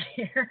phone number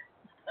here.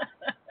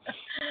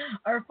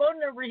 Our phone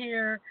number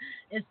here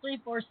is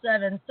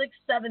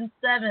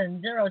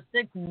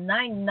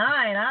 347-677-0699.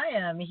 I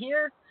am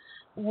here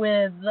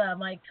with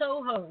my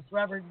co-host,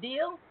 Robert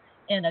Deal,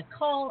 and a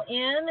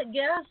call-in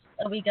guest.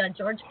 We got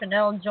George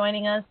Pennell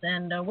joining us,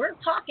 and we're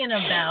talking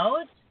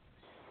about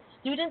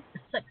student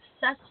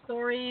success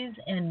stories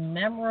and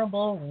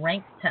memorable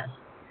rank tests.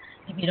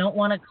 If you don't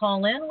want to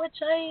call in,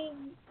 which I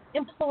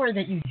implore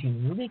that you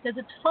do because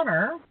it's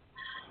funner,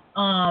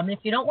 if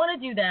you don't want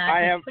to do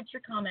that, just put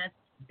your comments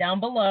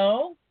down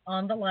below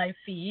on the live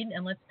feed,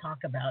 and let's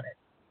talk about it.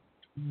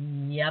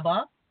 Yeah,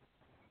 Bob?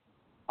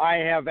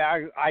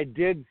 I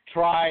did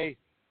try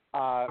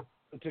to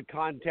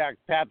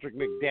contact Patrick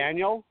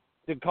McDaniel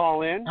to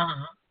call in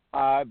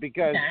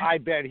because I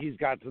bet he's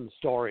got some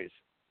stories.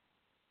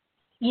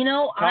 You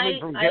know, coming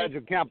from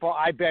Judge Campo,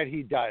 I bet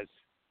he does.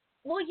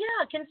 Well,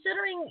 yeah,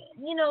 considering,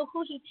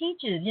 who he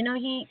teaches.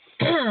 He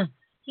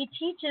he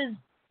teaches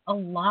a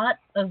lot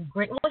of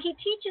great. Well, he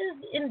teaches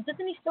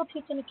doesn't he still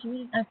teach in a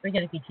community? I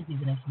forget if he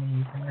teaches in a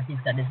community center or if he's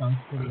got his own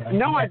studio.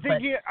 No, I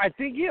think he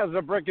has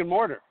a brick and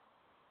mortar.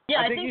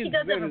 Yeah, I think he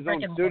does have a his brick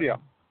own and studio.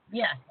 mortar.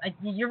 Yes,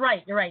 you're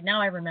right.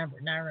 Now I remember.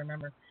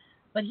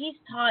 But he's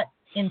taught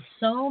in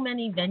so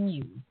many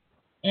venues,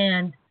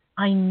 and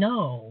I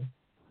know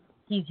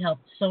he's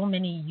helped so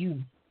many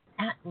youth,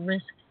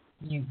 at-risk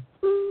youth,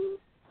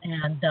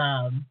 and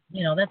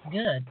that's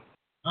good.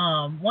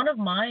 One of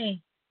my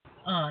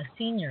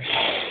seniors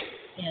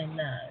in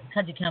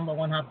Kajikamba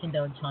One Hopkins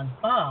Dojo Chan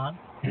Spa,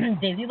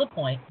 Daisy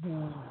LaPointe,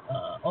 who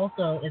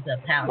also is a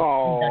past.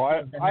 Oh,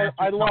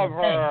 I love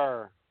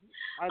her.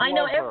 I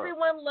know love her.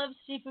 Everyone loves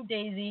Shifu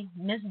Daisy,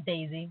 Miss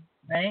Daisy,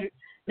 right?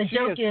 The she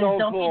joke is so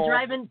don't cool. be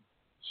driving.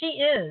 She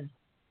is,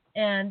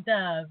 and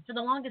for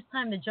the longest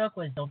time the joke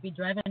was don't be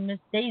driving Miss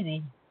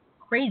Daisy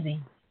crazy.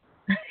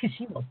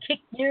 She will kick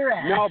your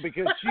ass. No,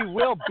 because she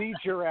will beat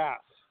your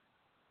ass.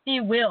 She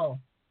will.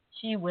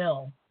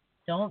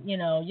 Don't you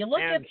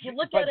look at her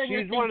and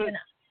you're thinking.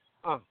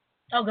 Oh,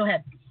 go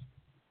ahead.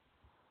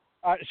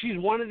 She's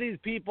one of these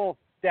people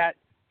that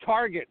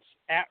targets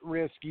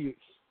at-risk youth.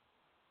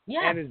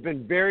 Yeah. And has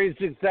been very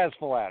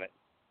successful at it.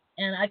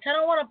 And I kind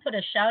of want to put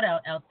a shout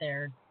out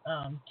there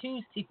to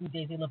Sifu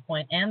Daisy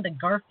LaPointe and the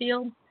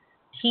Garfield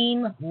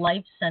Teen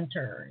Life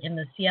Center in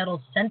the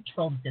Seattle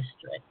Central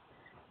District,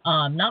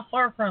 not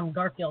far from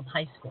Garfield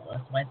High School.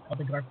 That's why it's called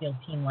the Garfield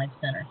Teen Life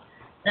Center.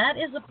 That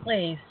is a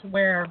place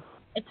where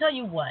I tell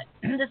you what,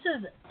 this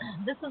is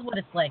what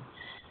it's like.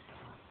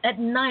 At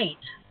night,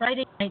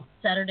 Friday night,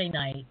 Saturday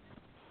night,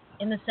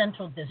 in the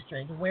Central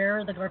District,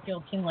 where the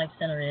Garfield Teen Life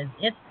Center is,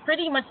 it's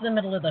pretty much the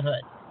middle of the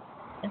hood.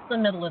 It's the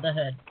middle of the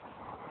hood.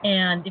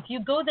 And if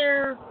you go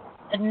there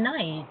at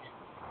night,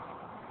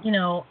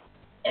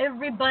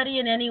 everybody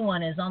and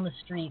anyone is on the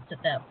streets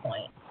at that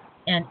point.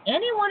 And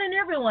anyone and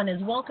everyone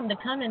is welcome to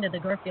come into the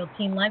Garfield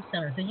Teen Life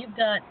Center. So you've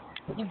got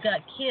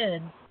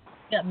kids,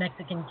 you've got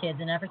Mexican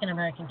kids and African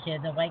American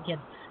kids and white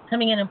kids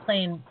coming in and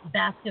playing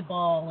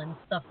basketball and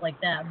stuff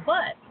like that.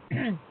 But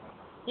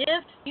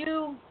if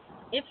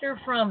you're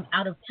from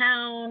out of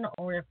town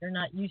or if you're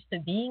not used to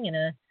being in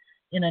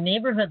a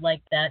neighborhood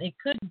like that, it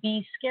could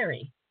be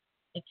scary.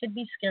 It could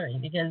be scary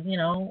because, you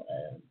don't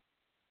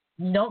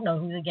know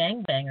who's a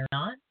gangbanger or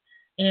not.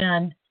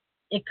 And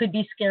it could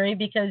be scary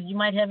because you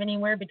might have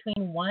anywhere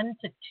between 1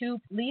 to 2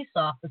 police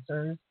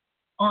officers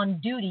on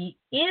duty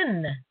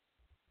in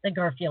the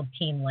Garfield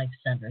Teen Life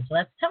Center. So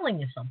that's telling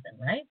you something,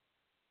 right?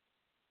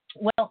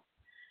 Well,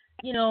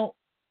 you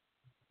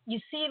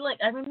see,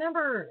 I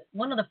remember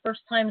one of the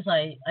first times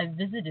I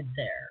visited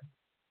there,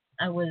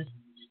 I was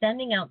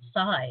standing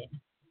outside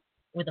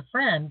with a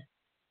friend,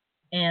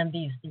 and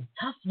these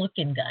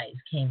tough-looking guys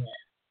came in.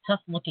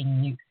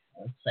 tough-looking youth,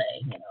 let's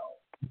say,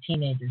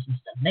 teenagers and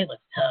stuff. And they look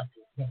tough,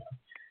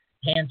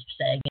 hands are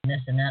sagging,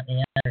 this and that and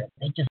the other.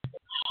 They just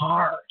look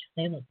hard.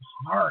 They look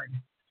hard.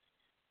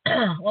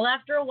 Well,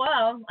 after a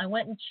while, I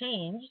went and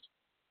changed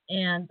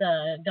and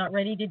got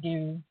ready to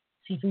do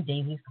Sifu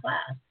Daisy's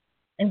class.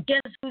 And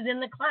guess who's in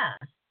the class?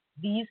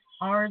 These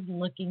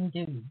hard-looking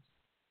dudes.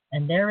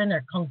 And they're in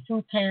their kung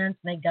fu pants,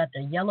 and they got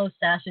their yellow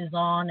sashes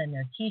on and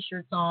their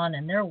T-shirts on,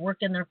 and they're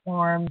working their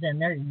forms,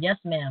 and they're yes,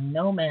 ma'am,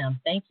 no, ma'am,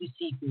 thank you,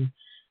 Sifu.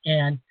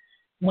 And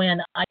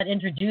when I got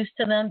introduced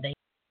to them, they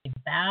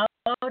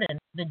bowed, and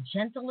the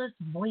gentlest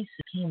voices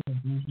came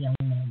from these young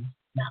men's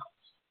mouths.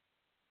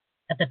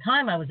 At the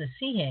time, I was a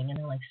Sihing, and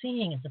they're like,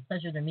 Sihing, it's a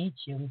pleasure to meet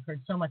you. We've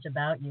heard so much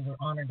about you. We're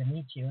honored to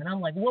meet you. And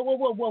I'm like, whoa,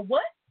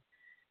 what?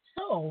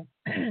 So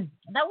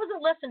that was a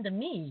lesson to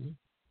me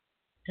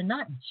to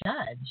not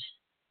judge,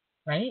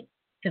 right?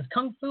 Because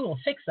Kung Fu will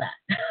fix that.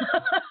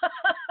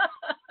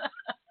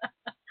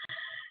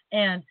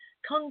 And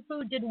Kung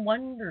Fu did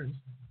wonders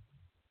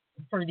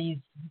for these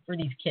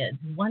kids,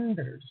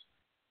 wonders,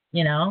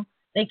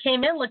 They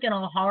came in looking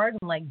all hard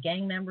and like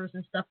gang members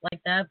and stuff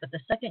like that, but the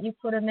second you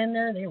put them in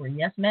there, they were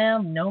yes,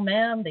 ma'am, no,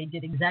 ma'am. They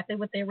did exactly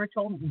what they were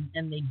told,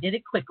 and they did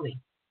it quickly.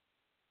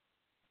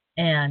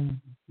 And,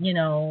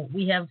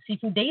 we have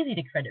Sifu Daisy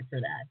to credit for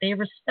that. They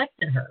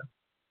respected her.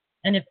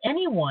 And if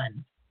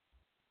anyone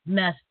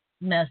messed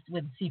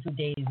with Sifu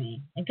Daisy,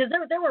 and because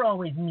there were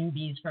always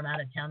newbies from out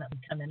of town that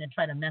would come in and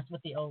try to mess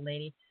with the old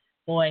lady,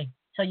 boy,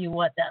 tell you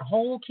what, that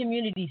whole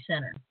community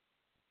center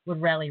would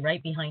rally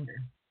right behind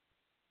her.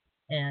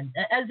 And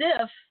as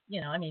if,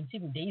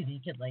 Sifu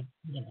Daisy could,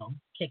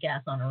 kick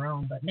ass on her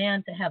own. But,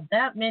 man, to have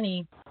that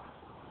many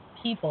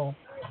people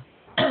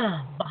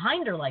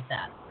behind her like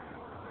that,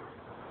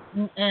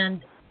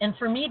 and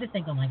for me to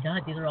think, oh, my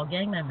God, these are all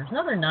gang members.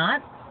 No, they're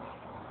not.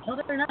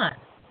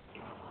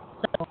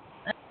 So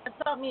that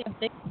taught me a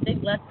big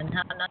lesson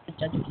how not to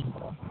judge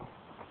people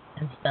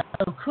and stuff.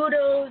 So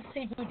kudos,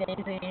 Sifu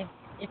Daisy,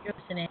 if you're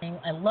listening.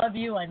 I love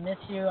you. I miss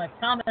you. I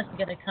promise I'm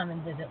going to come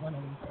and visit one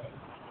of these days.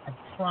 I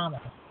promise.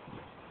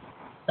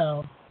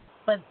 So,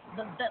 but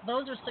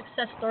those are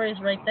success stories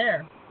right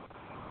there.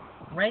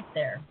 Right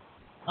there.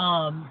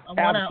 I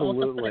want to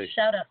also put a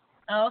shout out.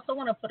 I also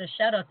want to put a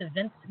shout out to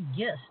Vince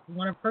Gist,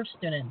 one of her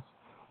students.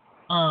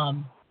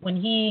 When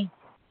he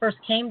first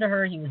came to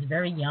her, he was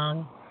very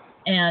young,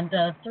 and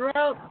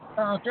throughout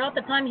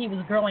the time he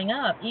was growing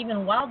up,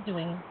 even while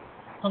doing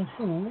Kung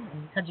Fu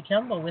and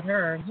Kajikembo with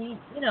her, he,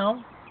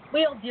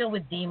 we all deal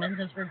with demons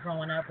as we're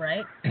growing up,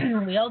 right?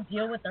 We all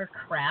deal with our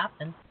crap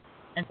and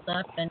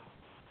stuff, and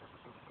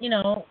he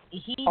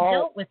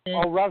dealt with it.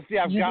 Oh, Rusty,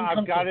 I've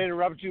Kung got Fu. to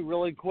interrupt you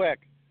really quick.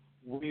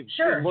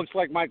 Sure. It looks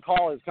like my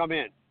call has come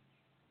in.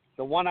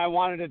 The one I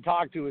wanted to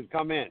talk to has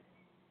come in.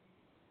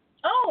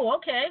 Oh,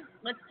 okay.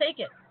 Let's take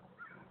it.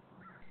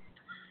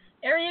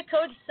 Area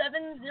code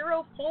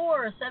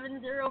 704.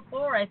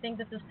 I think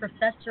this is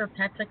Professor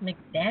Patrick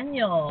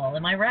McDaniel.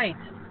 Am I right?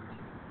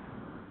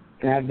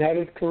 That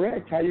is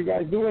correct. How you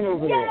guys doing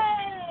over there?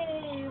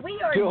 Yay!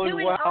 We are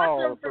doing well,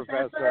 awesome,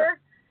 Professor.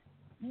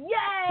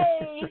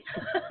 Yay!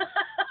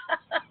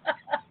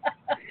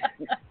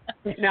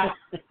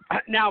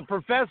 Now,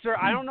 Professor,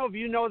 I don't know if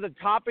you know the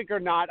topic or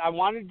not. I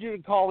wanted you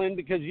to call in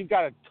because you've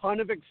got a ton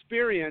of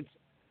experience.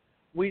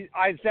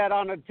 I sat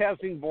on a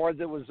testing board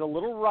that was a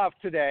little rough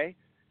today,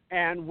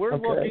 and we're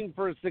looking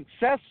for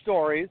success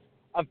stories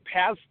of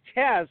past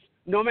tests,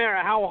 no matter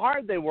how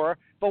hard they were,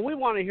 but we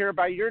want to hear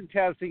about your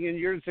testing and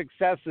your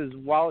successes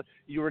while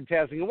you were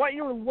testing and what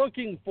you were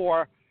looking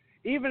for,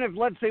 even if,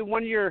 let's say,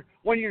 one of your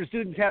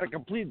students had a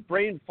complete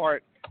brain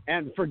fart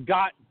and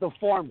forgot the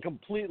form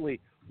completely.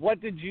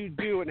 What did you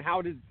do, and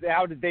how did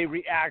they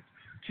react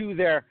to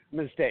their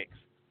mistakes?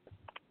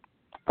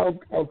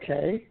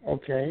 Okay.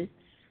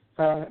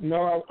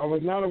 No, I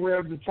was not aware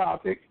of the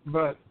topic,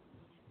 but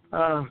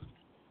I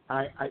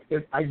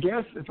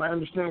guess if I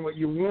understand what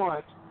you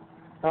want,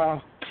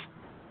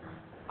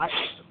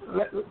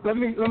 let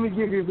me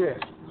give you this.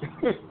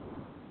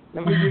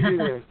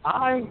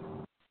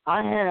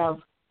 I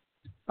have,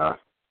 and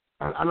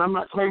I'm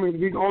not claiming to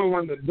be the only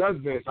one that does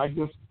this. I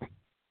just,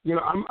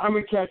 I'm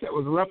a cat that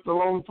was left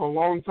alone for a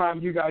long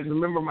time. You guys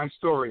remember my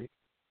story.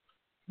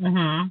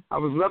 Mm-hmm. I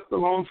was left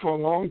alone for a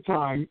long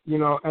time,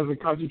 as a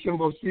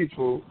Kajikembo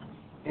Sifu,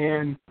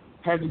 and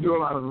had to do a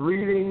lot of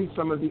reading,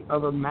 some of the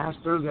other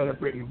masters that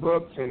have written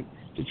books, and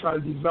to try to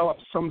develop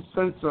some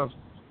sense of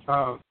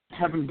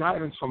having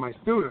guidance for my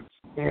students.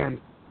 And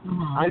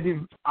I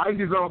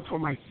developed for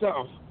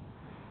myself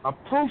a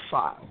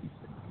profile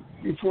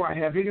before I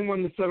have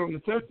anyone to set on the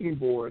testing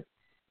board.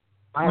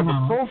 I have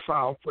a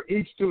profile for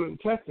each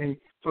student testing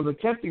for the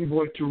testing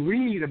board to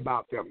read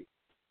about them,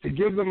 to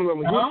give them a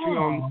little history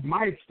on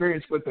my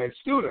experience with that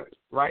student,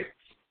 right?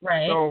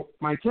 Right. So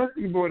my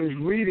testing board is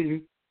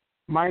reading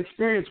my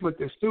experience with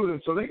the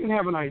students so they can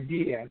have an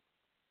idea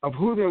of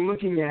who they're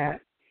looking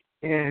at,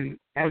 and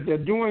as they're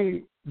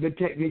doing the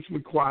techniques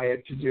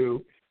required to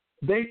do,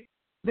 they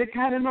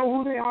kind of know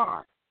who they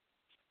are.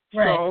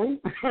 Right. So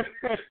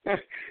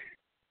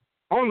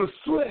on the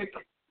slick,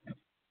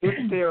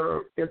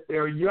 if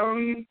they're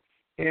young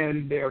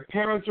and their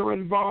parents are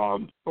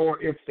involved,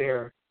 or if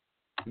they're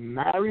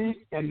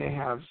married and they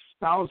have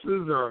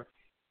spouses or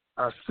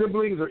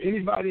siblings or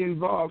anybody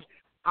involved,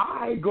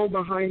 I go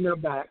behind their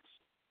backs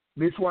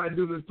before I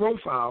do this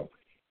profile.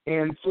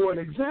 And for an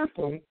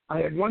example, I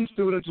had one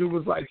student who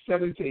was like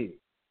 17.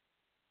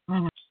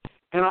 Mm-hmm.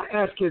 And I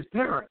asked his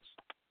parents,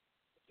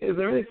 is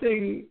there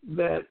anything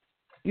that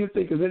you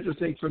think is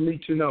interesting for me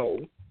to know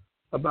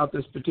about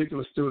this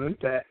particular student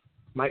that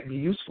might be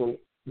useful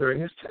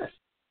during his test?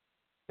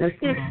 And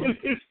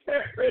his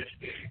parents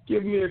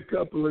give me a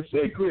couple of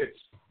secrets,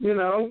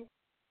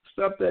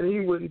 stuff that he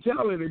wouldn't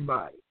tell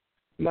anybody.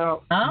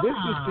 Now, this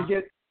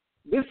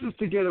is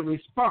to get a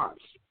response,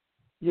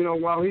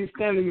 while he's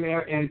standing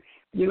there. And,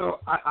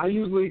 I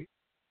usually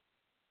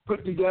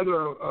put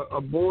together a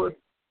board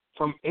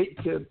from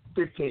 8 to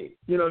 15.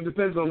 It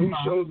depends on who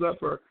shows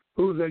up or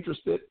who's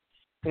interested.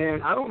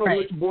 And I don't know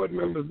which board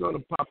member is going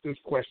to pop this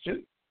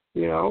question,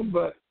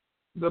 but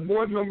the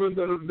board members,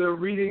 they're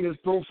reading his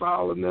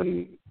profile, and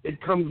then it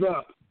comes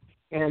up.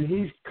 And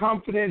he's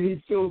confident.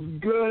 He feels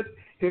good.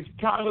 His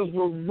titles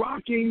were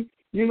rocking,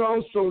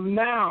 So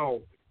now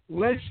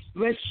let's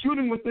shoot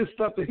him with this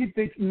stuff that he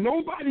thinks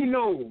nobody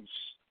knows.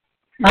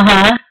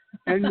 Uh-huh.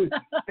 And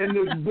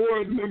this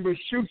board member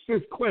shoots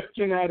this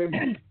question at him.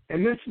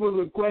 And this was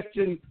a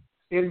question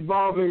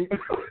involving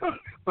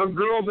a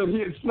girl that he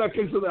had snuck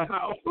into the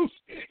house.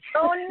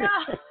 Oh, no.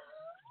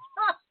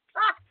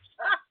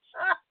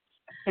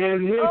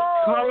 And his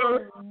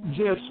color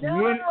just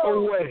went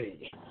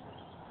away.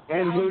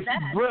 And his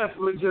breath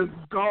was just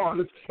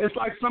gone. It's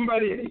like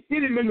somebody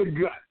hit him in the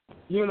gut,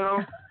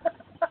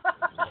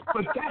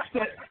 But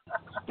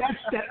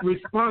that's that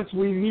response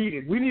we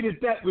needed. We needed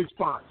that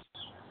response.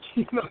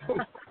 This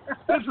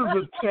is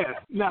a test.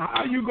 Now,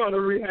 how are you going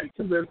to react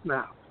to this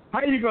now? How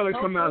are you going to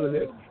come out of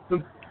this?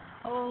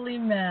 Holy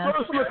man.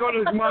 First look on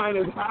his mind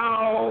is,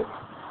 how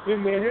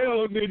in the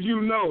hell did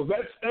you know?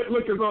 That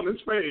look is on his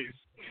face.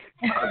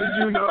 How did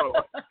you know?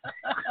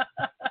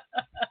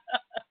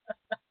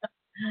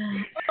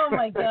 Oh,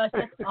 my gosh,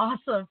 that's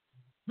awesome.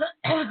 That's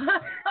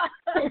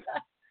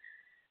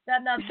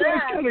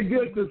kind of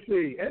good to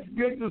see. It's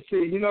good to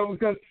see,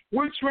 because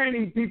we're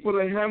training people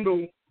to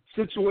handle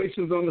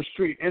situations on the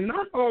street and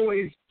not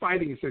always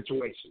fighting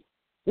situations.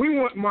 We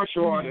want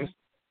martial artists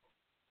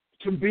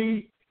to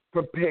be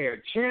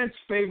prepared. Chance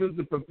favors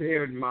the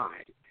prepared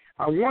mind.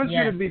 I want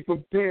you to be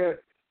prepared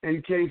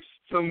in case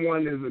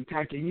someone is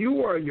attacking you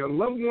or your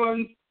loved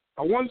ones.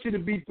 I want you to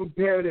be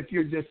prepared if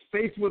you're just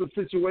faced with a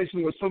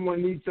situation where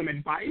someone needs some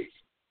advice,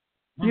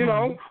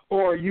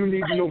 or you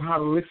need to know how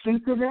to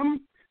listen to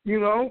them,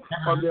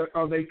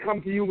 or they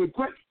come to you with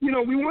questions.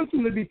 We want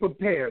them to be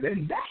prepared.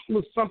 And that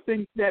was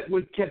something that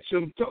would catch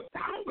them. So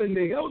how in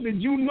the hell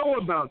did you know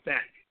about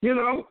that?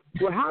 Well,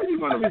 how are you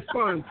going to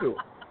respond to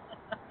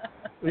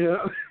it?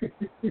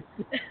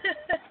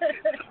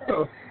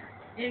 So,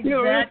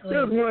 exactly.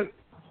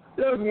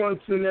 There's one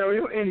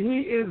scenario, and he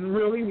is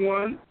really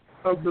one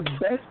of the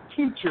best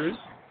teachers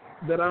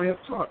that I have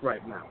taught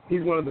right now.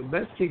 He's one of the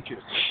best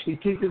teachers. He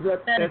teaches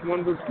at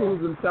one of the schools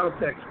in South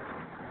Texas.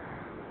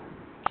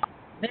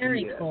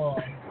 Very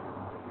cool.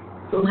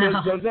 So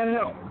does that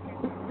help?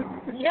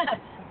 Yes.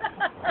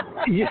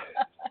 Yeah.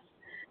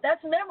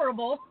 That's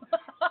memorable.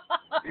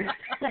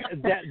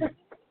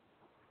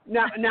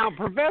 Now,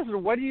 Professor,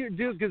 what do you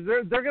do? Because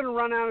they're going to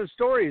run out of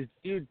stories.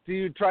 Do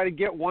you try to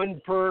get one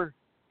per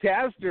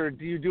test, or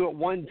do you do it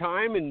one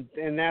time and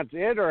that's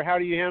it, or how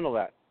do you handle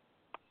that?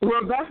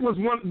 Well, that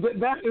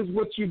is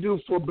what you do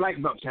for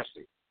black belt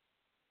testing.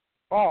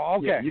 Oh,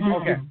 okay.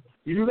 Yeah,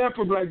 you do that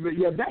for black belt.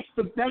 Yeah, that's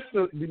the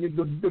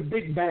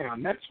big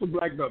bang. That's for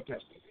black belt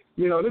testing.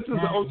 This is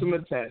the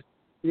ultimate test.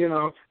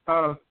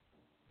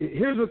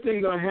 Here's the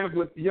thing that I have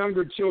with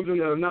younger children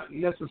that are not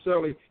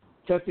necessarily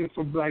testing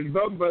for black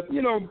belt, but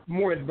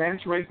more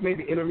advanced rank,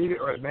 maybe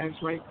intermediate or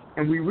advanced rank,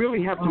 and we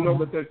really have to know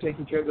that they're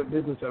taking care of their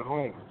business at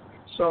home.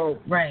 So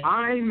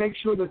I make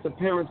sure that the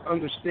parents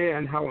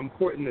understand how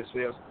important this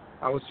is,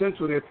 how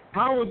essential it is.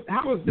 How is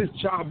this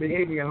child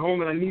behaving at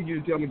home, and I need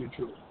you to tell me the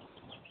truth.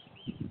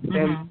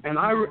 And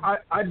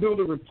I build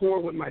a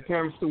rapport with my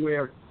parents to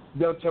where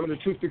they'll tell me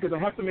the truth, because I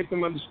have to make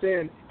them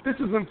understand this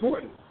is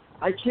important.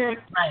 I can't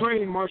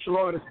train martial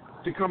artists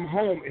to come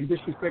home and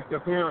disrespect their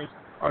parents,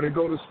 or to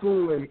go to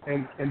school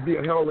and be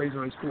a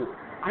hellraiser in school.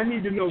 I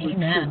need to know the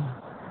truth.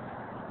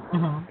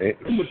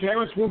 And the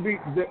parents will be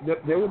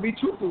they will be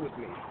truthful with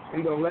me,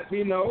 and they'll let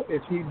me know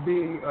if he's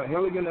being a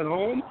hellion at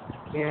home,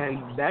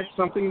 and that's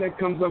something that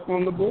comes up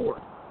on the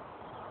board.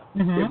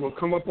 It will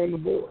come up on the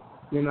board,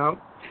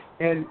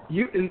 And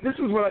this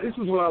is what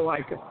I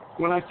like.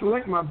 When I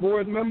select my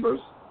board members,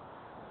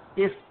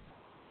 if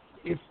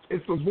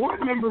a board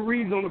member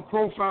reads on the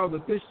profile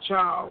that this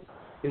child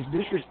is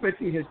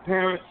disrespecting his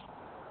parents,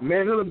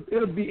 man,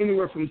 it'll be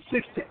anywhere from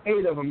 6 to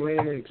 8 of them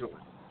laying into it.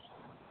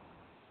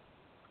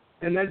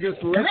 And that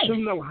just lets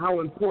them know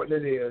how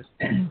important it is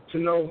to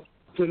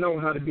know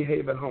how to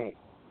behave at home.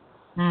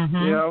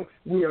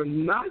 We are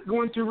not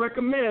going to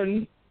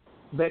recommend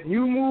that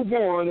you move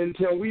on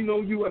until we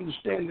know you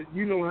understand that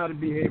you know how to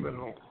behave at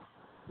home.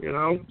 You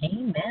know?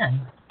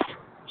 Amen.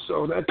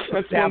 So that's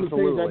one of the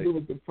things I do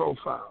with the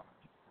profile.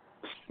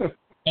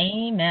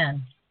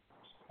 Amen.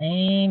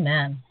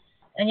 Amen.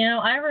 And you know,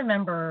 I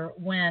remember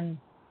when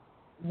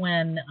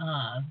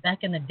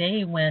back in the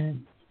day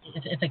when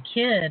if a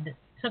kid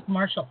took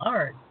martial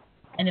arts,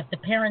 and if the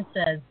parent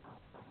says,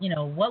 you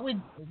know, what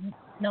would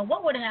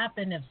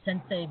happen if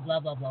Sensei blah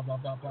blah blah blah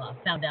blah blah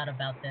found out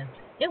about this?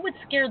 It would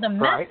scare the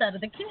mess out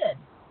of the kid.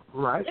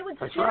 Right. It would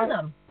scare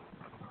them.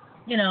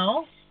 You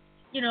know,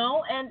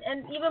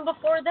 and even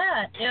before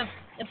that,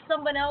 if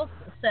someone else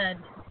said,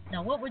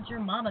 now what would your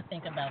mama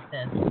think about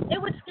this?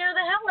 It would scare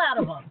the hell out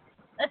of them.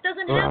 That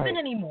doesn't happen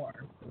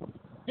anymore.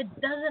 It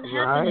doesn't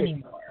happen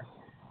anymore.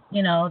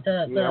 You know,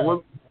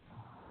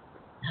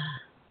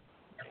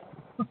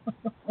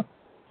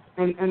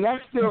 and that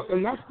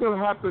still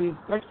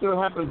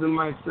happens in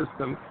my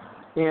system,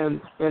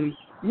 and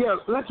yeah,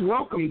 let's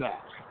welcome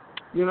that.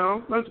 You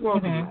know, let's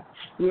welcome it.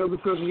 You know,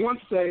 because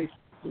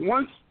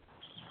once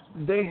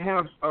they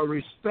have a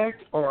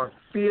respect or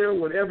fear,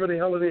 whatever the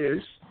hell it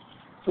is,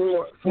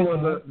 for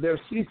their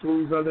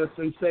sifus or their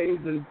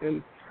senseis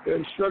and their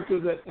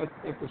instructors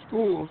at the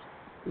schools,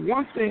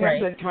 once they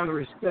have that kind of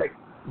respect,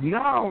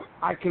 now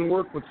I can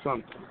work with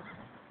something.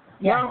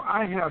 Yeah. Now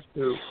I have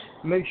to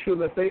make sure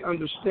that they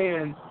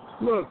understand,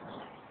 look,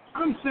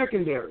 I'm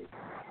secondary.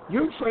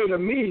 You're afraid of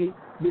me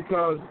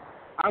because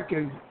I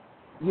can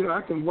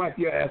wipe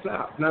your ass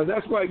out. Now,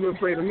 that's why you're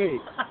afraid of me.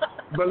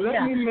 But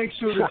let me make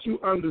sure that you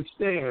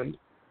understand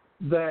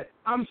that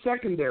I'm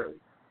secondary.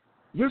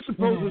 You're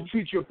supposed to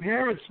treat your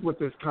parents with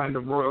this kind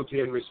of royalty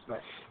and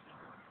respect.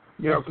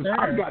 You know, because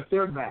I've got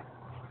their back.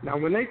 Now,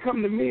 when they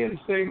come to me and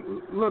say,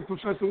 look,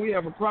 Professor, we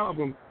have a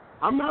problem,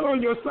 I'm not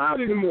on your side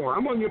anymore.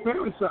 I'm on your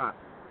parents' side.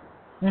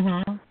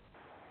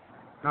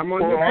 I'm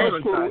on your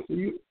parents' side.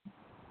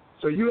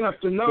 So you have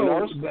to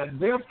know that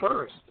they're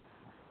first.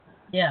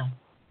 Yeah.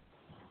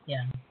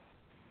 Yeah.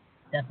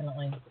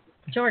 Definitely.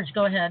 George,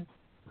 go ahead.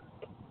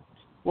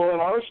 Well, in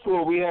our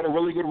school, we had a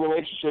really good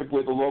relationship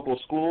with the local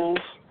schools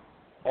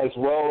as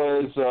well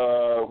as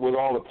with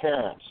all the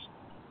parents.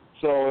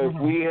 So if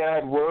we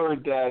had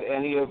word that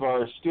any of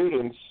our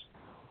students,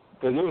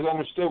 because it was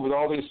understood with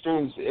all these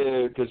students,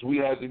 because we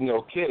had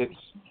kids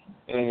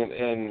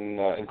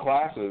in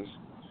classes,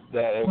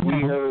 that if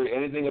we heard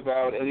anything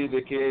about any of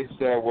the kids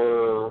that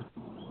were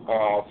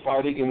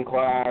fighting in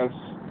class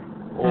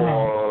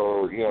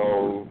or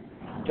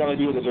telling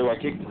people that they were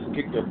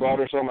kick their butt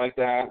or something like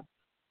that,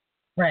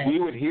 we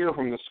would hear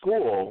from the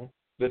school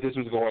that this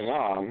was going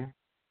on.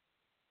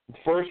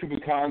 First, we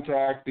would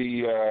contact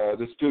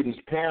the students'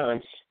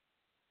 parents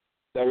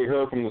that we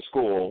heard from the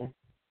school,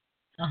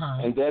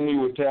 and then we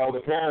would tell the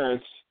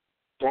parents,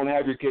 "Don't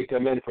have your kid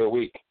come in for a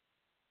week,"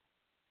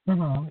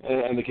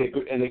 and the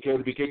kid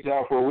would be kicked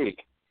out for a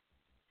week.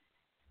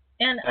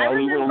 And I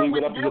remember we leave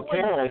it up to the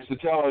parents to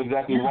tell them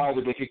exactly why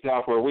they'd be kicked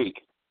out for a week.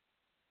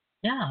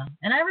 Yeah,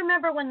 and I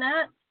remember when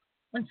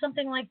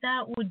something like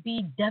that would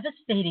be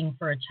devastating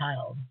for a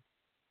child.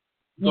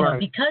 You know,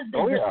 because they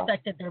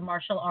respected their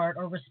martial art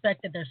or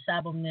respected their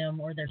sabum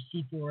or their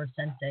sifu or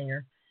sensei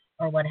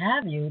or what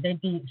have you,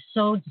 they'd be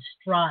so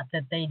distraught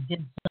that they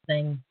did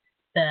something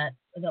that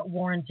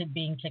warranted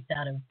being kicked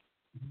out of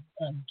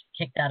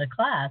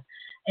class.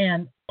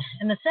 And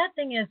the sad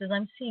thing is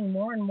I'm seeing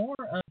more and more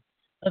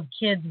of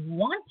kids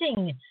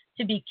wanting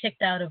to be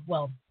kicked out of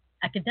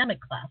academic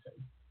classes.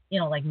 You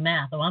know, like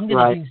math. Oh, I'm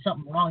going to do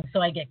something wrong, so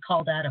I get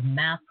called out of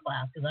math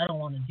class because I don't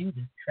want to do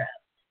this crap.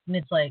 And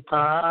it's like,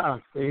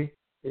 see,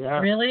 yeah,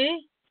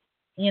 really,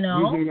 you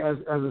know, using it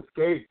as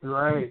escape,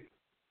 right?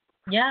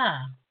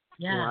 Yeah,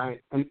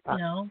 right. And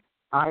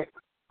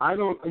I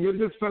don't. It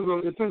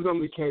depends on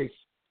the case.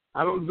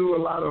 I don't do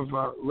a lot of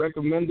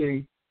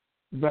recommending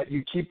that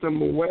you keep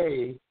them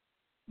away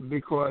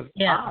because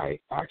I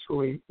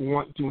actually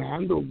want to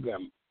handle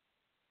them.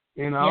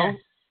 You know,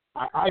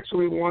 I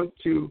actually want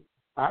to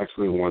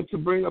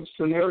bring up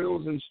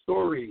scenarios and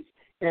stories.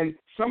 And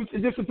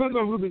it just depends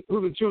on who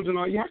the children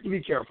are. You have to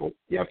be careful.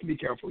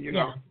 You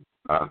know.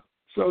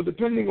 So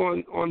depending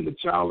on the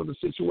child or the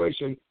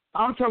situation,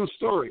 I'll tell a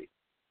story.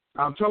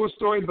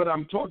 But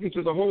I'm talking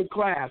to the whole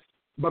class.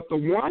 But the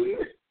one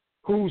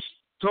whose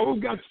toes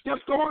got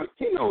stepped on,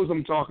 he knows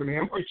I'm talking to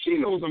him, or she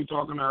knows I'm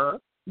talking to her.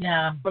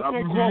 Yeah. But I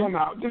don't call him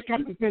out. Just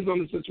kind of depends on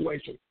the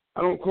situation.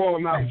 I don't call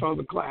him out in front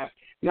of the class.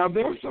 Now,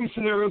 there are some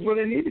scenarios where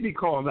they need to be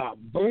called out.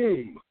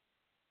 Boom.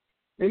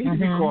 They need to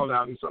be called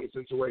out in some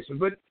situations.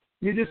 But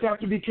you just have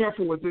to be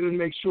careful with it and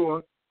make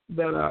sure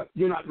that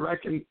you're not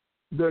wrecking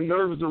their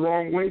nerves the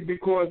wrong way,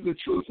 because the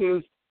truth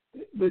is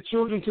the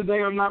children today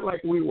are not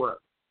like we were.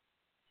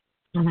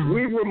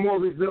 We were more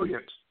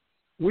resilient.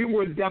 We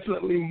were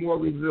definitely more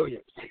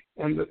resilient.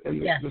 And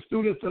the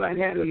students that I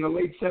had in the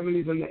late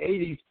 70s and the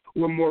 80s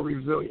were more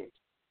resilient.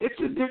 It's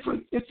a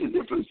different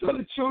set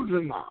of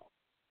children now.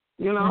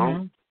 You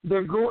know,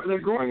 they're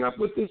growing up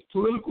with this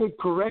political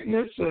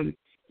correctness, and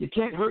you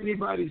can't hurt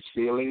anybody's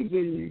feelings,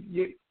 and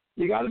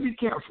you got to be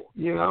careful,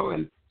 you know.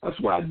 And That's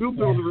why I do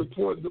build a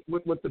rapport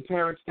with the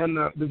parents and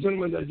the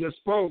gentleman that just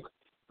spoke,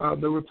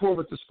 the rapport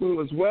with the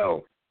school as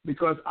well,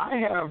 because I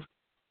have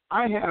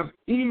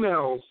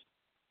emails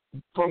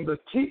from the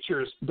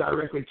teachers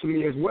directly to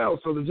me as well.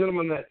 So the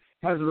gentleman that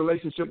has a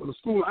relationship with the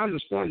school, I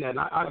understand that, and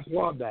I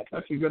applaud that.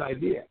 That's a good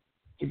idea.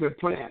 It's a good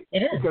plan.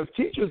 It is. Because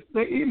teachers,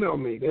 they email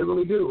me. They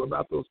really do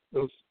about those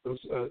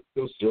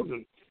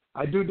children.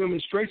 I do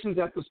demonstrations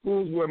at the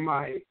schools where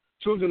my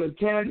children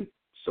attend.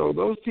 So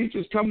those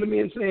teachers come to me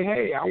and say,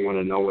 hey, I want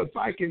to know if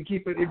I can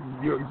keep it.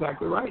 You're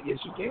exactly right. Yes,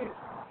 you can.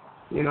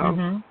 You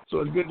know? So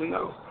it's good to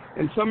know.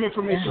 And some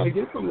information I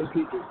get from the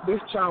teachers, this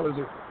child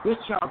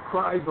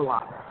cries a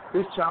lot.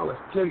 This child is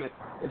timid.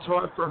 It's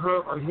hard for her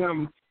or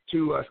him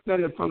to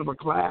stand in front of a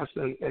class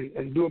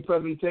and do a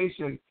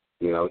presentation,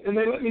 you know, and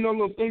they let me know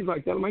little things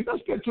like that. I'm like,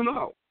 that's good to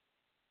know.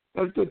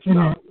 That's good to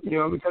know, you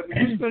know, because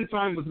if you spend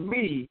time with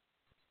me,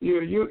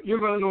 you're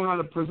going to know how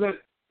to present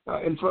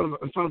in front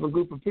of a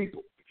group of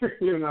people,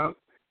 you know.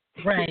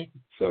 Right.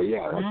 So,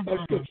 yeah,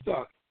 that's good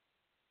stuff.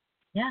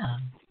 Yeah,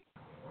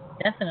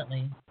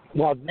 definitely.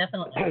 Well,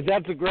 definitely.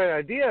 That's a great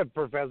idea,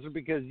 Professor,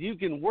 because you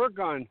can work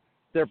on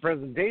their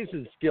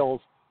presentation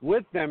skills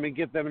with them and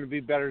get them to be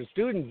better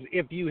students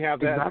if you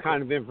have that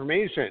kind of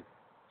information.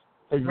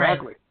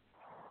 Exactly.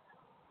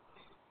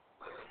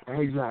 Right.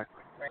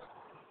 Exactly.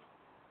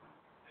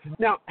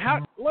 Now,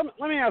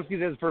 let me ask you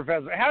this,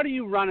 Professor. How do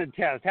you run a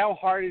test? How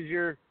hard is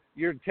your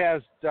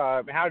test?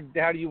 How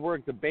do you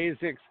work the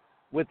basics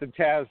with the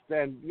test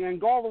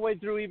and go all the way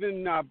through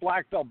even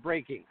black belt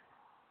breaking?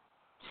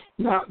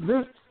 Now,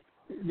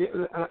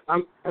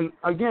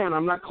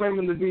 I'm not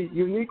claiming to be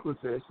unique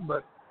with this,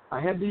 but I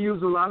had to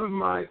use a lot of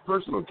my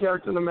personal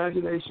character and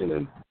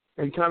imagination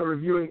and kind of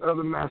reviewing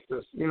other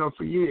masters, you know,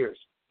 for years.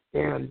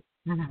 And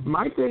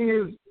my thing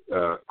is,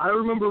 I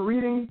remember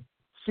reading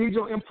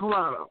Sergio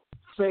Imperato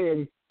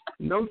saying,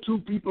 no two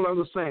people are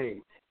the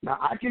same. Now,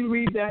 I can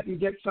read that and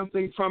get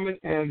something from it,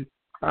 and,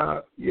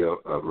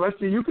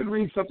 Rusty, you can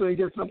read something and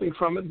get something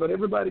from it, but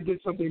everybody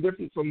gets something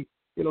different from,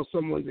 you know,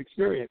 someone's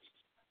experience.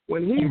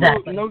 When he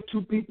wrote no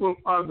two people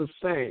are the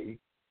same,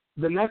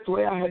 then that's the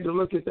way I had to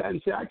look at that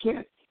and say, I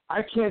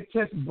can't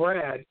test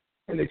Brad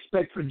and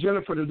expect for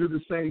Jennifer to do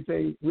the same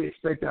thing we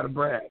expect out of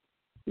Brad.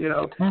 You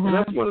know, and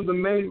that's one of the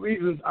main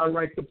reasons I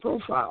write the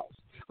profiles.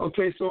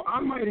 Okay, so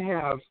I might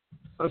have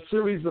a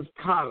series of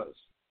katas.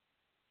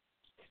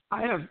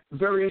 I have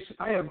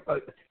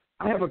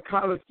a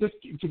kata, just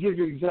to give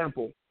you an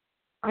example.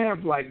 I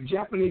have like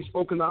Japanese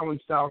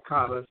Okinawan style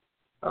katas,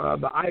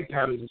 the eye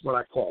patterns is what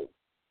I call them.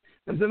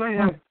 And then I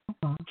have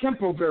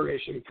Kempo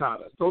variation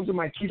katas. Those are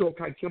my Kito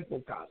Kai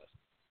Kempo katas.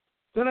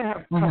 Then I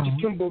have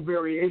Kachikembo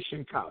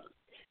variation katas.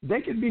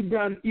 They can be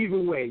done either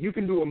way. You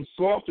can do them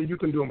soft or you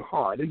can do them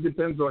hard. It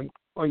depends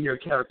on your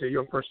character,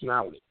 your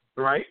personality,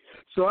 right?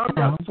 So I've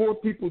got 4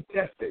 people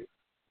testing.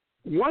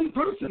 One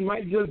person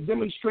might just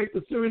demonstrate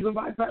the series of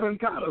eye pattern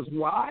katas.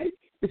 Why?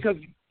 Because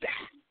that's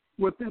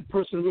what that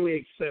person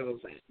really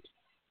excels at,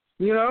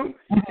 you know?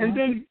 And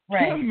then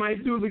Kim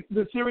might do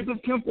the series of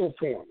Kempo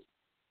forms.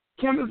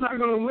 Kim is not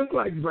going to look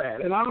like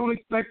Brad, and I don't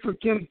expect for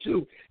Kim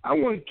to. I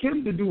want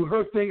Kim to do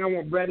her thing. I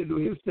want Brad to do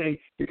his thing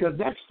because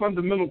that's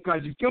fundamental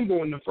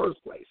Kajikembo in the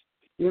first place.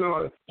 You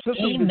know,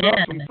 systems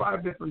developed from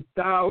 5 different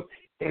styles,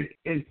 and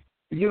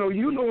you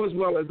know as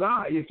well as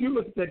I, if you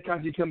look at that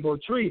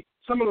Kajikembo tree,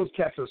 some of those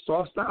cats are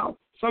soft style.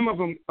 Some of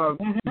them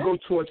go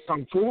towards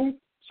Kung Fu.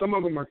 Some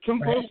of them are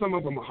Kempo. Some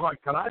of them are hard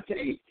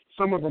karate.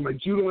 Some of them are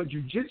judo and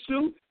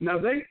jiu-jitsu. Now,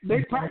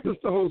 they practice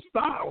the whole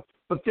style,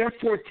 but their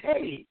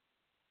forte,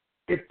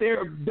 if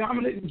they're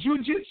dominant in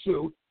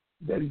jiu-jitsu,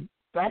 then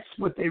that's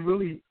what they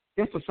really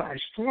emphasize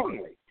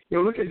strongly. You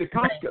know, look at the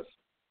Kafkas,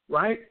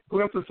 right?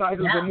 Who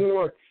emphasizes a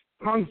more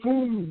Kung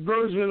Fu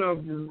version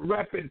of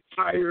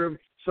rapid-fire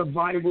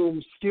survival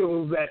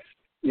skills that,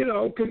 you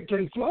know,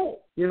 can flow.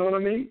 You know what I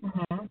mean?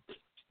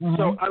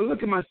 So I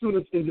look at my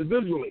students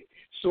individually.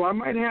 So I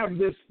might have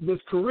this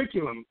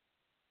curriculum,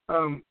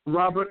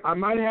 Robert. I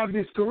might have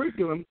this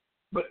curriculum,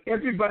 but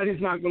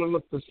everybody's not going to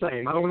look the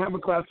same. I don't have a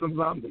class of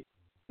zombies.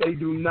 They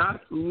do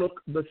not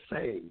look the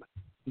same.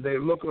 They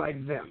look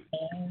like them,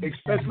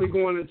 especially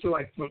going into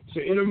to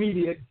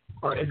intermediate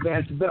or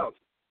advanced belts.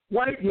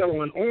 White,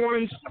 yellow, and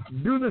orange,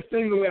 do this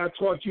thing the way I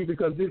taught you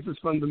because this is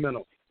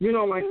fundamental. You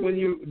know, like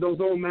when those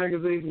old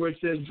magazines where it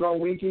says Draw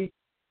Winky.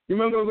 You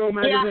remember those old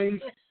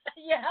magazines?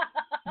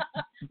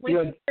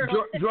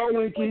 Draw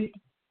Winky.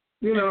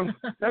 You know,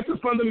 that's a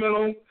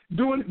fundamental.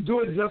 Do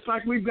it just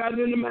like we've got it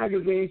in the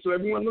magazine so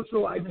everyone looks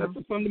alike. That's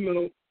a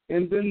fundamental.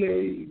 And then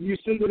you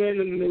send it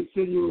in, and then they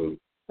send you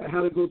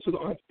how to go to the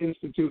Art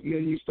Institute, and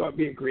then you start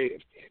being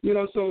creative. You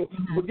know, so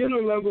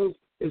beginner levels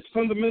is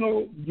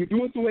fundamental. You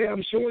do it the way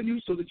I'm showing you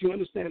so that you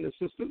understand the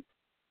system,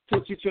 so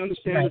that you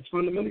understand it's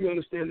fundamental, you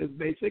understand it's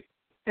basic.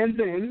 And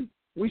then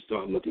we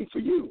start looking for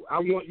you. I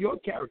want your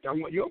character. I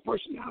want your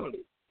personality.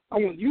 I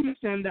want you to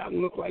stand out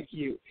and look like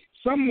you.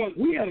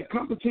 We had a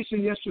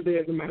competition yesterday,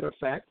 as a matter of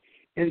fact,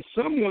 and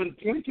someone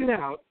pointed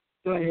out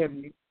that I have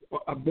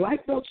a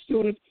black belt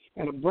student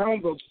and a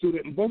brown belt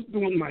student, both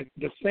doing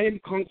the same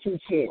Kung Fu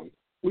form.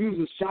 We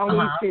use a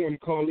Shaolin form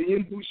called the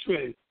Yin Bu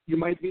Shui. You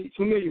might be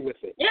familiar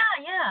with it.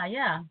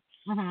 Yeah.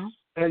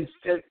 And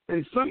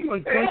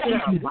someone pointed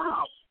out,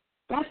 wow,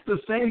 that's the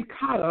same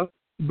kata,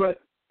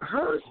 but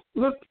hers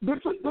looks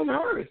different than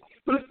hers,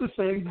 but it's the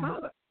same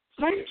kata.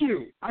 Thank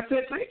you. I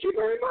said, thank you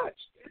very much,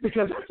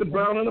 because that's a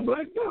brown and a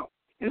black belt,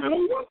 and I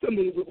don't want them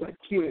to look like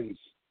twins.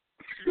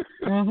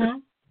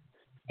 Amen.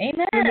 And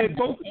they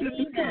both did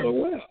the kata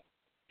well.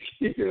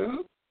 You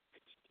know?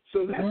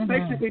 So that's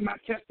basically my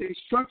testing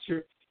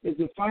structure, is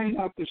to find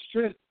out the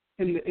strength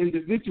in the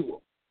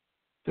individual.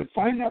 To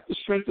find out the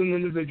strength in the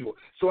individual.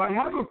 So I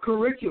have a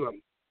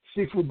curriculum,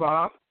 Sifu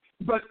Bob,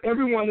 but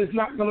everyone is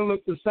not going to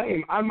look the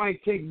same. I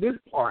might take this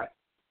part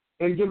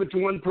and give it to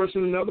one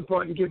person, another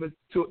part and give it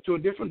to a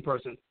different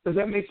person. Does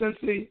that make sense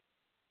to you?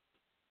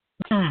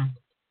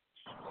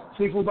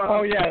 Sifu Bob?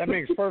 Oh, yeah, that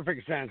makes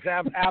perfect sense.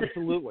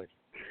 Absolutely.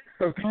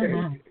 Okay.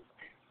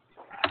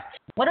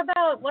 What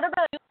about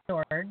you,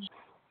 George?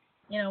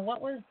 You know,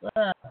 what was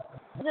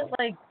it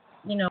like,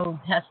 you know,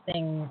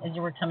 testing as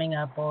you were coming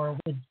up, or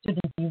with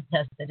students you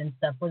tested and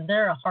stuff? Was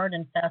there a hard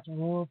and fast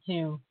rule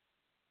for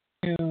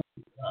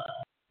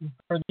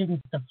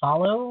students to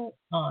follow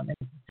to meet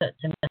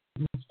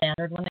the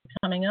standard when they're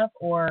coming up,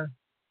 or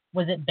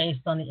was it based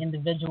on the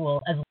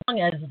individual as long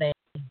as they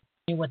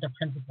knew what the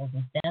principles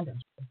and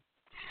standards were?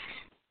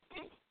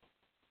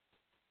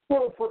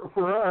 Well,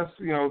 for us,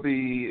 you know,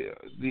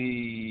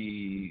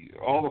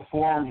 all the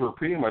forms were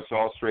pretty much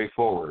all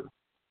straightforward.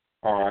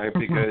 All right,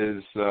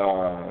 because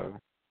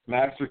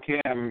Master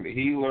Kim,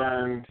 he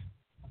learned,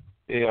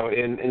 you know,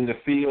 in the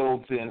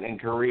fields in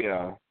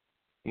Korea,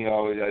 you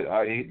know,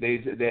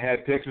 they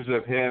had pictures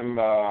of him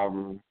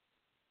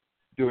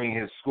doing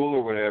his school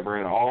or whatever,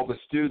 and all the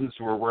students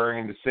were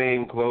wearing the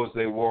same clothes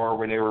they wore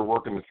when they were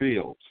working the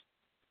fields.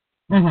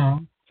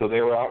 So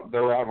they were out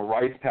in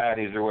rice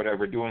paddies or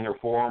whatever, doing their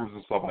forms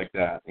and stuff like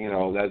that. You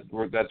know,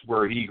 that's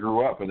where he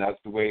grew up, and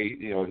that's the way,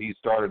 you know, he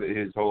started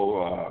his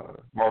whole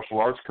martial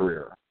arts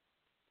career.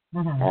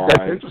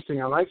 That's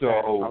interesting. I like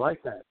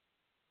that.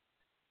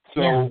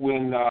 So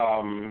when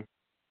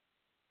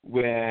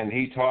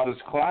he taught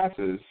his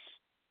classes,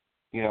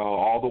 you know,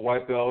 all the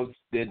white belts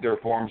did their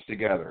forms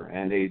together,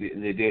 and they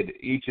did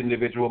each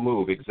individual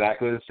move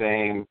exactly the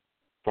same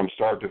from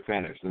start to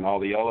finish, and all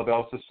the yellow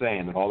belts the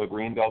same, and all the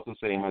green belts the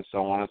same, and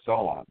so on and so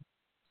on.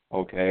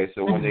 Okay,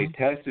 so when they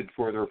tested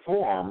for their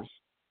forms,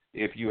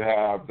 if you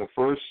have the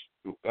first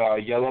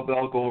yellow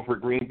belt going for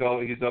green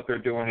belt, he's up there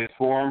doing his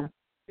form,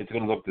 it's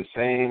going to look the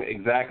same,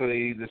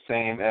 exactly the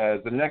same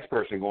as the next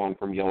person going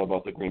from yellow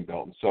belt to green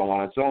belt, and so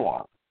on and so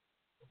on.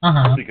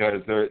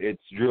 Because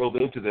it's drilled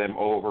into them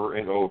over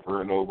and over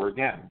and over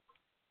again.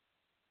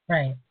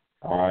 Right.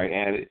 All right,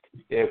 and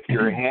if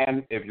your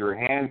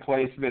hand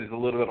placement is a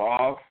little bit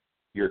off,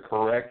 you're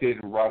corrected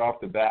right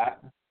off the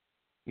bat.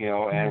 You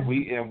know, and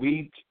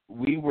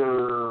we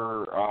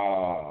were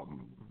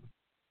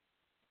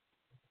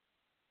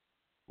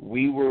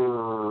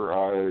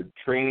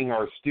training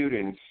our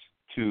students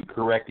to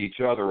correct each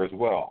other as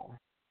well.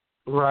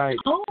 Right.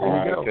 Oh,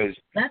 because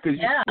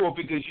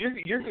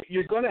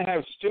you're going to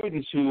have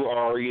students who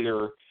are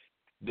either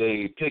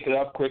they pick it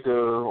up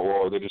quicker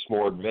or they're just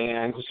more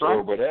advanced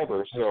or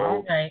whatever.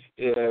 So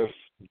if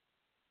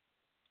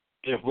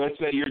let's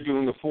say you're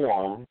doing the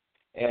form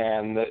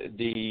and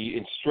the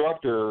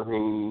instructor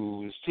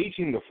who's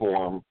teaching the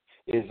form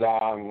is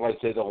on,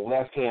 let's say, the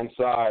left-hand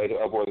side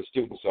of where the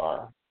students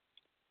are,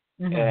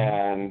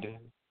 and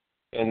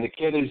the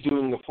kid is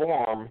doing the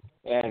form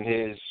and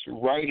his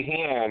right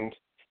hand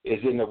is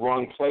in the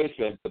wrong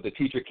placement, but the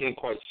teacher can't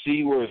quite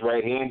see where his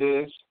right hand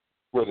is,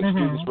 where the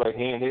student's right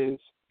hand is.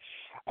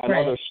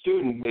 Another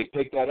student may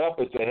pick that up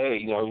and say, hey,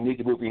 you know, you need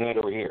to move your hand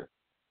over here.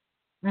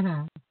 You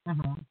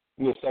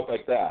know, stuff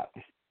like that.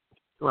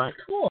 Right.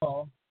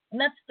 Cool.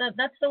 And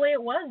that's the way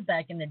it was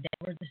back in the day,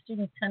 where the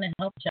students kind of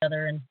helped each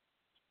other, and,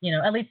 you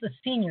know, at least the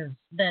seniors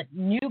that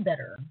knew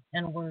better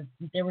and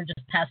they were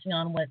just passing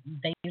on what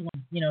they learned,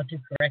 you know, through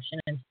correction.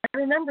 And I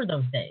remember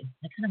those days.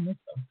 I kind of miss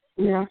them.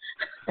 Yeah,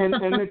 and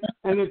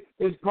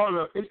it's part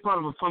of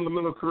a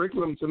fundamental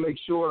curriculum to make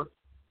sure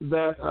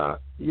that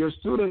your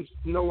students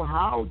know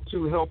how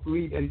to help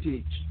lead and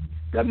teach.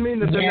 Doesn't mean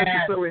that they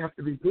necessarily have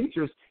to be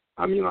teachers.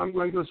 I mean, I'm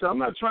going to say, I'm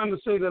not trying to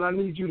say that I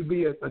need you to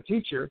be a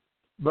teacher,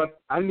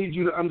 but I need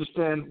you to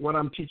understand what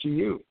I'm teaching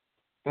you.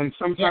 And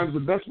sometimes the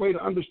best way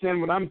to understand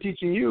what I'm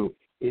teaching you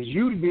is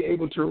you to be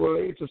able to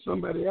relate to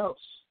somebody else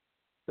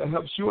that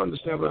helps you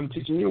understand what I'm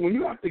teaching you. When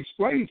you have to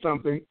explain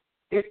something,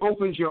 it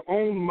opens your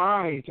own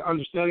mind to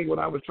understanding what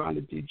I was trying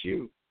to teach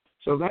you.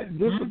 So that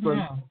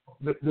discipline,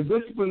 the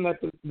discipline that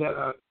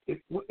is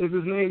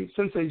his name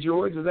Sensei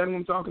George? Is that who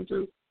I'm talking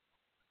to?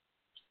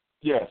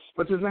 Yes.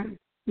 What's his name?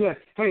 Yeah.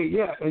 Hey,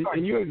 yeah,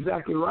 and you're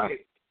exactly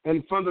right.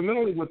 And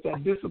fundamentally what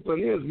that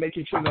discipline is,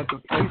 making sure that the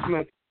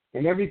placement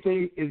and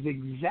everything is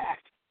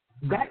exact.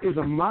 That is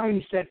a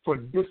mindset for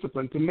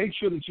discipline, to make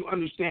sure that you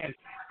understand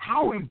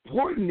how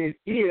important it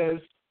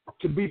is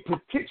to be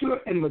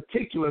particular and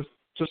meticulous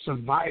to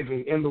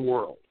surviving in the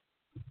world.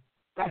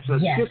 That's a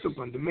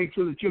discipline, to make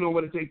sure that you know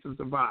what it takes to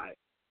survive.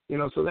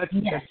 So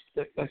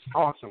that's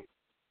awesome.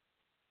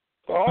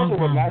 Also,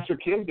 what Master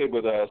Kim did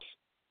with us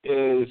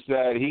is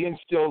that he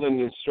instilled in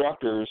the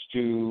instructors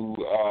to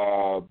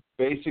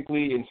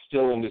basically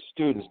instill in the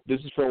students. This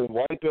is from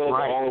white belt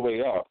all the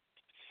way up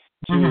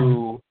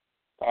to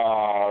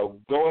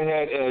go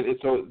ahead and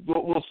so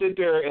we'll sit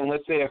there and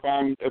let's say if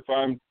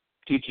I'm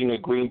teaching a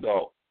green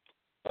belt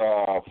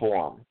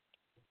form,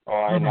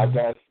 and I've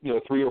got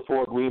 3 or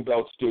 4 green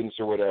belt students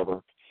or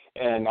whatever,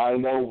 and I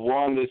know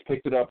one has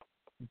picked it up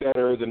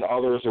better than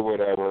others or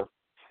whatever.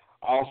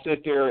 I'll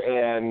sit there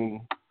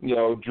and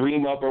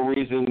dream up a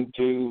reason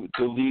to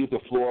leave the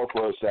floor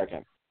for a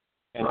second,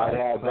 and I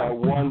have that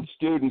one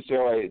student say,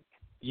 "All right,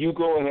 you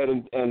go ahead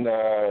and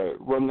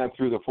run that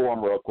through the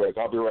form real quick.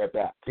 I'll be right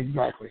back."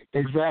 Exactly.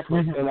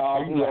 And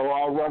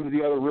I'll run to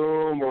the other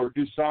room or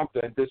do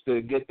something just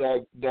to get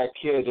that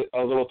kid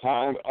a little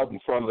time up in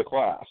front of the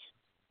class.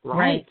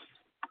 Right.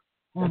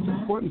 That's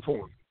important for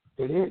him.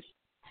 It is.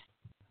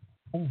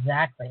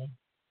 Exactly.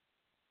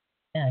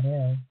 Yeah, it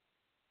is.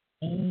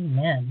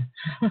 Amen.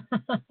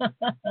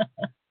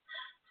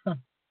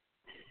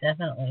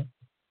 Definitely.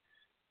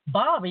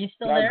 Bob, are you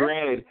still there?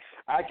 Granted,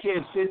 I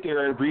can't sit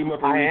there and dream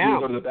up a reason to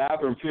go to the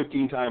bathroom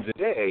 15 times a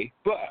day,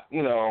 but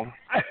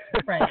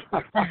Right.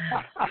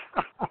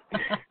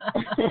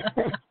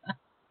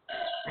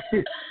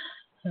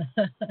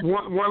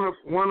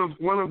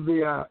 one of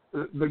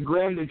the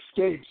grand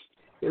escapes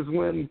is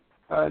when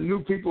new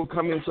people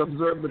come in to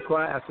observe the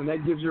class, and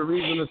that gives you a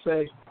reason to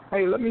say,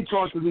 "Hey, let me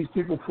talk to these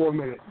people for a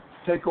minute.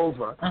 Take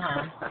over."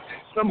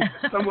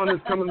 Someone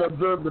is coming to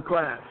observe the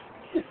class.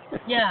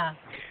 Yeah.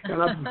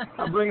 And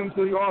I bring them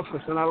to the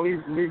office, and I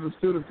leave the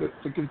student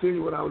to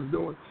continue what I was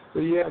doing. So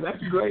yeah,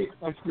 that's great.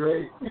 That's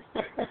great.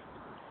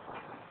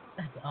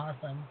 That's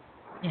awesome.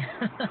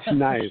 Yeah.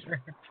 Nice.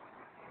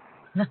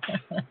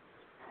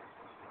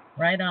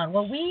 Right on.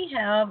 Well, we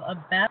have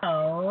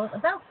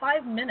about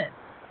 5 minutes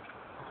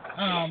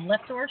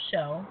left to our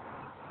show.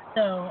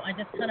 So I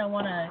just kind of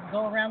want to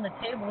go around the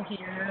table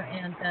here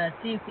and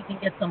see if we can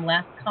get some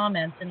last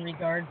comments in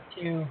regards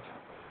to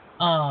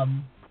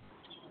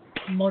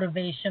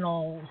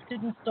motivational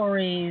student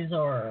stories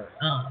or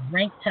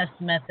rank test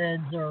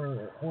methods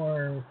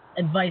or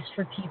advice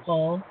for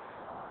people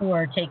who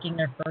are taking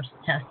their first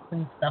tests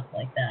and stuff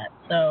like that.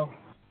 So,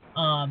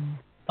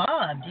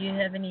 Bob, do you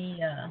have any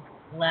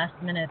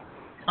last-minute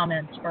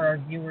comments for our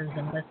viewers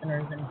and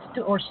listeners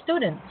or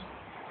students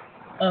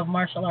of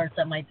martial arts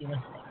that might be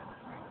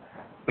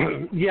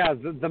listening? Yeah,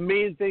 the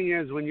main thing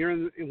is when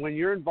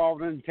you're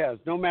involved in a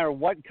test, no matter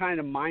what kind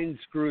of mind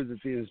screw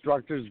that the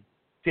instructors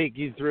take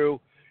you through,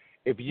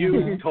 if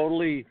you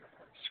totally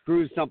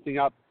screw something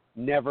up,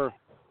 never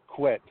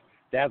quit.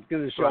 That's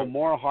going to show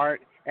more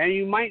heart, and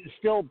you might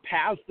still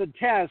pass the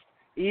test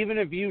even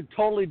if you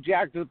totally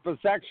jacked up a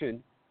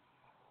section.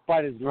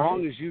 But as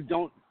long as you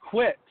don't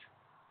quit,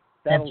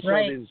 that'll show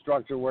the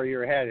instructor where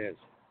your head is.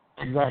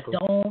 Exactly.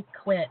 Don't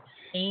quit.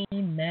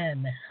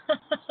 Amen.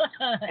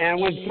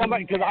 And when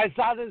somebody, because I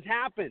saw this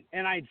happen,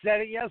 and I said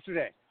it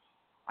yesterday.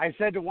 I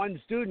said to one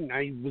student,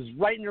 I was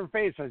right in her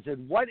face, I said,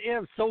 "What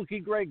if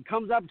Soki Greg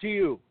comes up to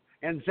you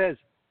and says,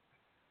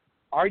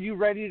 'Are you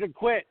ready to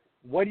quit?'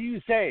 What do you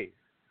say?"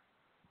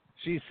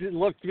 She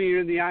looked me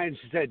in the eye and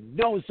she said,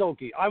 "No,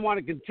 Soki, I want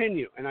to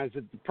continue." And I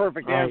said, the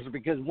perfect answer,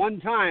 because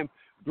one time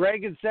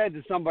Greg had said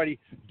to somebody,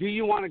 "Do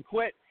you want to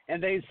quit?"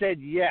 And they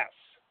said yes.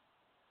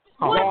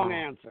 Wrong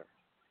answer.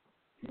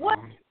 What?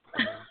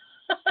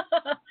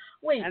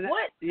 Wait,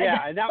 what?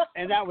 Yeah, and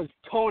that was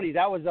Tony.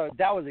 That was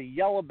a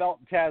yellow belt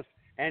test,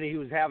 and he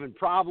was having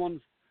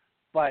problems,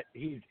 but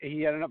he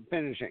ended up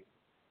finishing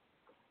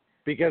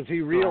because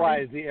he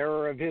realized the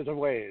error of his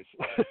ways.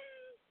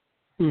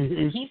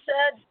 He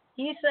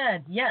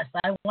said, "Yes,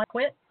 I want to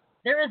quit."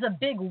 There is a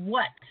big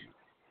what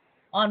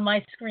on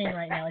my screen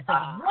right now. It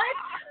says, "What?"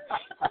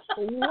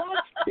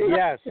 What?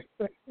 Yes,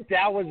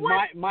 that was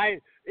my.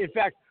 In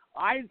fact,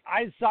 I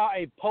saw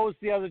a post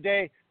the other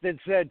day that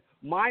said,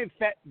 my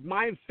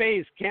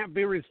face can't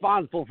be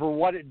responsible for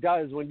what it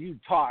does when you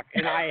talk.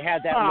 And I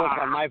had that look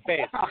on my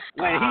face.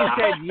 When he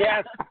said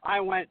yes, I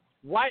went,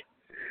 "What?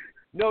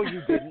 No,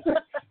 you didn't."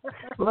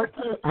 I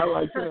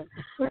like that.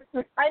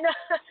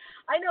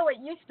 I know what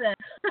you said.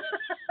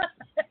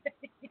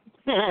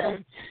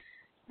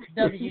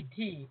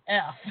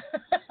 WTF.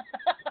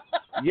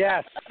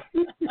 Yes.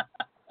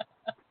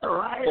 All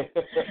right.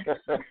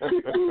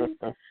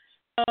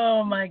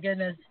 Oh my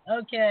goodness.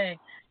 Okay.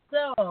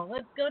 So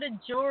let's go to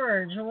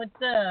George. What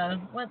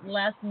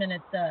last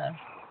minute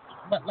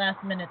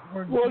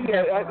word? Well,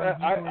 yeah,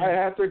 I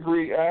have to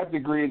agree. I have to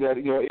agree that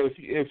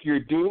if you're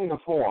doing the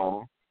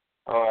form,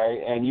 all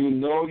right, and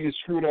you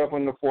screwed up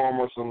on the form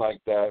or something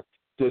like that,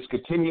 just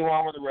continue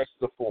on with the rest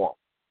of the form.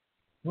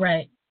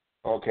 Right.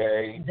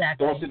 Okay.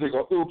 Exactly. Don't sit there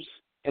and go oops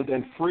and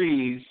then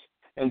freeze,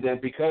 and then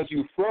because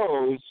you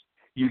froze,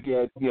 you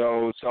get,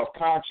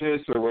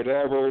 self-conscious or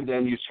whatever, and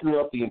then you screw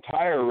up the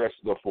entire rest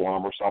of the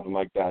form or something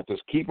like that.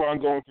 Just keep on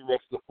going through the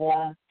rest of the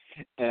form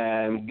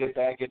and get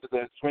back into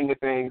the swing of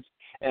things.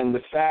 And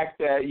the fact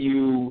that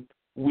you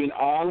went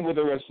on with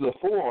the rest of the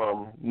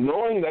form,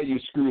 knowing that you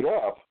screwed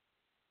up,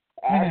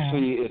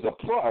 actually is a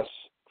plus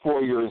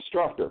for your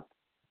instructor.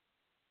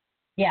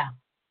 Yeah.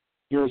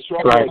 Your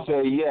instructor would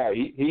say, yeah,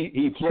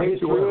 he played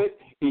through it,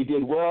 he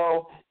did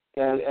well,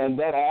 and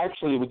that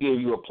actually would give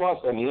you a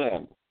plus in the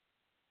end.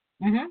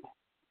 Mm-hmm.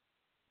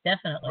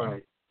 Definitely.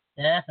 Right.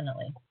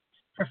 Definitely.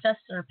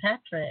 Professor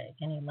Patrick,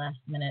 any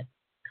last-minute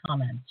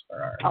comments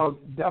for our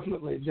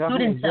definitely.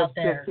 students out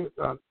there?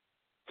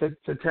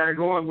 To tag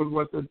on with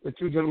what the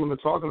two gentlemen are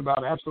talking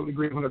about, I absolutely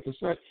agree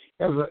 100%.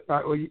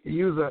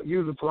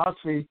 Use a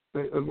philosophy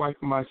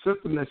like my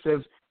system that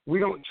says we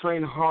don't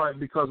train hard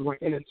because we're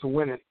in it to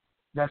win it.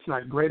 That's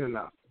not great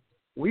enough.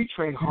 We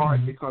train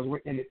hard because we're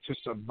in it to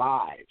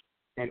survive,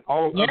 and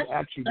all other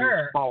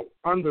attributes fall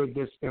under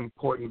this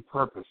important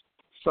purpose.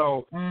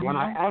 So when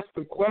I ask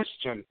the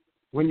question,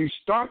 when you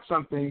start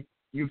something,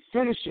 you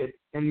finish it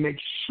and make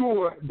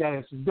sure that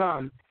it's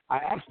done. I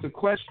ask the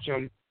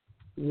question,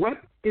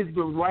 what is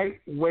the right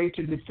way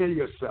to defend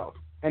yourself?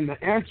 And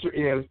the answer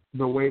is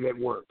the way that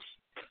works.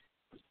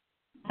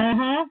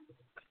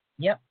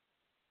 Yep.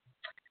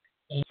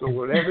 So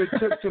whatever it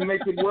took to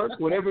make it work,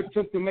 whatever it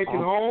took to make it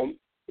home,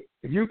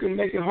 if you can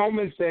make it home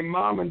and say,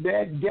 Mom and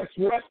Dad, guess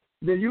what?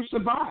 Then you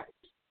survived.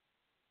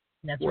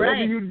 That's whatever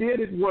right. Whatever you did,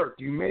 it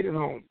worked. You made it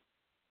home.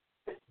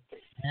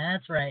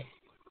 That's right.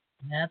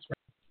 That's right.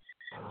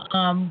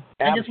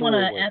 I just want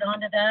to add on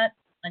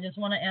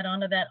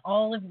to that.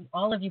 All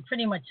of you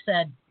pretty much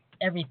said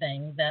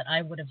everything that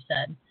I would have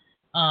said.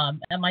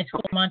 And my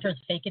school mantra is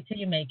fake it till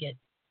you make it.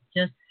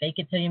 Just fake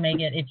it till you make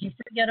it. If you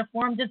forget a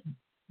form, just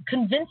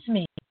convince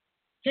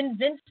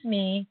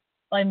me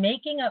by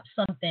making up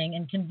something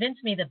and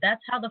convince me that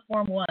that's how the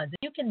form was. If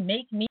you can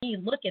make me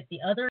look at the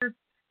other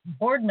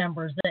board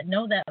members that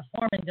know that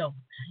form and go,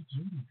 how did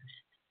you know that?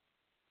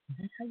 Is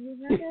that how you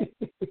read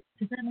it?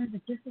 Does that mean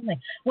it differently?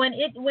 When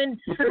you can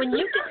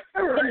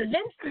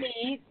convince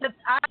me that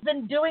I've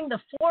been doing the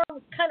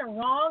form kind of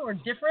wrong or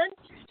different,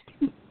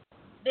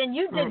 then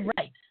you did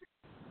right.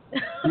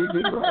 You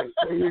did right.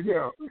 There you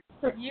go.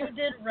 You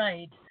did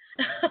right.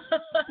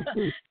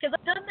 Because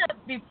I've done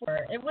that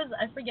before. It was,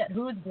 I forget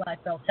whose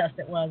black belt test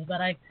it was,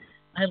 but I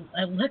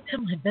looked at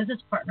my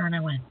business partner and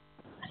I went,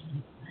 how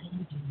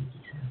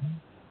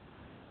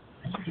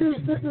do you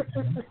do pinion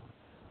 7?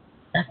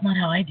 That's not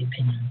how I do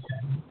pinion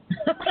 7.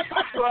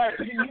 Right.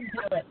 You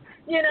do it,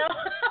 you know?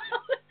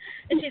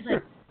 And she's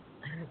like,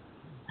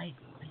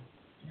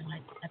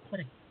 I put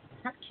a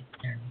front kick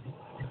there.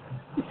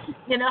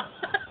 You know?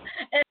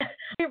 And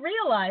we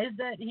realized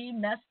that he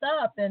messed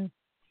up and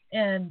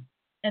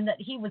that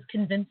he was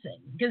convincing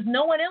because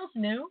no one else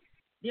knew.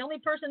 The only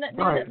person that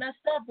knew that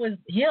messed up was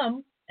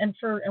him, and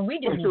we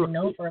didn't even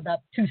know for about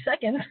 2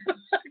 seconds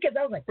because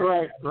I was like,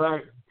 right.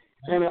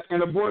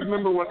 And a board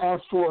member would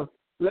ask for,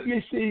 let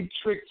me see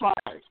trick 5,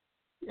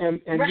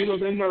 and you know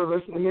they're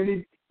nervous, and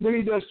then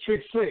he does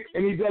trick 6,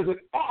 and he does it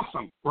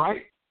awesome,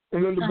 right?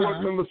 And then the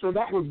board member said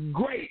that was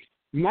great.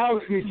 Now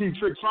let me see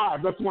trick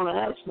 5. That's the one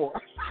I asked for.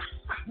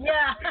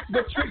 Yeah.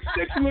 But trick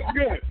 6 looked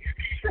good.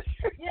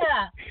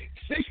 Yeah.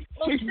 Six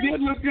did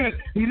look good.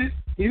 He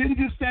didn't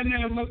just stand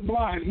there and look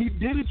blind. He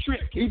did a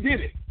trick. He did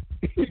it.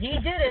 He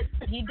did it.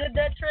 He did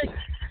that trick.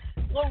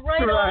 Well,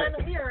 right on.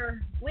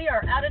 We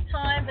are out of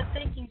time, but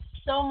thank you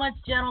so much,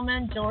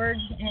 gentlemen,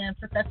 George and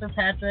Professor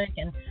Patrick,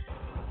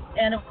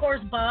 and of course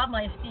Bob,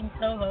 my esteemed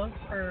co-host,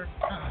 for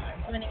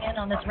joining in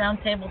on this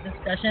roundtable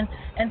discussion.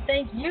 And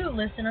thank you,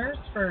 listeners,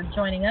 for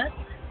joining us.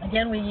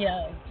 Again, we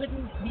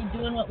couldn't be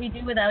doing what we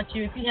do without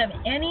you. If you have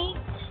any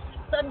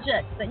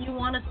subjects that you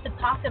want us to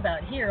talk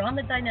about here on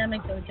the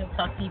Dynamic Dojo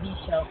Talk TV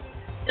show,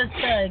 just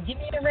give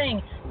me a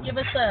ring. Give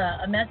us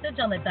a message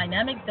on the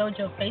Dynamic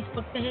Dojo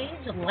Facebook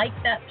page, like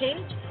that page,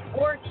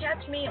 or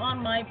catch me on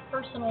my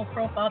personal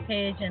profile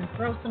page and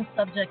throw some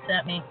subjects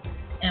at me,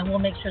 and we'll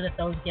make sure that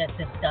those get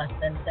discussed.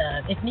 And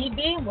if need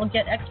be, we'll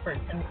get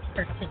experts in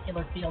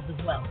particular fields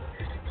as well.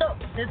 So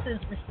this is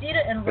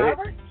Restita and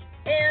Robert,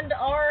 and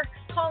our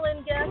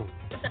call-in guests,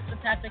 Professor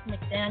Patrick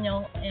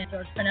McDaniel and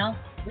George Purnell.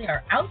 We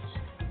are out.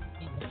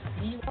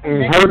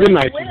 Have a good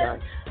night, you guys.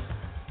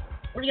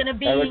 We're going to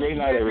be Have a great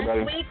night,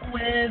 everybody. next week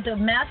with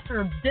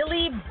Master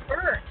Billy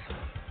Burke.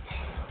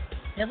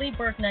 Billy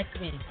Burke next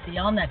week. See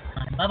y'all next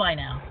time. Bye-bye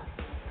now.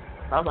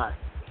 Bye-bye.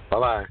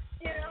 Bye-bye.